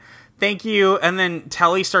again. Thank you." And then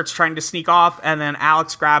Telly starts trying to sneak off, and then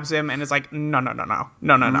Alex grabs him and is like, "No." No.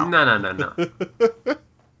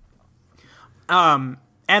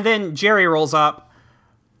 And then Jerry rolls up,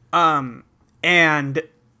 and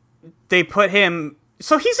they put him.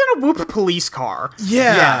 So he's in a Whoop police car.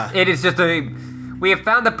 Yeah. It is just we have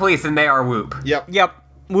found the police and they are Whoop. Yep. Yep,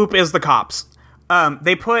 Whoop is the cops.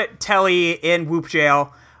 They put Telly in Whoop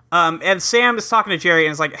jail. And Sam is talking to Jerry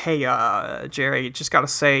and is like, "Hey, Jerry, just gotta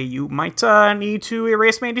say, you might need to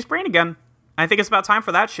erase Mandy's brain again. I think it's about time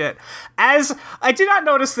for that shit." As I did not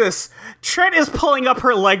notice this, Trent is pulling up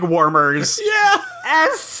her leg warmers. Yeah.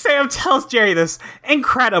 As Sam tells Jerry this.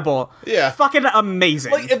 Incredible. Yeah. Fucking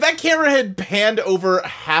amazing. Like, if that camera had panned over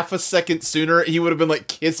half a second sooner, he would have been, like,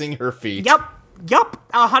 kissing her feet. Yep.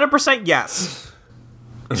 100% yes.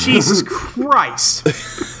 Jesus Christ.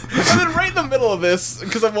 And then right in the middle of this,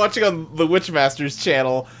 because I'm watching on the Witchmasters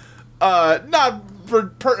channel, not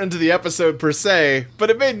pertinent to the episode per se,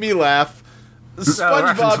 but it made me laugh.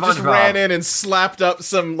 SpongeBob just ran in and slapped up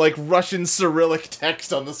some, like, Russian Cyrillic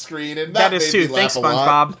text on the screen, and that That is made too. me laugh Thanks, a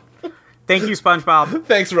lot. SpongeBob. Thank you, SpongeBob.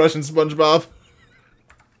 Thanks, Russian SpongeBob.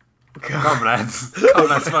 Comrades.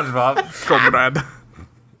 SpongeBob. Comrade.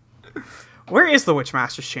 Where is the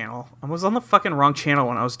Witchmasters channel? I was on the fucking wrong channel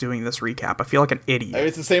when I was doing this recap. I feel like an idiot. I mean,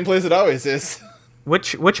 it's the same place it always is.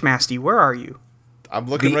 Witchmasty, where are you? I'm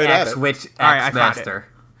looking The right at it. X-Witch All right, I found X-Master.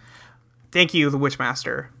 Thank you, the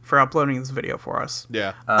Witchmaster, for uploading this video for us.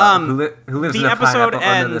 Yeah. Who lives in The a episode pineapple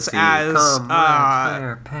under the ends sea? as Come,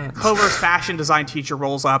 wear pants. Clover's fashion design teacher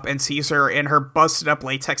rolls up and sees her in her busted up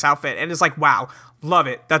latex outfit and is like, "Wow, love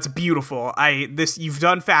it. That's beautiful. You've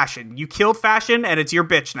done fashion. You killed fashion, and it's your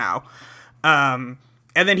bitch now." And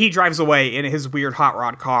then he drives away in his weird hot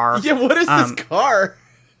rod car. Yeah, what is this car?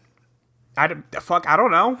 I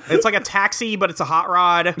don't know. It's like a taxi, but it's a hot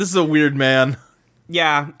rod. This is a weird man.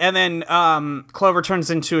 Yeah, and then Clover turns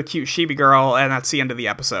into a cute sheepy girl, and that's the end of the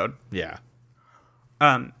episode. Yeah.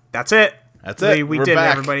 That's it. That's it. We We're did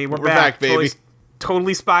back. it, everybody. We're back, baby.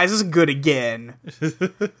 Totally Spies is good again. For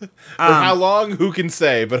how long? Who can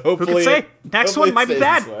say? But hopefully, say? Next hopefully one might be it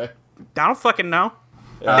bad. stays this way. I don't fucking know.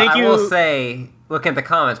 Thank I you. will say, looking at the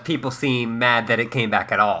comments, people seem mad that it came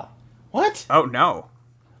back at all. What? Oh no.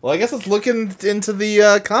 Well, I guess let's look into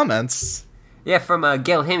the comments. Yeah, from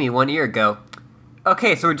Gail Hemme 1 year ago.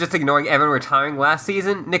 Okay, so we're just ignoring Evan retiring last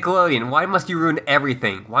season? Nickelodeon, why must you ruin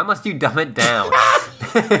everything? Why must you dumb it down?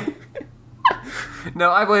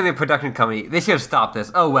 No, I blame the production company. They should have stopped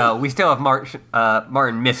this. Oh well, we still have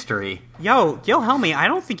Martin Mystery. Yo, Gil Helmy, I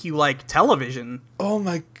don't think you like television. Oh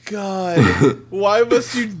my god. Why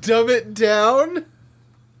must you dumb it down?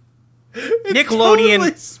 It's Nickelodeon.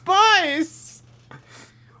 Totally Spies.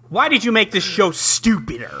 Why did you make this show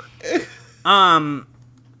stupider? Sora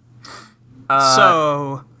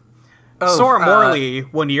Morley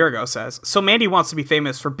 1 year ago says, so Mandy wants to be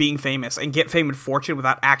famous for being famous and get fame and fortune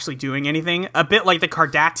without actually doing anything, a bit like the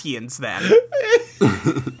Kardashians then.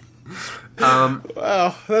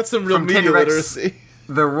 Wow, that's some real From media Tinderex, literacy.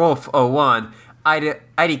 The Wolf 01.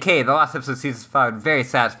 IDK, the last episode of season 5, very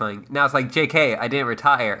satisfying. Now it's like, JK, I didn't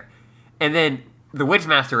retire. And then the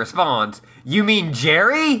Witchmaster responds, you mean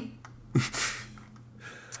Jerry?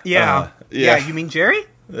 Yeah. Yeah. You mean Jerry?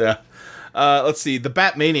 Yeah. Let's see. The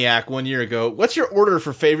Batmaniac 1 year ago. What's your order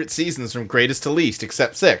for favorite seasons from greatest to least,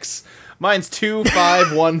 except 6? Mine's 2,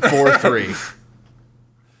 5, 1, 4, 3.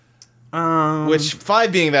 Which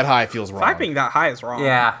 5 being that high feels wrong. 5 being that high is wrong.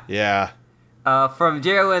 Yeah. Yeah. From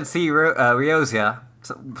Geraldine C. Riozia,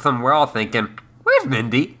 some we're all thinking, where's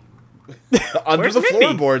Mindy? Under Where's the Mindy?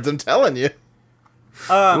 floorboards, I'm telling you.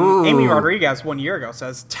 Amy Rodriguez 1 year ago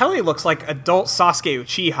says, Telly looks like adult Sasuke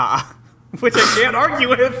Uchiha. Which I can't argue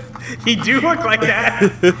with. He do look like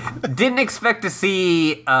that. Didn't expect to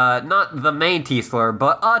see not the main T-slur,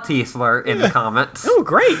 but a T-slur in the comments. Oh,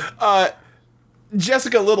 great.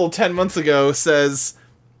 Jessica Little 10 months ago says,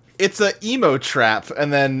 it's a emo trap,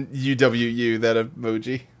 and then UWU, that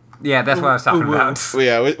emoji. Yeah, that's what I was talking Ooh, about. Well,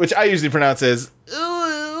 yeah, which I usually pronounce as,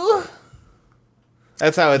 ooh.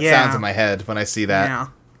 That's how it Yeah. sounds in my head when I see that.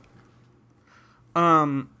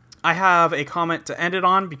 Yeah. I have a comment to end it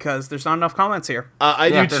on because there's not enough comments here. I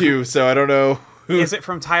Yeah, do too, so I don't know who. Is it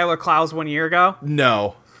from Tyler Clowes 1 year ago?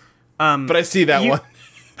 No. But I see that you- one.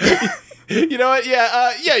 You know what?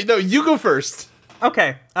 Yeah, no, you go first.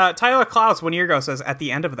 Okay. Tyler Clowes 1 year ago says, at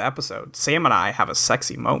the end of the episode, Sam and I have a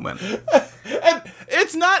sexy moment. And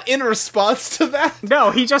it's not in response to that.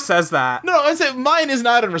 No, he just says that. No, I say mine is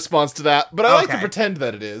not in response to that, but I like to Okay. pretend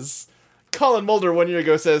that it is. Colin Mulder 1 year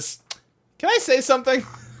ago says, can I say something?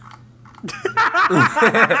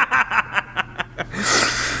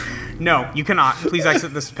 No, you cannot. Please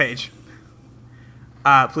exit this page.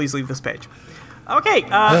 Please leave this page. Okay,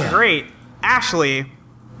 great. Ashley,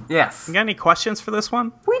 Yes. you got any questions for this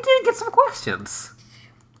one? We did get some questions.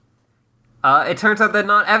 It turns out that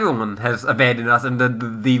not everyone has abandoned us in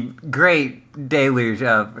the great deluge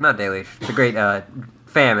of... Not deluge. The great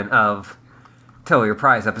famine of Totally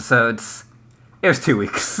Reprised episodes. It was 2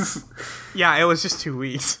 weeks. Yeah, it was just 2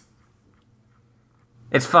 weeks.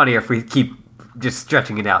 It's funnier if we keep just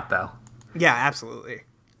stretching it out, though. Yeah, absolutely.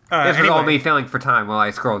 This was all Anyway. me failing for time while I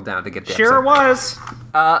scrolled down to get the Sure episode.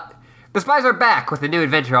 was. The Spies are back with a new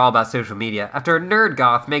adventure all about social media. After Nerd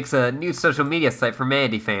Goth makes a new social media site for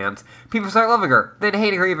Mandy fans, people start loving her, then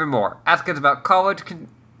hating her even more. Asking about college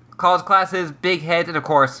classes, big heads, and of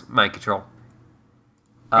course, mind control.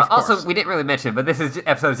 Also, course. we didn't really mention, but this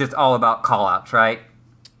episode is just all about call-outs, right?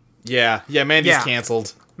 Yeah, Mandy's Yeah.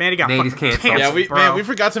 canceled. Mandy got Mandy's fucking canceled. canceled, Yeah, bro. we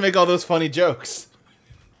forgot to make all those funny jokes.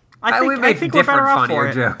 I we think, make I think we're different, better off for funnier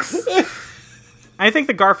it. jokes. I think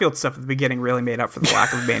the Garfield stuff at the beginning really made up for the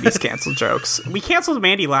lack of Mandy's canceled jokes. We canceled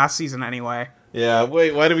Mandy last season anyway. Yeah,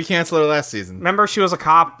 wait, why did we cancel her last season? Remember, she was a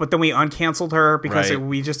cop, but then we uncanceled her because Right.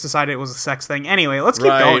 we just decided it was a sex thing. Anyway, let's keep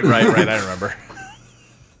Right, going. right, I remember.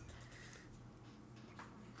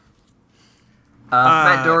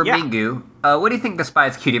 Matt Dor yeah. Bingu, what do you think the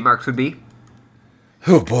Spies' cutie marks would be?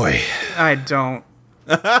 Oh boy. I don't.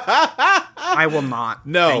 I will not.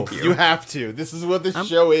 No, Thank you have to. This is what this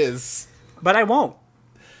show is. But I won't.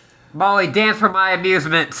 Molly, dance for my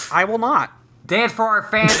amusement. I will not. Dance for our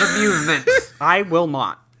fans' amusement. I will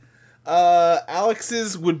not.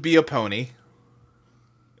 Alex's would be a pony.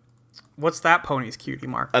 What's that pony's cutie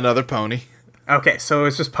mark? Another pony. Okay, so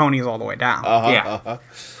it's just ponies all the way down. Yeah.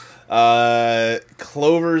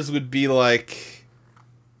 Clover's would be like...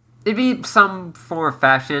 It'd be some form of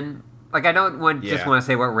fashion. Like, I don't just Yeah. want to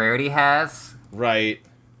say what Rarity has. Right.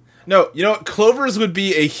 No, you know what? Clover's would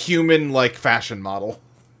be a human, like, fashion model.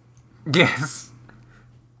 Yes.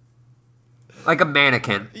 Like a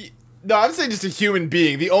mannequin. No, I'm saying just a human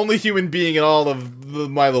being. The only human being in all of the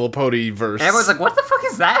My Little Pony verse. And everyone's like, what the fuck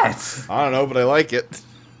is that? I don't know, but I like it.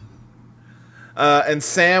 And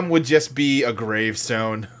Sam would just be a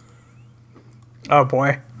gravestone. Oh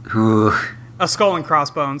boy. Ooh. A skull and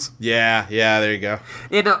crossbones. Yeah, there you go.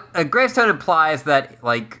 You know, a gravestone implies that,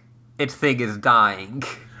 like, its thing is dying.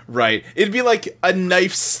 Right. It'd be like a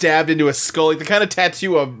knife stabbed into a skull, like the kind of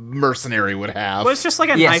tattoo a mercenary would have. Well, it's just like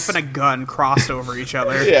a Yes. knife and a gun crossed over each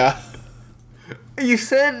other. Yeah. You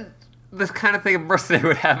said this kind of thing a mercenary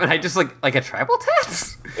would have, and I just, like a tribal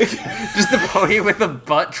tat? Just a pony with a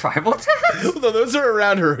butt tribal tat? No, those are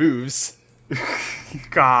around her hooves.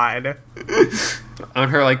 God. On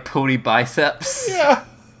her, like, pony biceps? Yeah.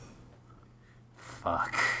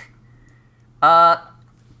 Fuck. Also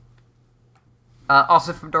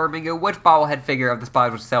from Domingo, which bobblehead figure of the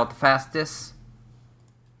Spies would sell the fastest?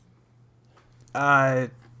 Alex,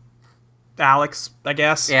 I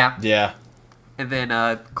guess. Yeah. Yeah. And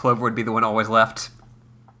then Clover would be the one always left.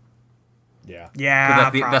 Yeah.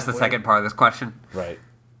 Yeah, That's the probably. second part of this question. Right.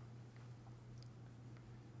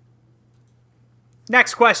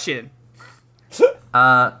 Next question.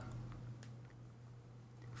 From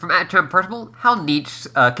 @Trump Personal, how niche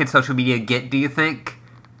can social media get, do you think?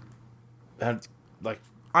 That's like...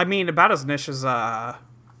 I mean, about as niche as dating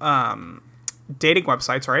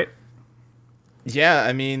websites, right? Yeah,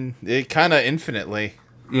 I mean, it kind of infinitely.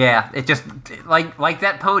 Yeah, it just, like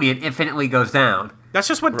that pony, it infinitely goes down. That's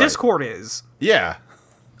just what Discord is. Yeah.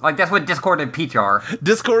 Like, that's what Discord and Peach are.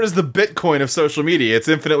 Discord is the Bitcoin of social media. It's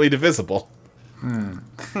infinitely divisible.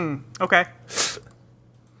 Okay.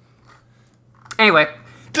 Anyway,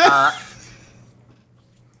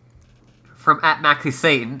 from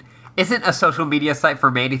 @MaxySatan, isn't a social media site for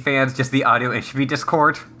Mandy fans just the audio entropy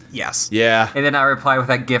Discord? Yes. Yeah. And then I reply with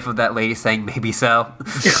that gif of that lady saying, maybe so.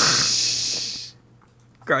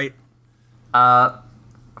 Great. From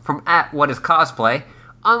 @WhatIsCosplay,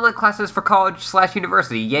 online classes for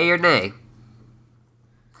college/university, yay or nay?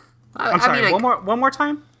 I'm sorry, like, one more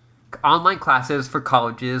time? online classes for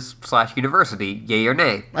colleges/university, yay or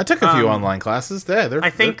nay? I took a few online classes. I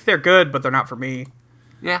think they're good, but they're not for me.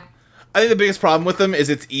 Yeah. I think the biggest problem with them is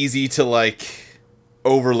it's easy to, like,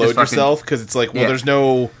 overload Just fucking- yourself, because it's like, well, Yeah. there's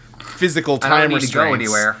no physical I time don't need to restraints. go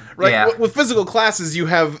anywhere. Right? Yeah. With physical classes, you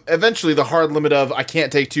have eventually the hard limit of, I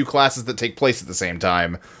can't take two classes that take place at the same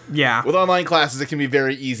time. Yeah. With online classes, it can be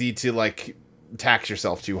very easy to, like, tax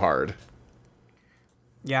yourself too hard.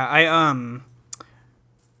 Yeah,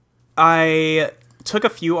 I took a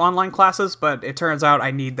few online classes, but it turns out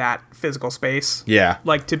I need that physical space. Yeah.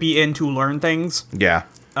 Like, to be in to learn things. Yeah.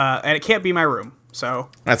 And it can't be my room, so...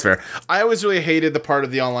 That's fair. I always really hated the part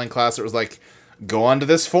of the online class that was like, go onto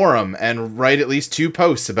this forum and write at least 2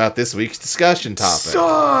 posts about this week's discussion topic.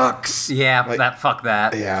 Sucks! Yeah, fuck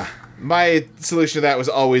that. Yeah. My solution to that was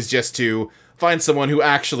always just to find someone who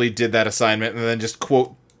actually did that assignment and then just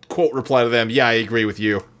quote reply to them, yeah, I agree with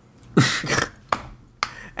you.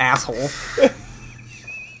 Asshole.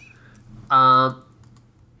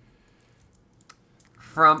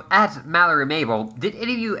 From @MalloryMabel, did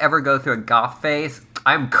any of you ever go through a goth phase?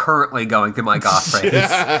 I'm currently going through my goth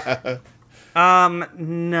phase.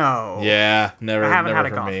 No. Yeah, never. I haven't never had a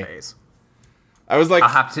for goth me. phase. I was like, I'll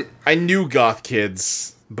have to. I knew goth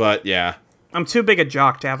kids, but yeah. I'm too big a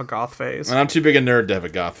jock to have a goth phase. And I'm too big a nerd to have a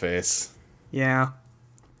goth face. Yeah.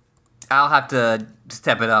 I'll have to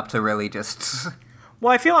step it up to really just.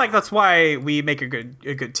 Well, I feel like that's why we make a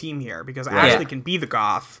good team here, because Ashley can be the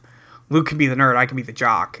goth, Luke can be the nerd, I can be the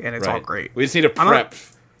jock, and it's all great. We just need to prep.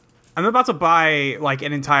 I'm about to buy, like,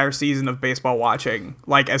 an entire season of baseball watching,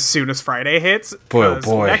 like, as soon as Friday hits. Boy, oh 'cause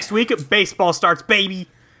boy. Next week, baseball starts, baby!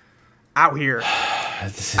 Out here. I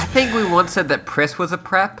think we once said that Pris was a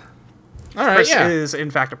prep. All right, Chris yeah. is, in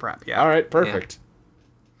fact, a prep, yeah. All right, perfect.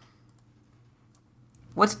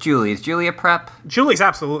 What's Julie? Is Julie a prep? Julie's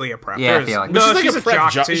absolutely a prep. Yeah, I feel like- But No, she's like she's a a prep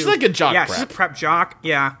jock, jock. too. She's like a jock Yeah, prep. she's a prep jock,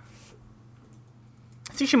 yeah.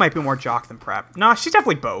 I think she might be more jock than prep. No, she's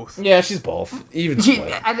definitely both. Yeah, she's both. Even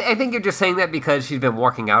split. I think you're just saying that because she's been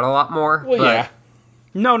working out a lot more. Well, but yeah.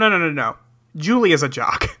 No. Julie is a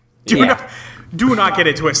jock. Do not get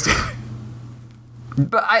it twisted.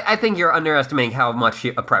 But I think you're underestimating how much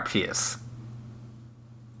a prep she is.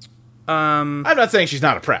 I'm not saying she's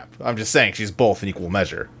not a prep. I'm just saying she's both in equal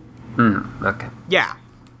measure. Okay. Yeah.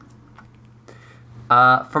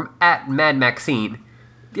 From @MadMaxine,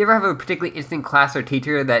 do you ever have a particularly interesting class or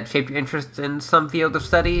teacher that shaped your interest in some field of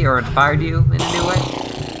study or inspired you in a new way?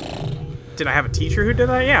 Did I have a teacher who did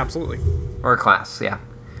that? Yeah, absolutely. Or a class, yeah.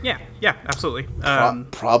 Yeah, absolutely.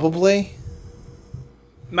 Probably.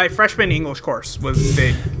 My freshman English course was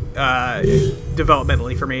big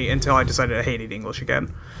developmentally for me until I decided I hated English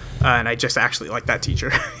again. And I just actually liked that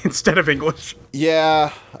teacher instead of English.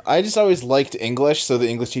 Yeah, I just always liked English, so the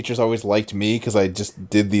English teachers always liked me because I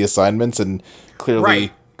just did the assignments and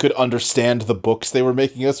clearly could understand the books they were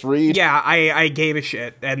making us read. Yeah, I gave a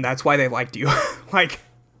shit, and that's why they liked you. Like,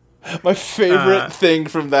 my favorite thing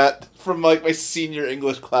from my senior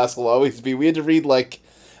English class will always be we had to read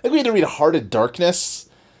Heart of Darkness.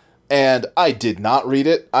 And I did not read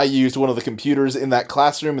it. I used one of the computers in that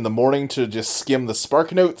classroom in the morning to just skim the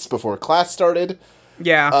Spark Notes before class started.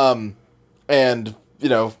 Yeah. And,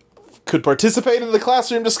 could participate in the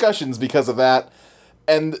classroom discussions because of that.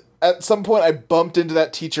 And at some point I bumped into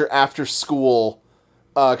that teacher after school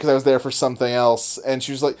because I was there for something else. And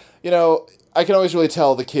she was like, I can always really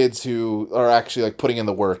tell the kids who are actually like putting in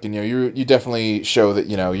the work. And, you definitely show that,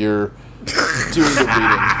 you're doing the reading.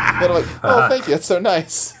 And I'm like, oh, thank you. That's so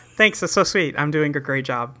nice. Thanks, that's so sweet. I'm doing a great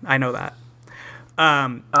job. I know that.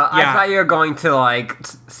 I thought you were going to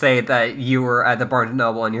say that you were at the Barnes &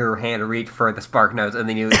 Noble and your hand reached for the Spark Notes, and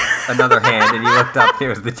then another hand, and you looked up. There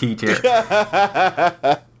was the teacher.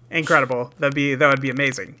 Incredible. That would be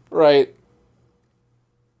amazing. Right.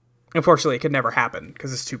 Unfortunately, it could never happen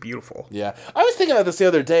because it's too beautiful. Yeah, I was thinking about this the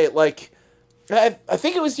other day. I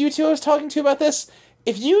think it was you two I was talking to about this.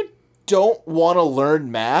 If you don't want to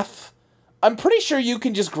learn math, I'm pretty sure you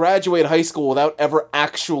can just graduate high school without ever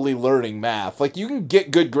actually learning math. You can get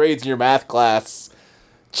good grades in your math class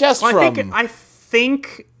I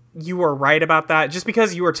think you were right about that, just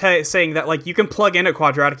because you were saying that, you can plug in a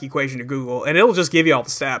quadratic equation to Google, and it'll just give you all the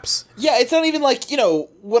steps. Yeah, it's not even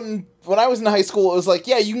when I was in high school, it was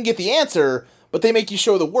you can get the answer, but they make you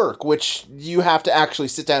show the work, which you have to actually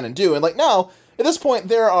sit down and do. And, no, at this point,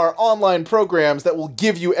 there are online programs that will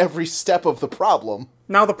give you every step of the problem.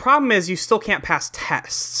 Now, the problem is you still can't pass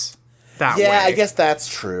tests that way. Yeah, I guess that's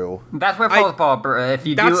true. That's where it falls apart. If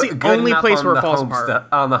you that's do the good only enough place on where it the falls home apart.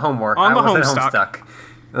 on the homework. On the I wasn't Homestuck.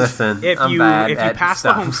 Listen, if I'm you bad at pass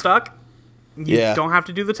stuff. the Homestuck, you don't have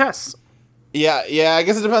to do the tests. Yeah, I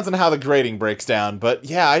guess it depends on how the grading breaks down. But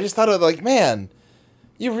yeah, I just thought of man,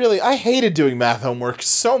 I hated doing math homework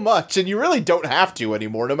so much, and you really don't have to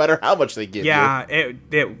anymore, no matter how much they give you. Yeah,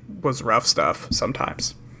 it was rough stuff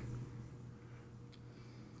sometimes.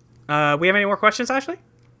 We have any more questions, Ashley?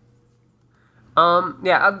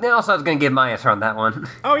 Yeah, also I was going to give my answer on that one.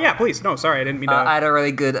 Oh, yeah, please. No, sorry, I didn't mean to... I had a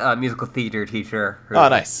really good musical theater teacher who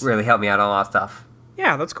nice. really helped me out on a lot of stuff.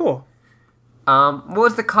 Yeah, that's cool. What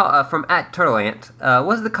was the from @TurtleAnt? What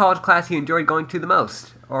was the college class you enjoyed going to the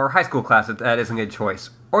most? Or high school class, if that isn't a good choice?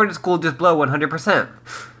 Or did school just blow 100%?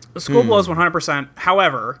 The school blows 100%.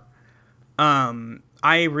 However,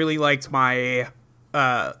 I really liked my...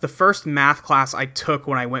 the first math class I took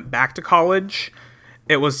when I went back to college.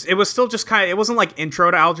 It was still just kind of, it wasn't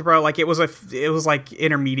intro to algebra, it was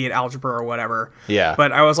intermediate algebra or whatever. Yeah.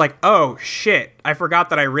 But I was like, oh shit, I forgot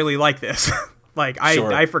that I really like this.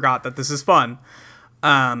 Sure. I forgot that this is fun.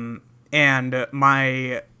 And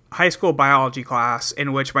my high school biology class,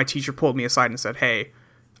 in which my teacher pulled me aside and said, hey,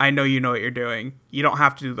 I know you know what you're doing. You don't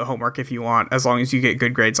have to do the homework if you want, as long as you get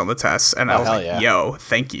good grades on the tests. And I was like, yo,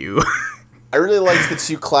 thank you. I really liked the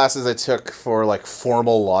two classes I took for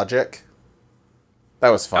formal logic. That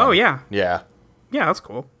was fun. Oh, yeah. Yeah. Yeah, that's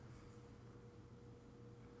cool.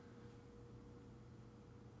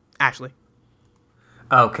 Ashley.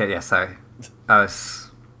 Okay, yeah, sorry. I was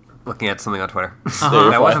looking at something on Twitter.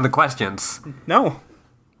 That wasn't the questions. No.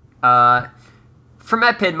 For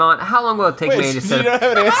Matt Piedmont, how long will it take me to set you don't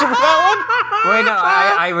have an answer for that Wait, no,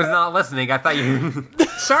 I was not listening. I thought you...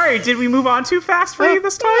 Sorry, did we move on too fast for you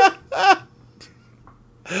this time?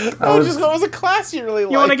 What was a class you really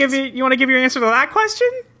liked? You want to give your answer to that question?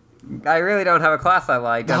 I really don't have a class I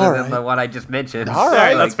like other than the one I just mentioned. All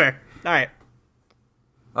right, that's fair. All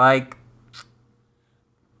right.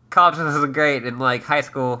 College was great, and high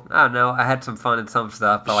school, I don't know, I had some fun in some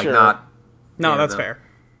stuff, but Sure. not... No, that's fair.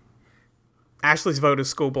 Ashley's vote is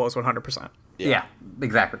school blows 100%. Yeah,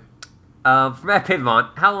 exactly. For Matt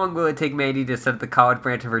Piedmont, how long will it take Mandy to set up the college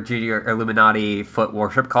branch of her junior Illuminati foot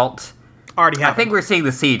worship cult? already I happened. think we're seeing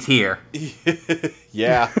the seeds here.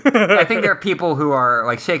 Yeah. I think there are people who are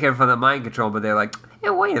like shaken from the mind control, but they're like, "Hey,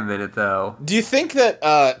 wait a minute, though." Do you think that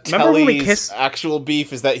Remember when we Telly's kissed- actual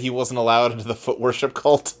beef is that he wasn't allowed into the foot worship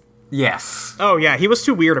cult? Yes. Oh, yeah, he was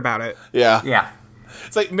too weird about it. Yeah. Yeah.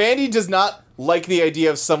 It's like Mandy does not like the idea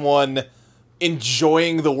of someone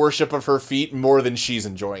enjoying the worship of her feet more than she's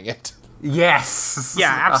enjoying it. Yes.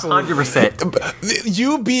 Yeah, absolutely. 100%.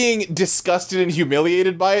 You being disgusted and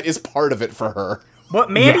humiliated by it is part of it for her.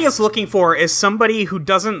 What Mandy Yes. is looking for is somebody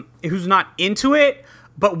who's not into it,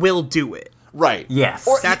 but will do it. Right. Yes.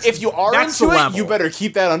 Or That's- if you are that's into the it, level. you better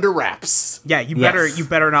keep that under wraps. Yeah, you Yes.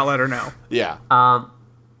 better not let her know. Yeah.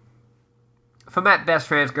 From Matt Best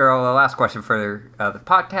Trans Girl, the last question for the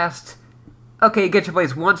podcast. Okay, you get to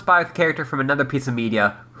replace one spy with a character from another piece of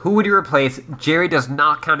media. Who would you replace? Jerry does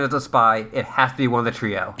not count as a spy. It has to be one of the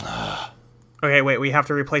trio. Okay, wait, we have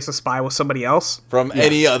to replace a spy with somebody else? From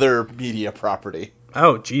any other media property.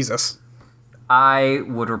 Oh, Jesus. I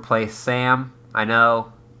would replace Sam. I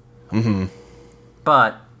know. Mm-hmm.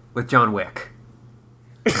 But with John Wick.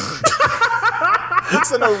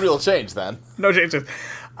 So no real change then. No changes.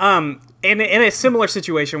 In a similar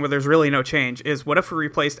situation where there's really no change is what if we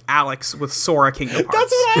replaced Alex with Sora Kingdom Hearts?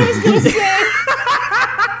 That's what I was gonna say.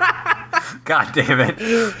 God damn it.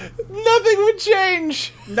 Nothing would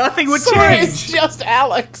change. Nothing would Sora change. is just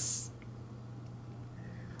Alex.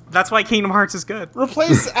 That's why Kingdom Hearts is good.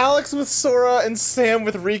 Replace Alex with Sora and Sam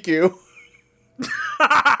with Riku.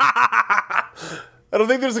 I don't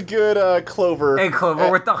think there's a good Clover. And Clover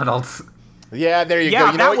with Donald's. Yeah, there you Yeah, go.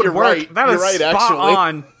 You know that what? would You're work. right. That You're is right, spot actually.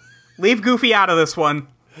 on. Leave Goofy out of this one.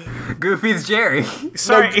 Goofy's Jerry.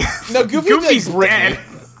 Sorry. No, Goofy's Goofy's like Britney.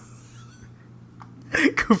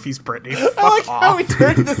 dead. Goofy's Britney. I like Fuck how off. we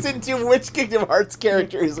turned this into which Kingdom Hearts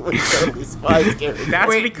characters and which Totally Spies characters. That's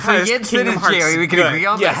Wait, so because Jensen Kingdom is Hearts Jerry. We is can good. agree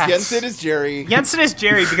on Yes, that. Jensen is Jerry. Jensen is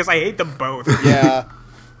Jerry because I hate them both. Yeah.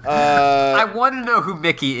 I want to know who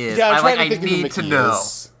Mickey is. Yeah, I'm I trying like. to I think of who need to Mickey know.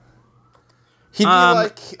 is. He'd be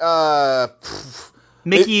like,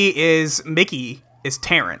 Mickey is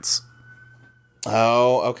Terrence.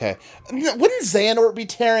 oh, okay. Wouldn't Xehanort be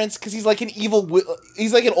Terrence? Because he's like an evil,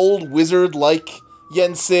 he's like an old wizard like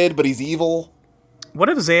Yen Sid, but he's evil. What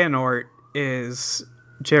if Xehanort is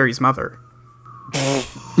Jerry's mother?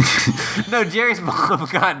 No, Jerry's mom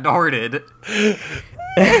got Norded.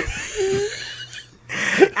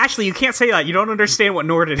 Actually, you can't say that. You don't understand what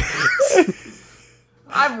Norded is.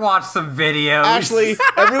 I've watched some videos. Actually,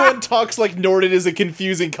 everyone talks like Norden is a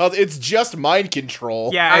confusing concept. It's just mind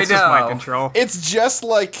control. Yeah, it's I just mind know. control. It's just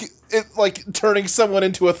like turning someone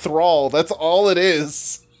into a thrall. That's all it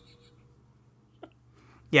is.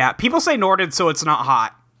 Yeah, people say Norded so it's not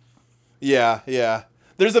hot. Yeah, yeah.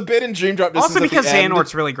 There's a bit in Dream Drop Distance Also because at the end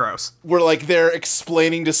Xehanort's really gross. where like they're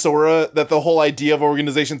explaining to Sora that the whole idea of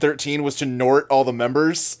Organization 13 was to Nort all the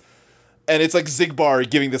members. And it's like Zigbar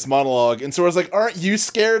giving this monologue. And Sora's like, aren't you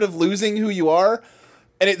scared of losing who you are?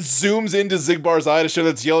 And it zooms into Zigbar's eye to show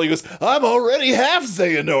that it's yellow. He goes, I'm already half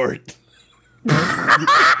Xehanort.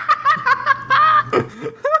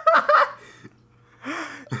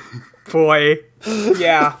 Boy.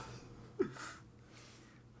 Yeah.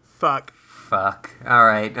 Fuck. Fuck. All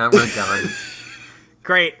right, now we're done.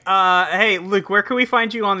 Great. Hey, Luke, where can we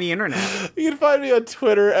find you on the internet? You can find me on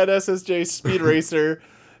Twitter at SSJ Speed Racer.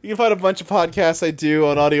 You can find a bunch of podcasts I do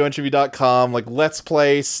on audioentropy.com, like Let's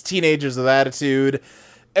Play, Teenagers with Attitude,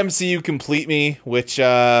 MCU Complete Me, which,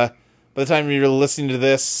 by the time you're listening to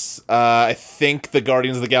this, I think the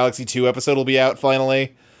Guardians of the Galaxy 2 episode will be out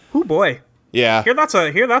finally. Oh boy. Yeah. Here that's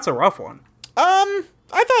a rough one. I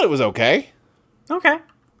thought it was okay. Okay.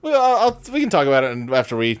 Well, we can talk about it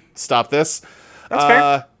after we stop this. That's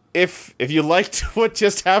fair. If you liked what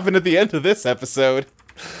just happened at the end of this episode,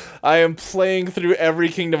 I am playing through every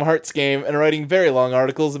Kingdom Hearts game and writing very long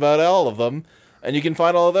articles about all of them. And you can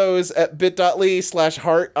find all of those at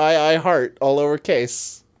bit.ly/heart, all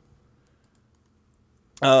lowercase.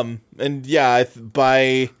 And yeah,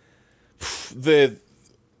 by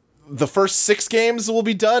the first 6 games will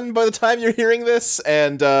be done by the time you're hearing this,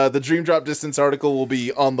 and the Dream Drop Distance article will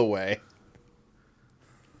be on the way.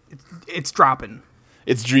 It's dropping.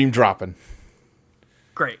 It's dream dropping.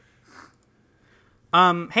 Great.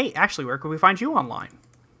 Hey, Ashley, where can we find you online?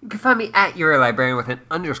 You can find me at Your Librarian with an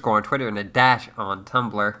underscore on Twitter and a dash on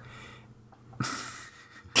Tumblr.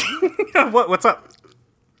 What's up?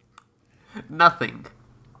 Nothing.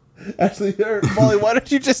 Actually, Molly, why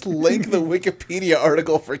don't you just link the Wikipedia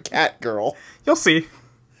article for Catgirl? You'll see.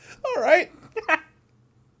 All right.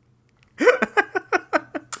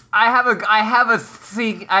 I have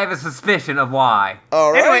a suspicion of why.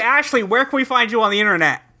 All right. Anyway, Ashley, where can we find you on the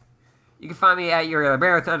internet? You can find me at your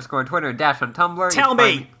marathon underscore on Twitter and Dash on Tumblr. Tell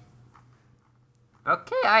me.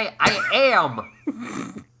 Okay, I am.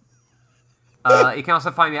 You can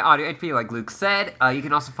also find me at Audio Entropy, like Luke said. You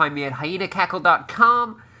can also find me at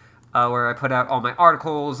hyenacackle.com, where I put out all my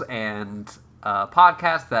articles and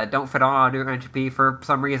podcasts that don't fit on Audio Entropy for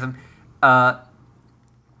some reason.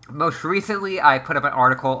 Most recently, I put up an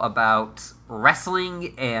article about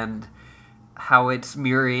wrestling and how it's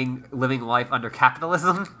mirroring living life under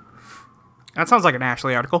capitalism. That sounds like an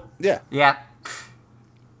Ashley article. Yeah. Yeah.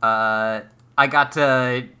 I got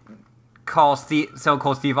to call Stone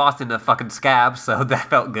Cold Steve Austin a fucking scab, so that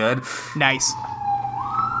felt good. Nice.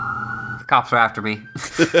 The cops are after me.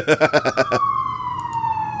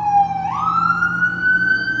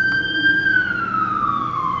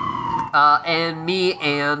 And me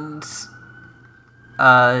and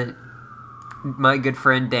my good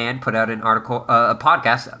friend Dan put out an article, a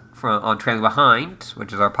podcast on Trailing Behind,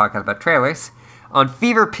 which is our podcast about trailers, on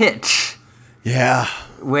Fever Pitch, Yeah.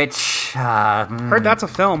 which Heard that's a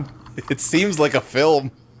film. It seems like a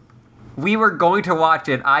film. we were going to watch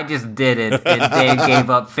it. I just didn't, and Dan gave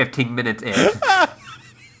up 15 minutes in.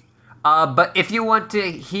 But if you want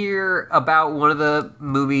to hear about one of the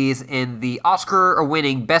movies in the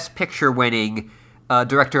Oscar-winning, Best Picture-winning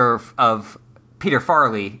director of Peter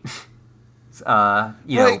Farley, Right,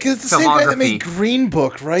 because it's the same guy that made filmography. Green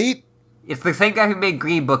Book, right? It's the same guy who made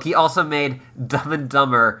Green Book. He also made Dumb and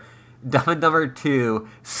Dumber 2,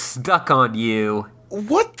 Stuck on You,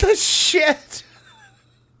 What the shit?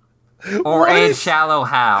 or What And is- Shallow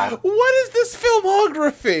Hal, What is this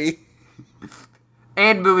filmography?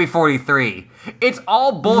 and Movie 43. It's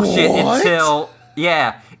all bullshit What? until...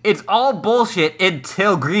 Yeah, it's all bullshit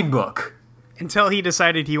until Green Book. Until he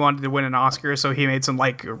decided he wanted to win an Oscar, so he made some,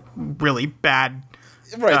 like, really bad...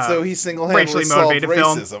 Right, so he single-handedly racially solved motivated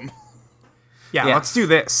film. racism. Yeah, Yes. let's do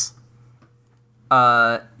this.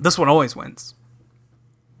 This one always wins.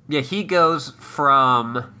 Yeah, he goes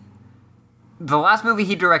from... The last movie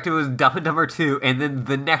he directed was Dumb and Dumber 2, and then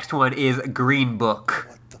the next one is Green Book.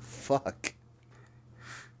 The fuck?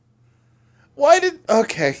 Why did...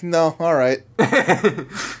 Okay, no, alright.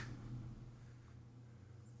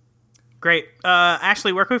 Great.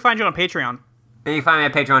 Ashley, where can we find you on Patreon? And you can find me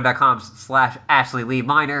at patreon.com/Ashley Lee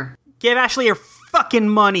Minor. Give Ashley your fucking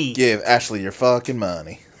money. Give Ashley your fucking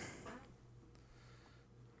money.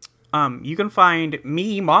 You can find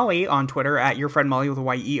me, Molly, on Twitter at your friend Molly with a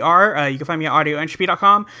Y-E-R. You can find me at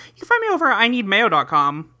audioentropy.com. You can find me over at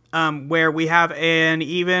ineedmayo.com, where we have an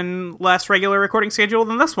even less regular recording schedule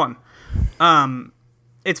than this one.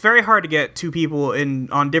 It's very hard to get two people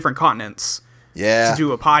on different continents Yeah. to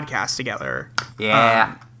do a podcast together.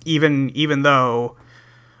 Yeah. Even though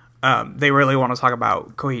they really want to talk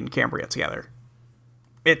about Coheed and Cambria together.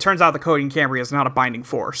 It turns out the Coheed and Cambria is not a binding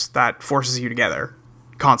force that forces you together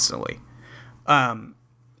constantly.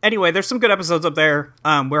 Anyway, there's some good episodes up there.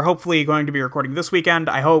 We're hopefully going to be recording this weekend.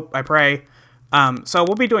 I hope, I pray. So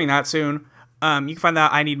we'll be doing that soon. You can find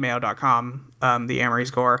that at ineedmayo.com, the Amory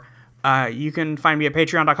score. You can find me at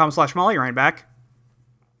patreon.com/Molly Reinback.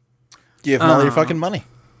 Give Molly your fucking money.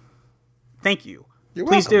 Thank you. You're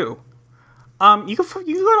Please welcome. do. You can go to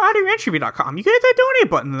audioentropy.com. You can hit that donate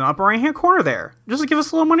button in the upper right-hand corner there. Just to give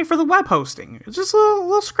us a little money for the web hosting. It's just a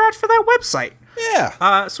little scratch for that website.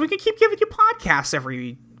 Yeah. So we can keep giving you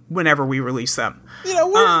podcasts whenever we release them. You know,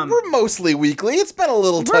 we're mostly weekly. It's been a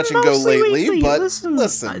little touch and go mostly lately, weekly. but Listen,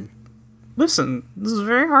 listen. this is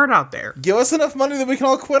very hard out there. Give us enough money that we can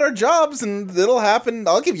all quit our jobs and it'll happen.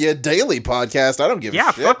 I'll give you a daily podcast. I don't give a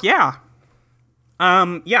shit. Fuck yeah.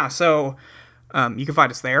 So you can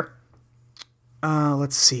find us there.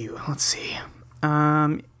 Let's see.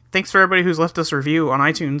 Thanks for everybody who's left us a review on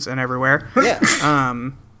iTunes and everywhere. Yeah.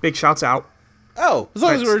 Big shouts out. Oh, as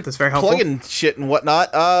long as we're that's very helpful. plugging shit and whatnot,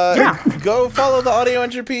 Yeah. go follow the Audio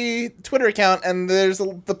Entropy Twitter account, and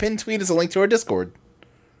the pinned tweet is a link to our Discord.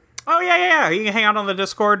 Oh yeah. You can hang out on the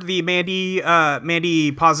Discord, the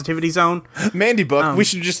Mandy Positivity Zone. Mandy Book. We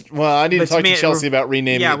should just. Well, I need to talk to Chelsea about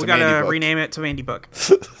renaming Yeah, it to we gotta Mandy Book. rename it to Mandy Book.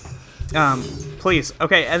 Please.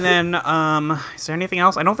 Okay, and then is there anything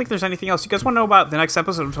else? I don't think there's anything else. You guys want to know about the next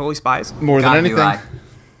episode of Totally Spies? More than God, do anything. I.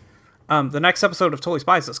 The next episode of Totally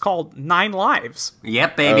Spies is called 9 Lives.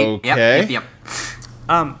 Yep, baby. Okay. Yep.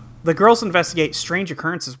 The girls investigate strange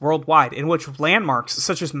occurrences worldwide in which landmarks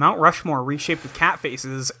such as Mount Rushmore reshaped with cat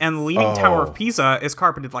faces and the Leaning Tower of Pisa is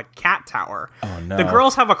carpeted like Cat Tower. Oh, no. The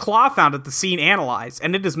girls have a claw found at the scene analyzed,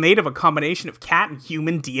 and it is made of a combination of cat and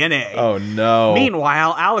human DNA. Oh, no.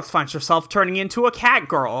 Meanwhile, Alex finds herself turning into a cat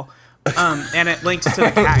girl, And it links to the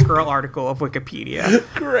Catgirl article of Wikipedia.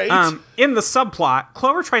 Great. In the subplot,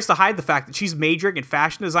 Clover tries to hide the fact that she's majoring in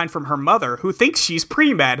fashion design from her mother, who thinks she's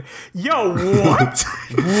pre-med. Yo, what?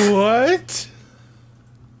 What?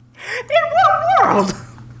 In what world?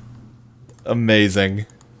 Amazing.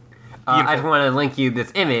 I just want to link you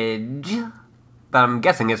this image that I'm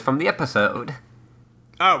guessing is from the episode.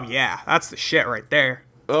 Oh, yeah. That's the shit right there.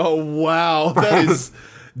 Oh, wow. That is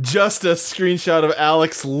just a screenshot of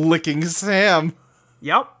Alex licking Sam.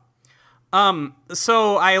 Yep.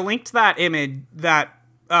 So I linked that image, that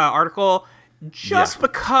article, just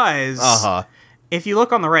because if you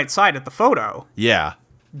look on the right side at the photo, Yeah.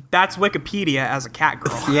 that's Wikipedia as a cat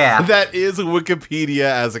girl, Yeah. That is Wikipedia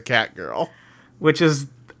as a cat girl. which is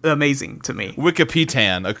amazing to me.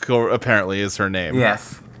 Wikipetan, apparently, is her name.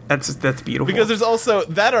 Yes. That's beautiful. Because there's also,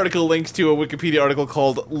 that article links to a Wikipedia article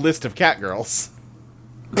called List of Cat Girls.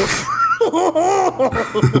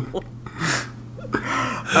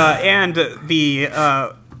 And the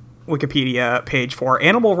Wikipedia page for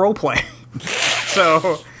animal roleplay.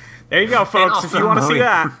 So there you go, folks. If you want to see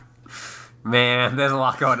that, Man, there's a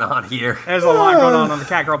lot going on here. there's a lot going on the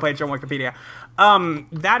cat girl page on Wikipedia.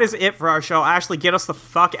 That is it for our show. Ashley, get us the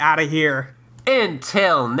fuck out of here.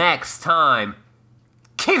 Until next time,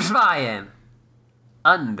 keep spying.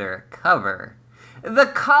 Undercover. The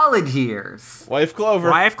college years. Wife Clover.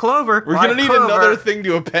 Wife Clover. We're gonna need Clover. another thing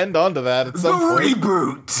to append onto that at some point.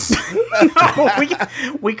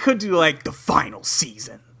 Reboot. we could do like the final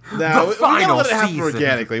season. Now, we gotta final let it happen season.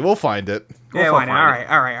 organically. We'll find it. We'll Yeah, find it. we'll find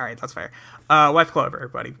All right. That's fair. Wife Clover,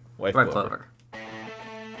 everybody. Wife Wife Clover. Clover.